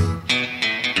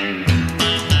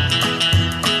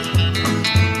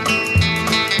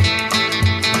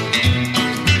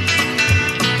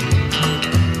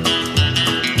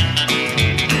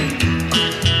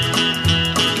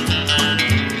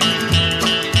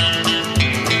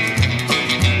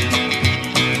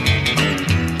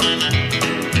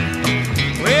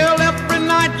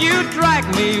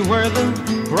 Where the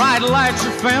bright lights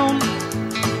are found,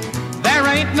 there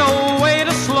ain't no way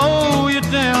to slow you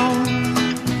down.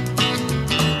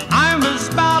 I'm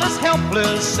about as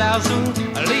helpless as a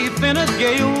leaf in a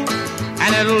gale,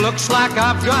 and it looks like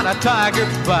I've got a tiger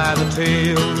by the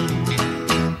tail.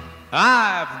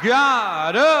 I've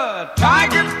got a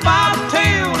tiger by the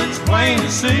tail, it's plain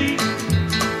to see.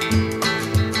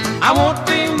 I won't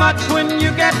be much when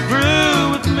you get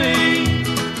through with me.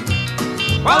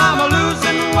 Well, I'm a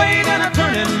losing weight and a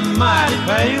turning mighty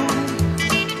pale.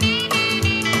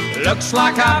 Looks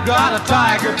like I've got a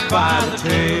tiger by the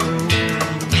tail.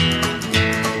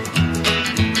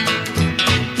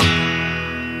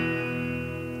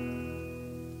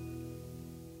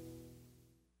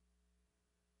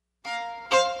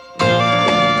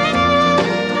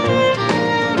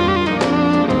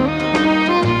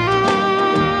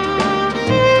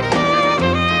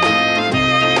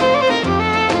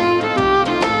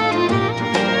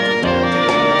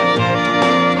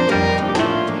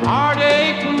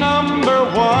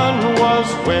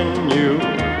 When you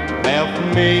left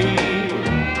me,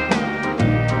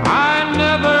 I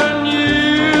never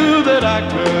knew that I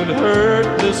could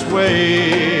hurt this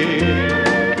way.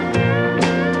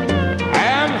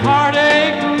 And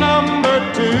heartache number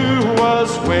 2 was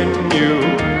when you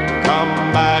come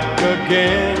back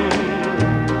again.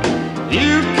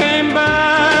 You came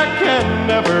back and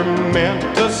never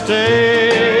meant to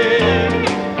stay.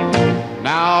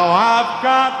 Now I've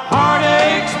got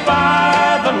heartaches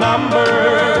by the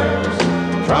numbers,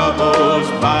 troubles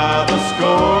by the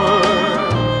score.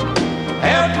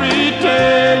 Every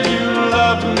day you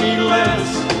love me less,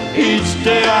 each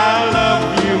day I love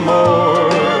you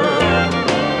more.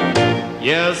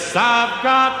 Yes, I've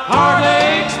got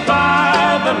heartaches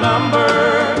by the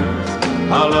numbers,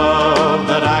 a love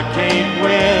that I can't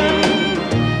win.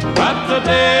 But the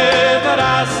day that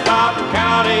I stop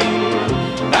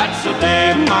counting, that's the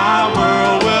day my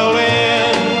world will end.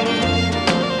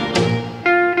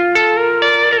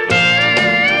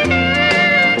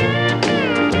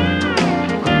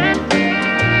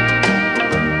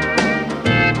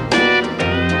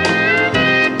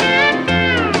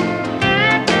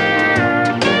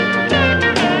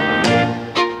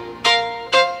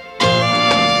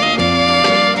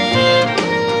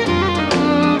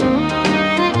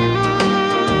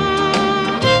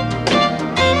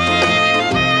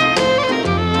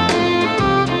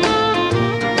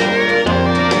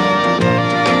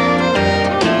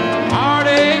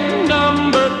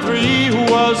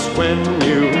 When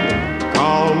you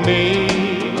called me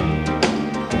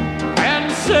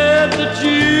and said that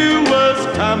you was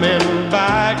coming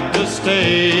back to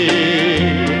stay.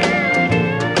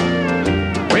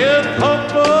 With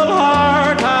hopeful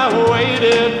heart I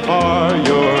waited for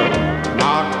your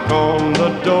knock on the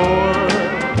door.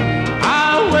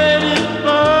 I waited,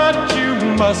 but you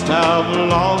must have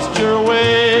lost your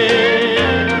way.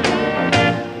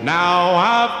 Now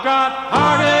I've got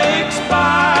heartaches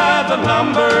by the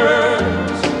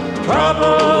numbers,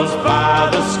 troubles by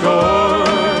the score.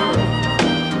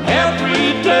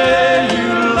 Every day you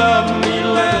love me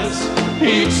less,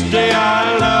 each day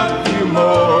I love you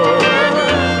more.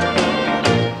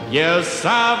 Yes,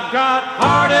 I've got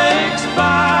heartaches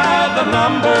by the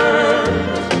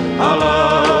numbers, a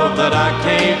love that I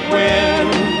can't win.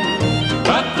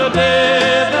 But the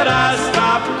day that I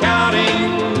stop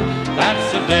counting,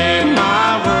 that's the day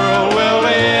my world will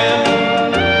end.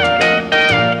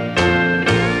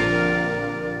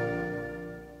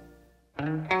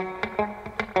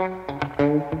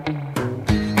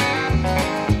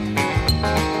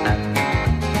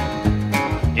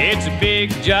 It's a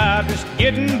big job just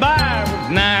getting by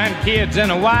with 9 kids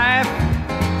and a wife.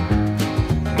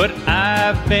 But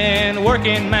I've been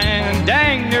working, man,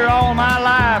 dang near all my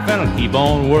life, and I'll keep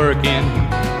on working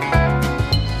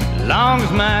long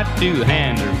as my 2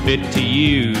 hands are fit to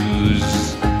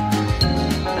use.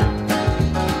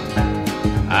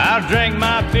 I'll drink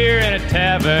my beer in a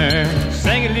tavern,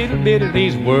 sing a little bit of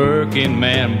these working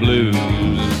man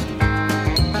blues.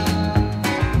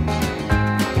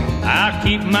 I'll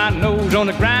keep my nose on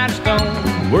the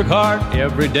grindstone, work hard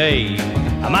every day.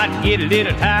 I might get a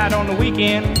little tired on the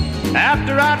weekend.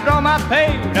 After I draw my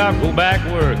pay, I'll go back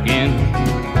working.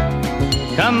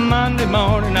 Come Monday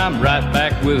morning, I'm right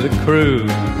back with the crew.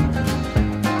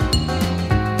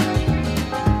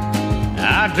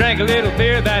 I drank a little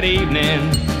beer that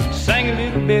evening, sang a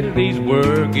little bit of these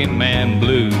working man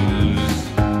blues.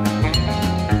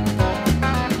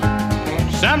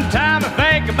 Sometime I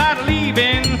think about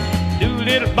leaving, do a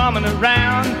little bumming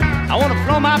around. I want to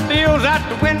throw my bills out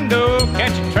the window,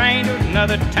 catch a train to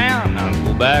another town. I'll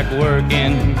go back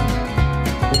working.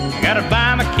 I gotta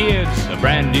buy my kids a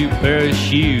brand new pair of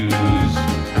shoes.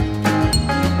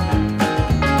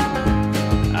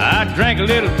 I drank a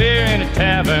little beer in a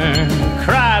tavern,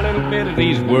 cry a little bit of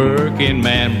these working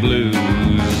man blues.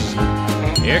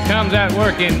 Here comes that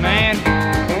working man.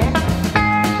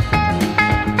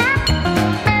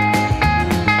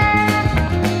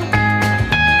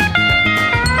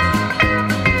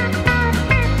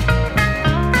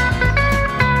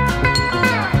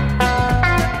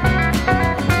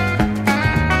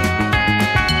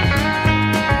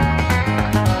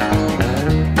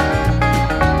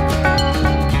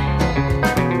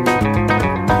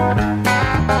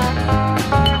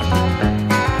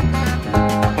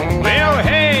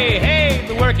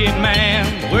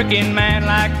 Working man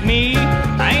like me,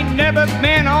 I ain't never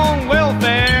been on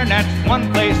welfare, and that's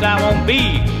one place I won't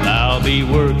be. I'll be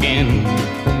working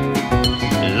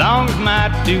as long as my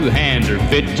 2 hands are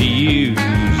fit to use.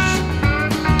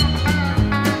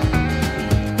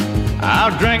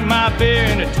 I'll drink my beer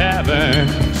in a tavern,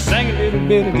 sing a little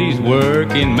bit of these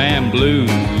working man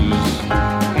blues.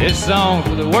 This song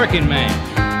for the working man.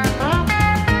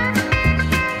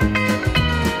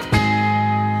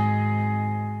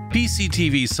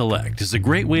 PCTV Select is a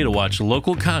great way to watch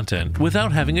local content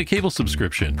without having a cable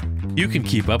subscription. You can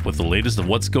keep up with the latest of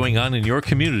what's going on in your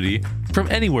community from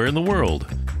anywhere in the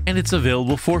world, and it's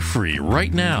available for free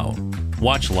right now.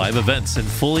 Watch live events in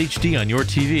full HD on your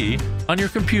TV, on your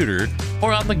computer,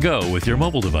 or on the go with your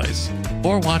mobile device.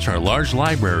 Or watch our large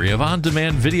library of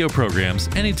on-demand video programs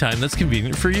anytime that's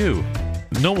convenient for you.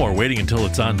 No more waiting until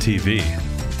it's on TV.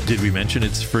 Did we mention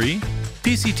it's free?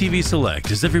 PCTV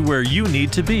Select is everywhere you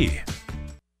need to be.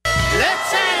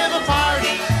 Let's have a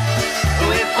party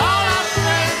with all our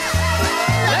friends.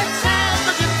 Let's have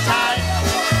a good time.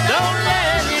 Don't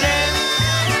let it end.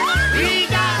 We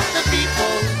got the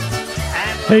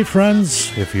people. Hey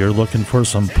friends, if you're looking for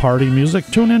some party music,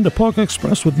 tune in to Polka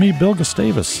Express with me, Bill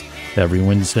Gustavus, every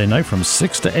Wednesday night from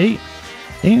 6 to 8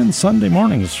 and Sunday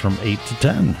mornings from 8 to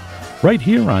 10. Right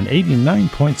here on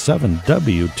 89.7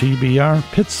 WTBR,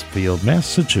 Pittsfield,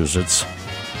 Massachusetts.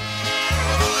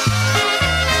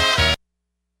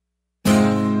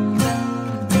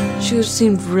 She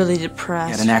seemed really depressed.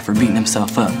 He had an knack for beating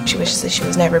himself up. She wishes that she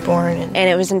was never born. And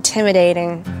it was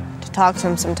intimidating to talk to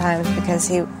him sometimes because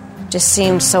he just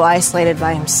seemed so isolated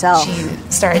by himself. She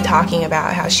started talking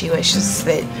about how she wishes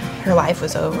that her life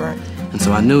was over. And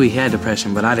so I knew he had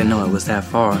depression, but I didn't know it was that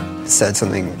far. He said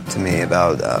something to me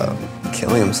about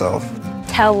killing himself.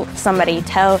 Tell somebody,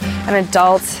 tell an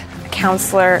adult, a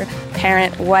counselor,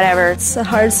 parent, whatever. It's a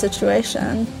hard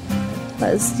situation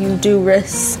because you do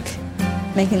risk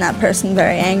making that person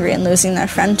very angry and losing their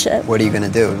friendship. What are you going to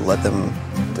do? Let them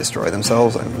destroy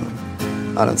themselves? I mean,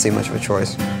 I don't see much of a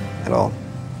choice at all.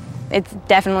 It's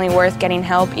definitely worth getting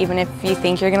help, even if you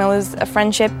think you're going to lose a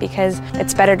friendship, because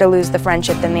it's better to lose the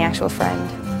friendship than the actual friend.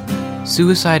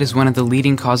 Suicide is one of the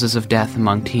leading causes of death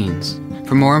among teens.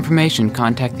 For more information,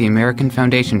 contact the American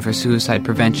Foundation for Suicide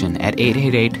Prevention at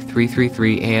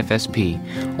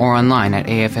 888-333-AFSP or online at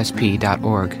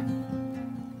afsp.org.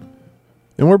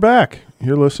 And we're back.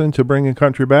 You're listening to Bringing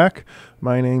Country Back.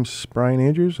 My name's Brian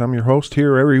Andrews. I'm your host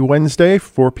here every Wednesday,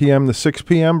 4 p.m. to 6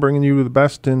 p.m., bringing you the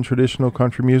best in traditional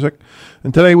country music.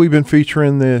 And today we've been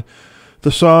featuring the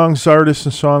songs, artists,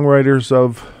 and songwriters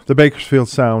of the Bakersfield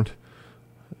Sound.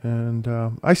 And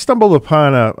I stumbled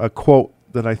upon a quote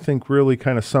that I think really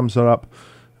kind of sums it up.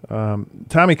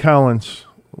 Tommy Collins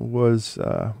was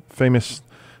a famous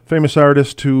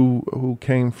artist who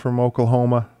came from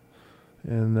Oklahoma.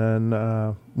 and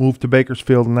then moved to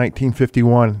Bakersfield in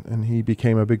 1951, and he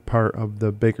became a big part of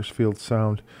the Bakersfield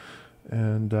sound.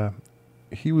 And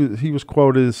he was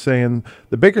quoted as saying,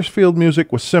 "The Bakersfield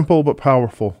music was simple but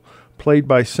powerful, played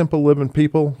by simple living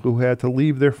people who had to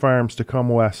leave their farms to come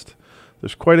west.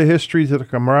 There's quite a history to the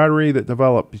camaraderie that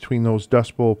developed between those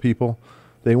Dust Bowl people.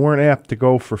 They weren't apt to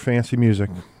go for fancy music."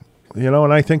 And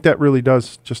I think that really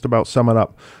does just about sum it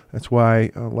up. That's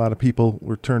why a lot of people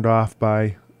were turned off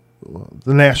by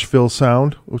the Nashville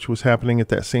sound, which was happening at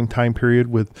that same time period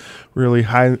with really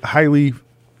highly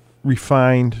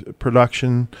refined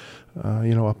production,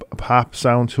 a pop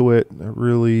sound to it,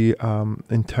 really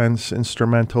intense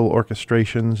instrumental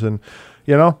orchestrations. And,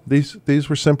 these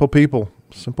were simple people,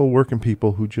 simple working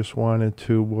people who just wanted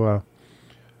to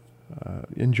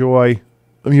enjoy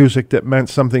music that meant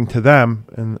something to them.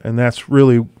 And that's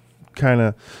really kind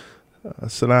of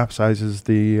synopsizes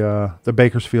the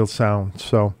Bakersfield sound.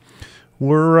 So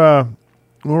we're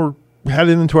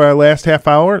headed into our last half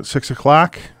hour at 6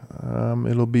 o'clock.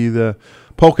 It'll be the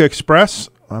Polka Express.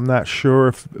 I'm not sure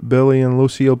if Billy and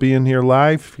Lucy will be in here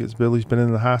live because Billy's been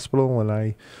in the hospital, and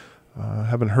I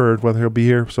haven't heard whether he'll be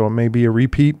here, so it may be a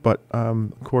repeat. But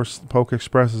of course, the Polka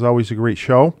Express is always a great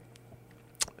show.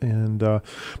 And but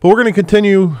we're going to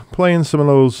continue playing some of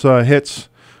those hits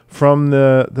from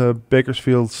the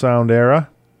Bakersfield sound era.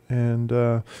 And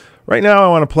right now, I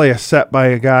want to play a set by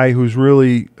a guy who's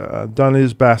really done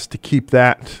his best to keep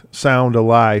that sound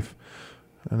alive.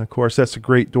 And of course, that's the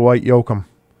great Dwight Yoakam.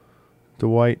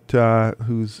 Dwight,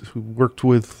 who worked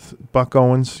with Buck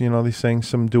Owens, they sang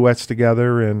some duets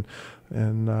together, and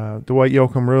Dwight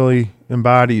Yoakam really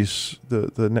embodies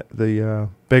the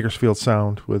Bakersfield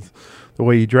sound with the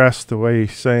way he dressed, the way he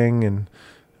sang,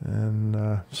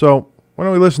 and so why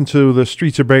don't we listen to The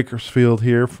Streets of Bakersfield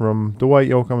here from Dwight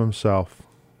Yoakam himself.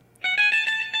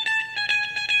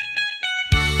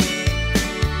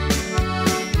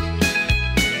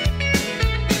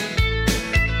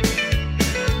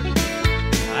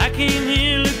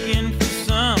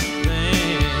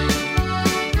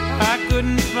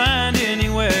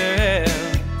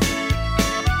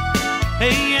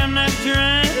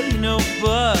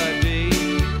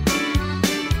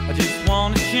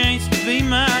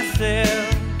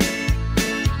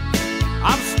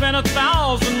 I've spent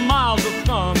 1,000 miles of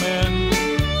thumbing.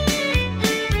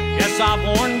 Yes, I've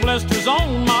worn blisters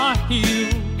on my heel,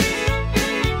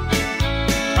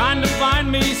 trying to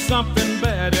find me something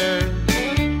better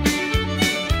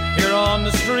here on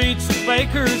the streets of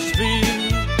Bakersfield.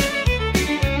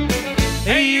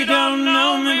 Hey, you don't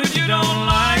know me, but you don't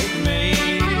like me.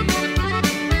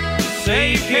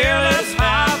 Say you care less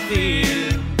how I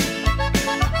feel.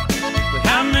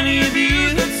 How many of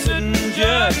you that sit and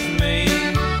judge me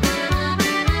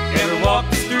ever walk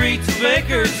the streets of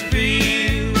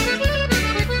Bakersfield?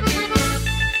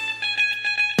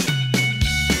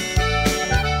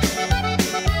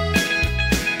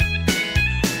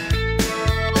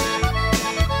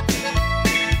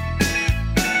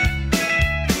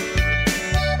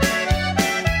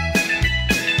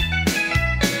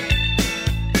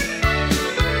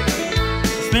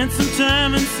 Spent some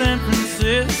time in San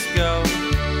Francisco.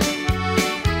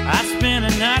 I spent a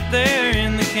night there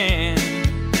in the can.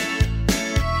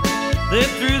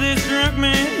 Lived through this drunk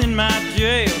man in my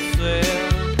jail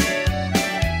cell.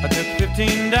 I took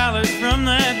 $15 from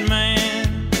that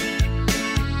man,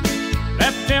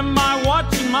 left him my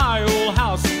watch and my old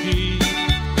house key.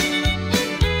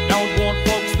 Don't want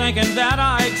folks thinking that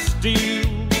I'd steal.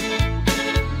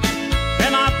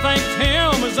 And I thanked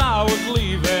him as I was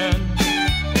leaving,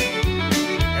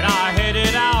 and I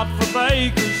headed out for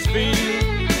Bakersfield.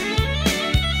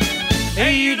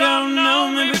 Hey, you don't know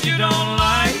me, but you don't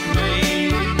like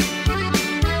me.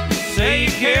 Say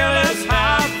you care less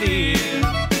how I feel.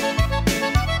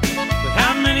 But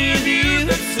how many of you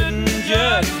that sit and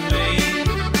judge me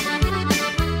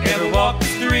ever walk the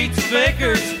streets of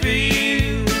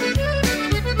Bakersfield?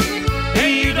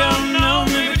 Hey, you don't know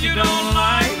me, but you don't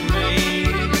like me.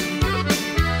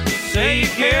 Say you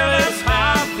care less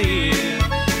how I feel.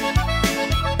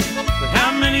 But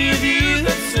how many of you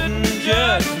that sit and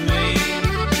judge me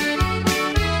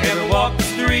ever walk the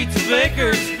streets of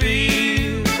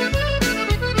Bakersfield?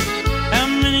 How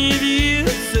many of you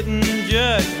that sit and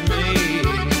judge me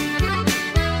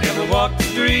ever walk the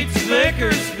streets of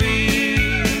Bakersfield?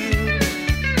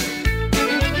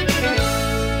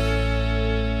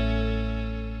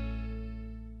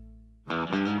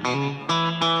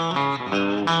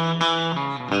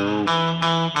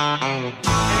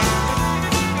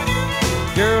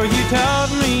 Girl, you taught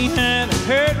me how to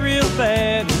hurt real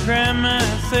bad and cry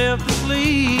myself to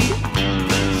sleep.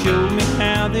 Showed me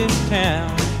how how this town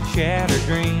shatter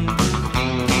dreams.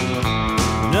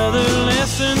 Another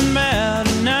lesson about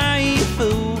a naive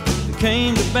fool who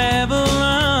came to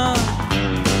Babylon.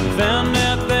 Found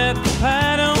out that the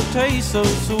pie don't taste so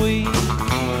sweet.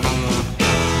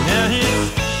 Now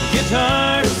his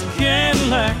guitar's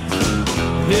Cadillacs,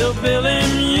 hillbilly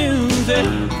music,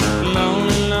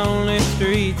 lonely, lonely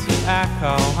streets that I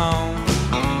call home.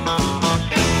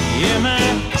 Yeah, my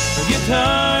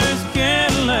guitar's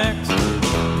Cadillacs,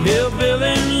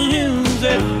 hillbilly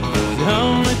music, the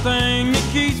only thing that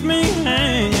keeps me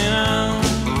hanging on.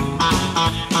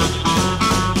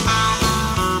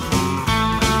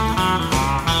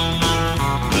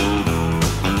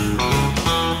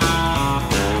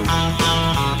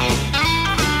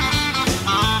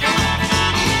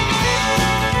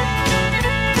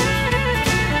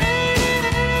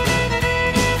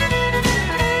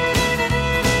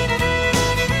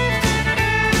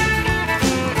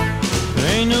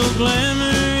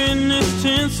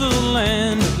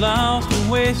 Land of lost and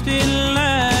wasted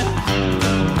lives,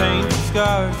 painted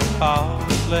scars of all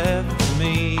that's left for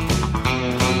me.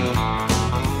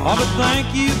 Oh, but thank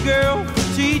you, girl,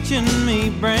 for teaching me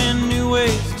brand new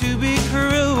ways to be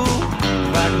cruel.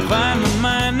 If I can find my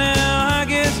mind now, I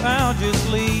guess I'll just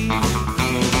leave.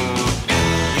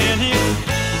 And his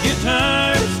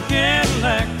guitars,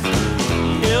 Cadillacs,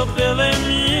 hillbilly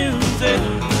music,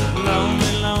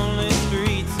 lonely, lonely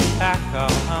streets I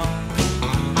call home.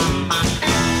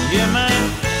 Yeah, my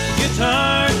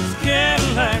guitar's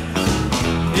Cadillacs,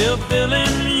 hillbilly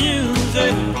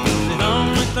music, the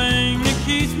only thing that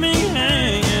keeps me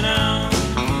hanging on.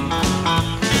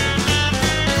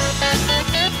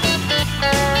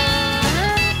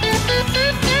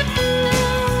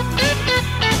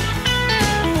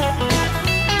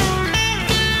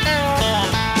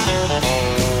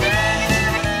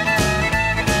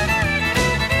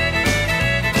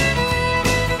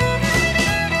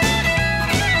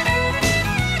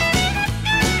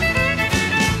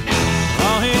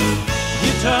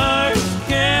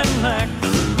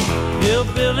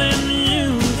 Hillbilly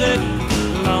music,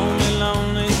 lonely,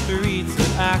 lonely streets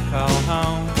that I call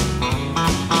home.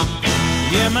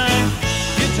 Yeah, my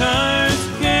guitar's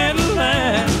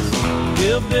Cadillacs,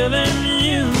 hillbilly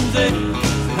music,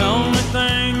 the only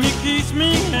thing that keeps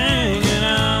me hanging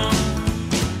on.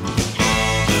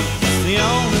 It's the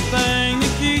only thing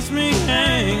that keeps me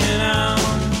hanging on.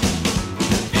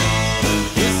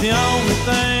 It's the only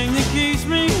thing that keeps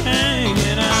me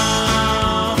hanging on.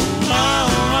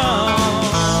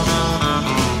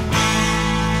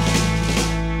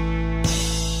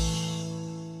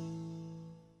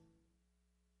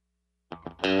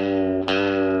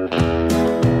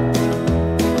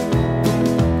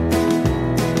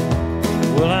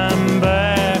 Well, I'm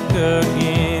back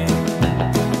again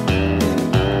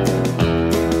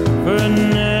for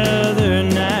another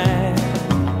night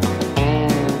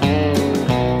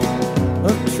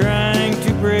of trying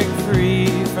to break free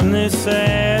from this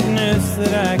sadness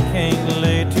that I can't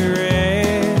lay to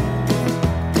rest.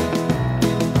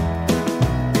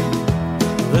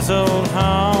 This old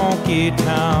honky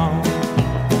tonk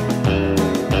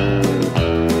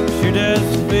sure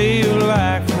does feel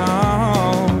like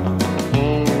home,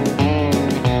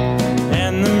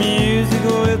 and the music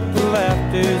with the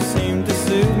laughter seemed to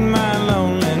soothe my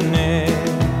loneliness.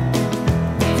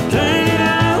 Turn it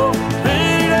up,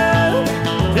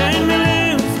 take me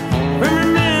loose from your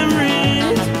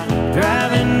memories,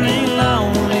 driving me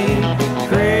lonely,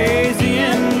 crazy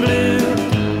and blue.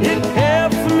 It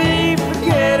helps me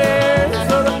forget her,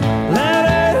 so the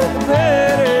louder the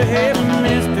better. Hey,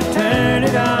 mister, turn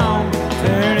it on,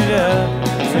 turn it up,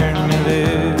 turn me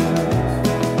loose.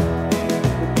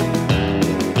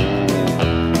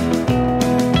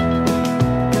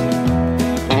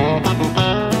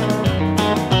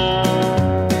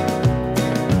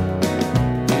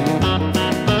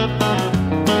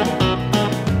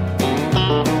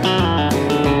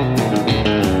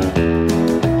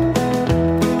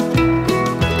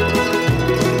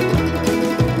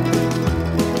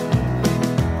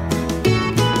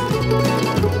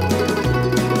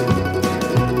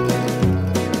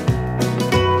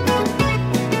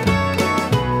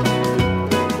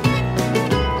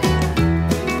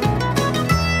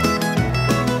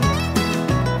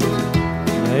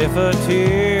 If a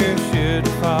tear should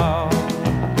fall,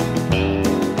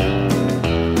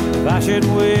 if I should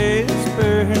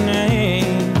whisper her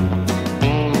name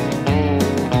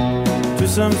to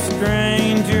some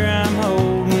stranger I'm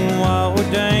holding while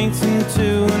we're dancing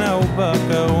to an old Buck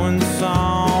Owens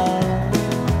song,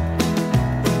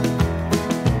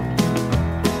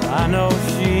 I know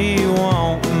she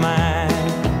won't mind.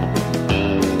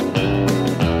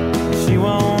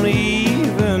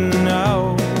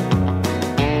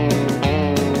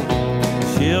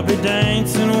 She'll be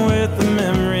dancing with the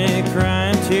memory,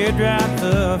 crying teardrops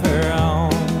of her own.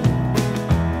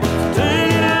 Turn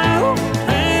it out,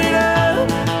 turn it up,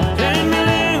 turn me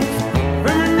loose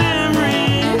from her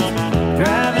memories,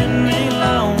 driving me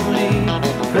lonely,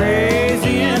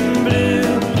 crazy and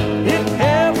blue. It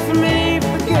helps me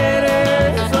forget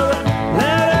her, so the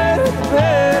louder the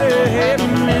better. Hey,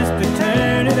 mister,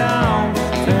 turn it on,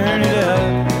 turn it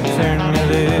up, turn me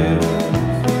loose.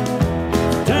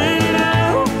 Turn it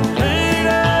out, turn it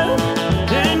up,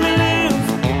 turn me loose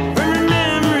from her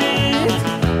memories,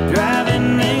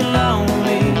 driving me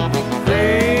lonely,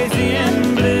 crazy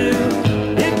and blue.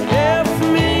 It helps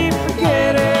me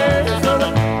forget her, so the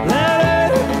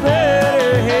louder the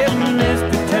better. Hey,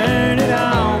 mister, turn it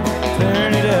on,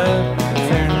 turn it up,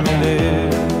 turn me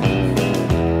loose.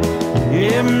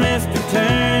 Yeah, mister,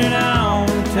 turn it on,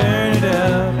 turn it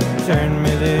up, turn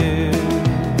me loose.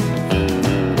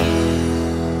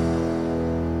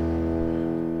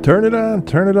 Turn it on,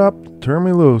 turn it up, turn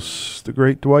me loose. The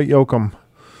great Dwight Yoakam.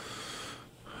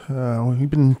 We've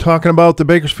been talking about the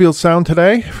Bakersfield Sound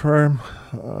today from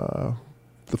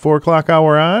the 4 o'clock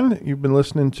hour on. You've been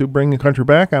listening to Bring the Country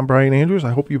Back. I'm Brian Andrews.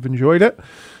 I hope you've enjoyed it.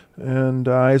 And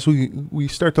as we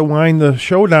start to wind the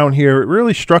show down here, it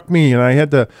really struck me, and I had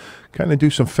to kind of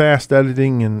do some fast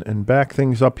editing and back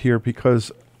things up here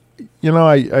because, you know,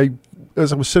 I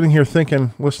as I was sitting here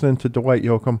thinking, listening to Dwight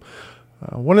Yoakam,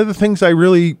 one of the things I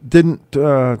really didn't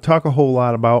talk a whole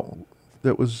lot about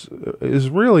that is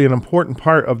really an important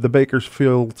part of the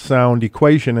Bakersfield Sound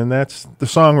equation, and that's the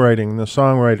songwriting, the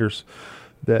songwriters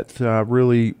that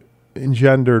really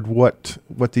engendered what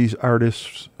these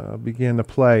artists began to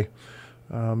play.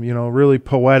 You know, really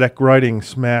poetic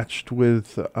writings matched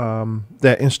with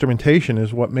that instrumentation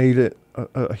is what made it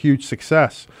a huge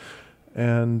success.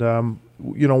 And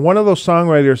you know, one of those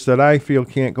songwriters that I feel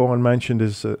can't go unmentioned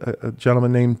is a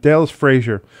gentleman named Dallas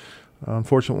Frazier.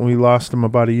 Unfortunately, we lost him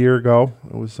about a year ago.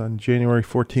 It was on January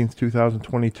 14th,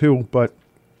 2022. But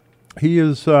he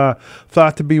is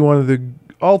thought to be one of the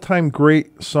all-time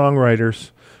great songwriters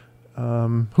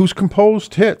who's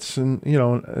composed hits in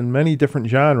many different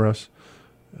genres.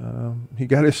 He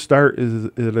got his start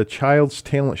at a child's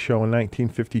talent show in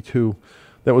 1952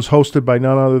 that was hosted by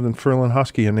none other than Ferlin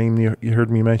Husky, a name you heard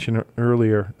me mention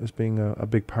earlier as being a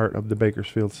big part of the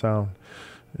Bakersfield Sound.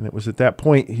 And it was at that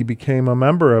point he became a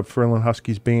member of Ferlin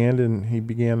Husky's band, and he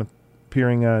began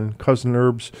appearing on Cousin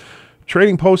Herb's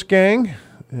Trading Post Gang.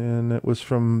 And it was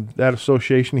from that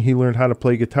association he learned how to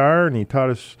play guitar, and he got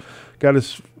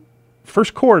his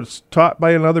first chords taught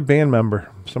by another band member,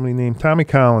 somebody named Tommy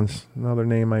Collins, another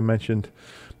name I mentioned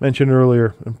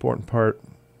earlier, important part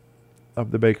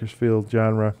of the Bakersfield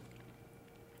genre.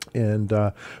 And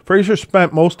Frazier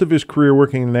spent most of his career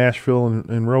working in Nashville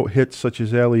and wrote hits such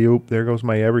as Alley Oop, There Goes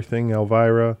My Everything,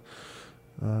 Elvira.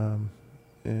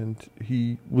 And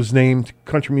he was named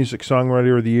Country Music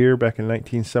Songwriter of the Year back in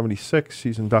 1976.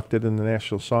 He's inducted in the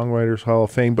National Songwriters Hall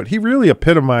of Fame. But he really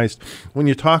epitomized, when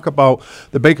you talk about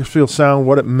the Bakersfield Sound,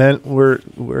 what it meant,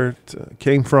 where it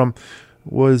came from,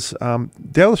 was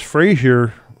Dallas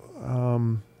Frazier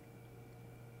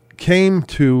came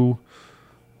to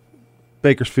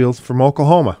Bakersfield from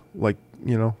Oklahoma, like,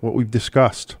 you know, what we've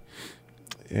discussed.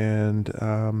 And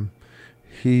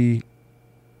he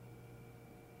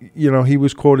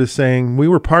was quoted as saying, "We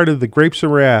were part of the Grapes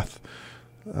of Wrath."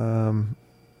 Of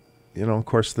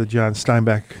course, the John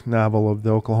Steinbeck novel of the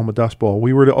Oklahoma Dust Bowl.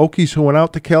 "We were the Okies who went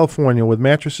out to California with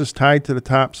mattresses tied to the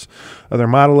tops of their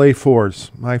Model A Fords.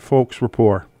 My folks were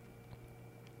poor."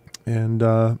 And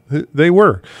they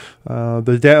were.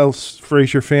 The Dallas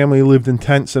Frazier family lived in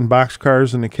tents and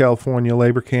boxcars in the California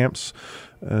labor camps.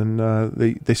 And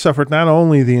they suffered not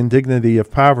only the indignity of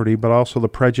poverty, but also the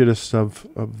prejudice of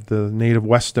the native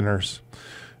Westerners.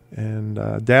 And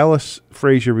Dallas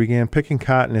Frazier began picking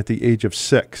cotton at the age of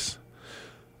 6.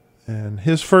 And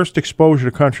his first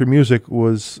exposure to country music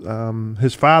was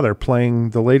his father playing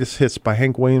the latest hits by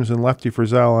Hank Williams and Lefty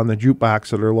Frizzell on the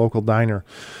jukebox at their local diner.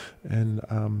 And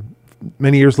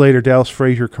many years later, Dallas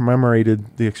Frazier commemorated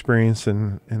the experience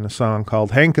in a song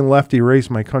called "Hank and Lefty Raised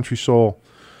My Country Soul."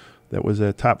 That was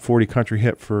a top 40 country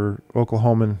hit for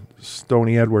Oklahoman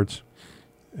Stoney Edwards.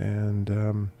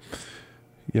 And,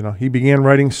 he began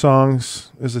writing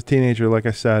songs as a teenager, like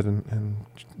I said, and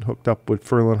hooked up with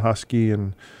Ferlin Husky.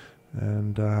 And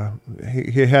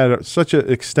he had such an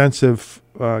extensive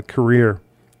career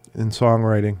in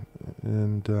songwriting.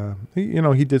 And,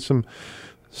 he did some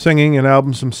singing and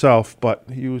albums himself, but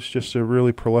he was just a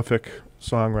really prolific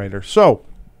songwriter. So,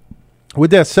 with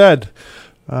that said,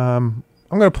 I'm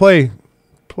going to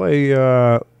play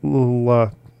a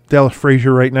little Dallas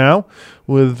Frazier right now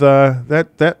with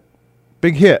that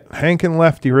big hit, Hank and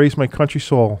Lefty, Raise My Country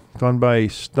Soul, done by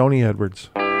Stoney Edwards.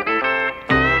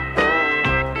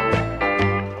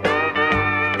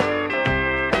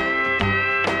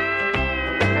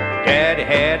 Daddy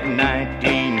had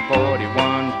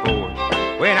 1941 Ford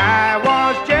when I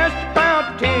was just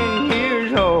about 10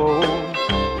 years old.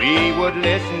 We would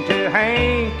listen to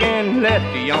Hank and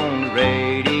Lefty on the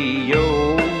radio.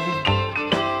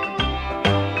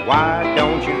 Why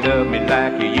don't you love me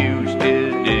like you used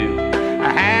to do?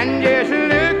 And just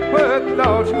look what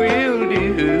thoughts will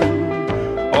do.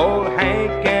 Old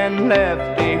Hank and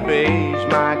Lefty raised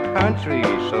my country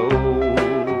soul.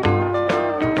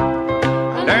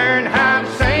 Learn how to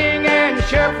sing and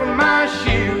shuffle my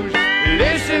shoes,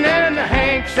 listening to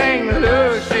Hank sing the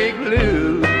lovesick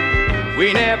blues.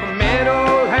 We never met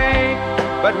old Hank,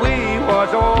 but we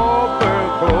was all for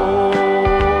clothes.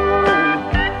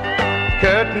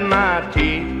 Cutting my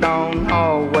teeth on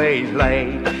always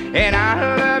late, and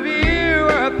I love you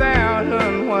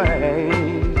 1,000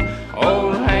 ways.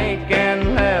 Old Hank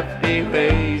and Lefty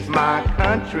raised my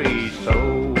country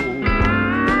soul.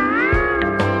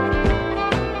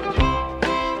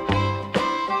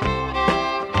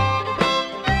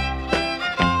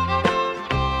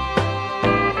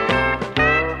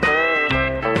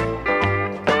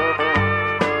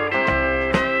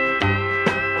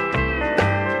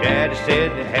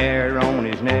 Said the hair on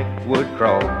his neck would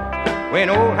crawl when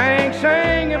old Hank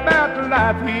sang about the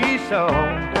life he saw.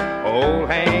 Old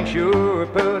Hank sure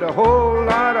put a whole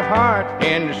lot of heart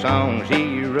in the songs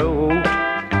he wrote.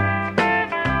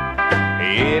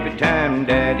 Every time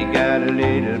Daddy got a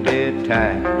little bit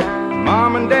tired,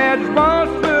 Mom and Dad's boss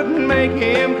wouldn't make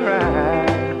him cry.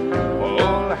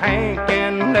 Old Hank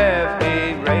and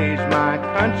Lefty raised my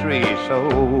country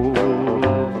soul.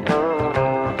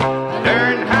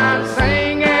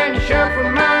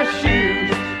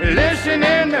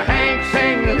 Listening to Hank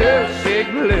sing the lovesick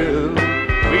blues.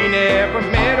 We never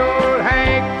met old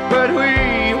Hank, but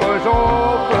we was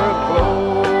all for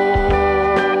clothes.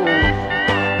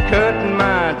 Cutting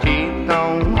my teeth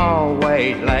on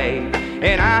always late,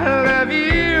 and I love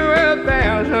you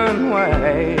 1,000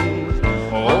 ways.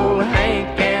 Old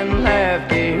Hank and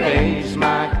Lefty raised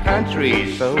my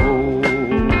country soul.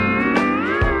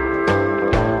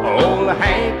 Old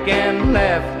Hank and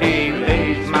Lefty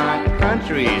raised my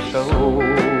country soul.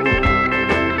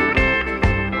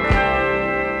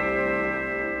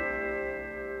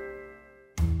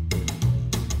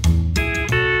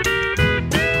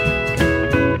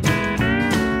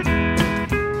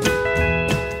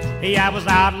 Hey, I was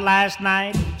out last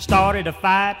night, started a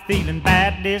fight, feeling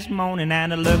bad this morning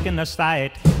and a looking a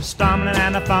sight, stumbling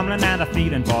and a fumbling and a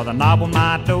feeling for the knob on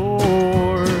my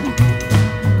door.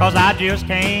 'Cause I just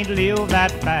can't live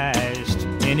that fast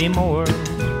anymore.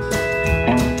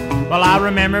 Well, I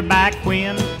remember back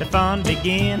when the fun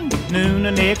began, noon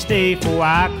the next day before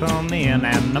I come in,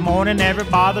 and the morning never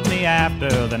bothered me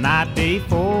after the night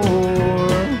before.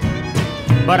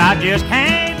 But I just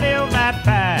can't live that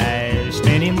fast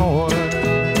anymore.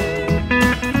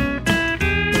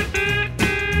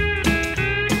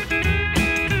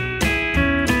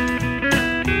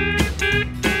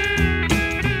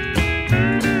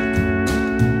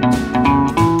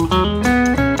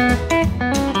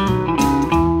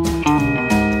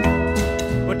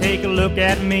 Look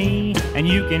at me, and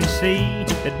you can see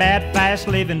that bad fast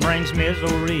living brings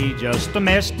misery. Just a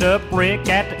messed up brick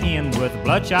at the end with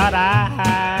bloodshot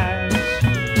eyes.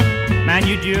 Man,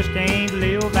 you just can't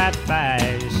live that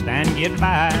fast and get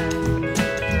by.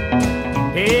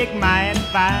 Take my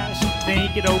advice,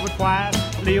 think it over twice,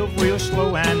 live real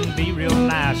slow and be real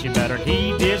nice. You better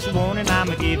heed this warning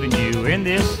I'm giving you in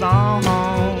this song,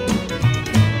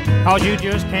 'cause you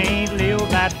just can't live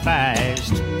that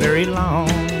fast very long.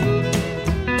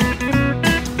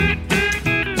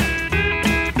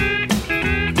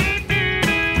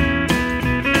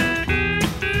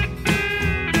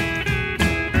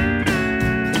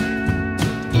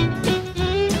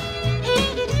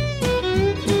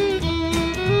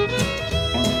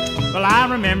 I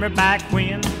remember back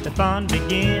when the fun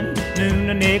began, noon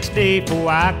the next day before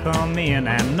I come in,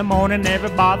 and the morning never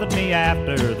bothered me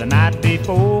after the night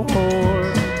before.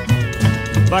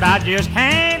 But I just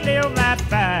can't live that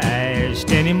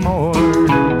fast anymore.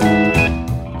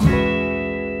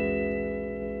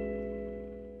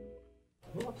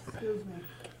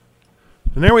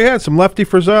 And there we had some Lefty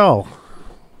Frizzell.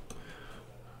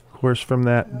 Of course, from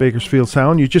that Bakersfield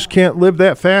sound. You just can't live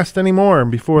that fast anymore.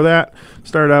 And before that,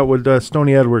 started out with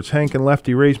Stoney Edwards, Hank and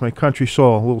Lefty, Raise My Country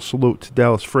Soul. A little salute to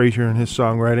Dallas Frazier and his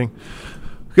songwriting.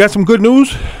 We got some good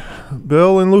news.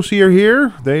 Bill and Lucy are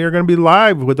here. They are going to be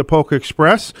live with the Polka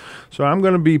Express. So I'm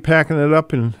going to be packing it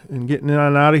up and getting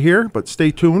on out of here. But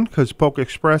stay tuned because Polka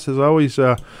Express is always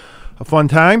a fun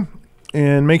time.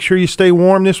 And make sure you stay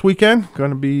warm this weekend.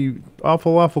 Going to be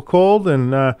awful cold.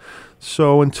 And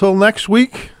so until next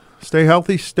week, stay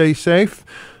healthy, stay safe.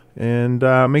 And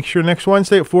make sure next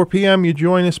Wednesday at 4 p.m. you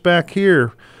join us back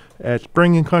here at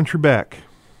Bringing Country Back.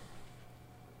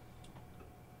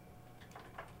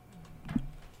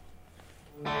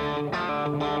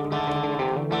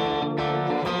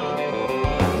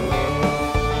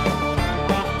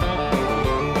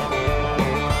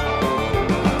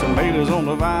 Tomatoes on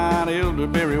the vine,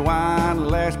 elderberry wine,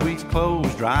 last week's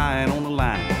clothes drying on the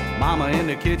line. Mama in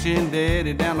the kitchen,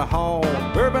 daddy down the hall,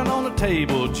 bourbon on the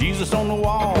table, Jesus on the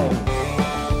wall.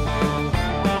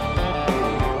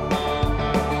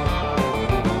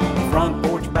 Front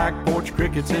porch, back porch,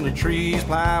 crickets in the trees,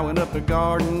 plowing up the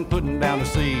garden, putting down the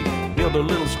seed. Build a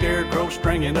little scarecrow,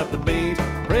 stringing up the beans,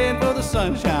 praying for the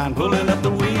sunshine, pulling up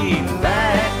the weeds.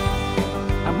 Back,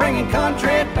 I'm bringing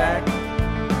country back,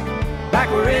 back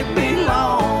where it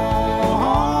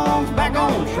belongs, back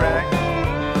on track.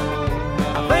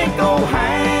 I think old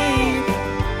Hank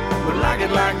would like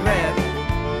it like that.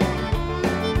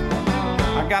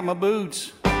 I got my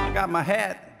boots, I got my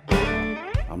hat,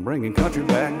 I'm bringing country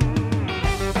back.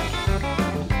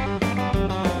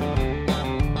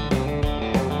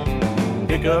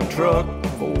 Pickup truck,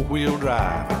 four-wheel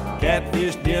drive,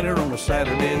 catfish dinner on a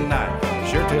Saturday night,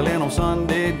 sure till in on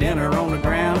Sunday, dinner on the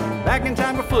ground, back in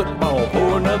time for football,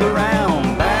 pour another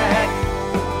round. Back,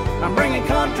 I'm bringing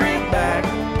country back,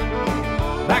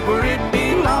 back where it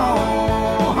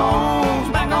belongs,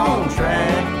 back on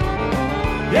track.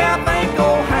 Yeah, I think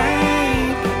old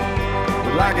Hank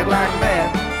would like it like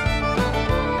that.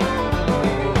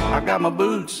 I got my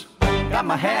boots, got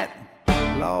my hat,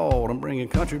 Lord, I'm bringing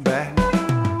country back.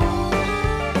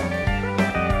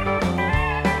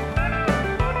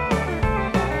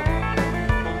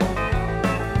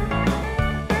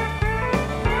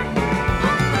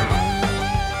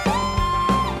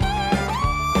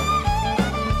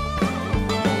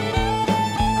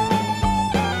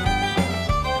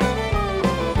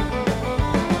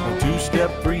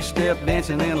 Three-step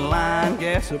dancing in line,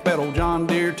 gas up that old John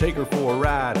Deere, take her for a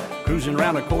ride. Cruising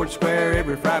around the Court Square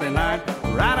every Friday night,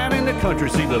 right out in the country,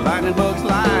 see the lightning bugs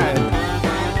live.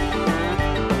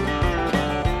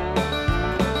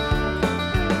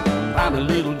 Find a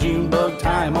little June bug,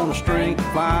 tie him on a string,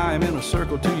 fly him in a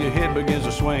circle till your head begins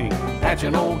to swing. Hatch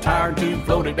an old tire tube,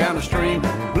 float it down the stream.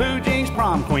 Blue jeans,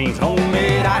 prom queens,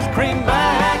 homemade ice cream.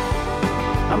 Back,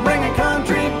 I'm bringing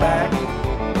country back,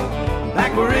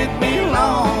 back where it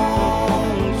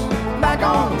belongs, back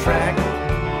on track.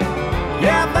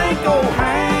 Yeah, I think old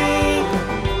Hank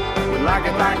would like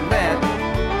it like that.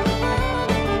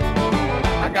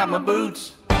 I got my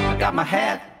boots, I got my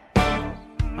hat,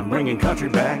 I'm bringing country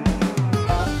back.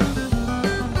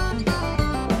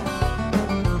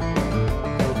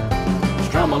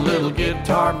 Strum a little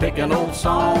guitar, pick an old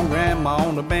song, grandma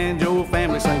on the banjo,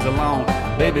 family sings along.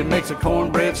 Baby makes a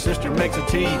cornbread, sister makes a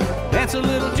tea, dance a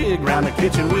little jig round the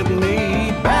kitchen with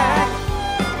me. Back,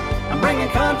 I'm bringing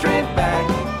country back,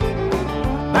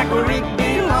 back where it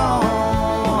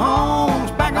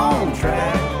belongs, back on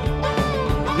track.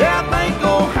 Yeah, I think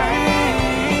old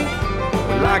Hank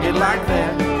would like it like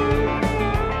that.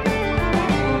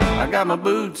 I got my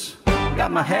boots,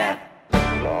 got my hat,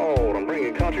 Lord, I'm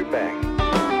bringing country back.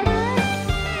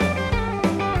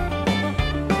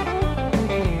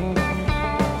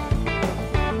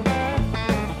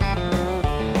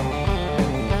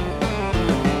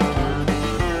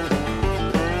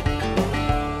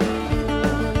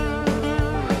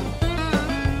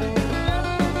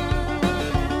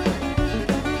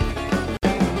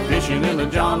 Fishing in the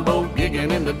John boat,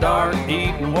 gigging in the dark,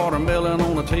 eating watermelon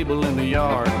on the table in the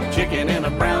yard, chicken in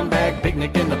a brown bag,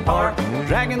 picnic in the park,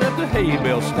 dragging up the hay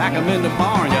bales, stack 'em in the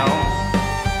barn, y'all.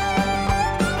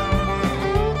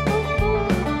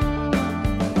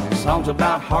 Songs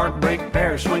about heartbreak,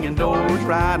 parents swinging doors,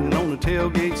 riding on the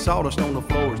tailgate, sawdust on the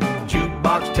floors,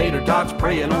 jukebox, tater tots,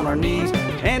 praying on our knees,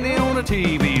 Andy on the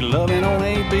TV, loving on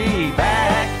AB.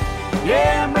 Back,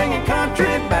 yeah, I'm bringing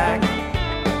country back,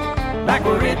 back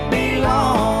where it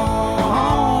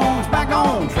belongs, back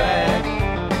on track.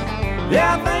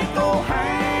 Yeah, I think old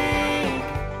Hank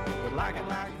would like it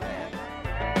like that.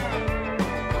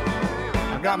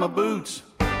 I got my boots,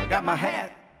 I got my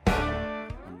hat,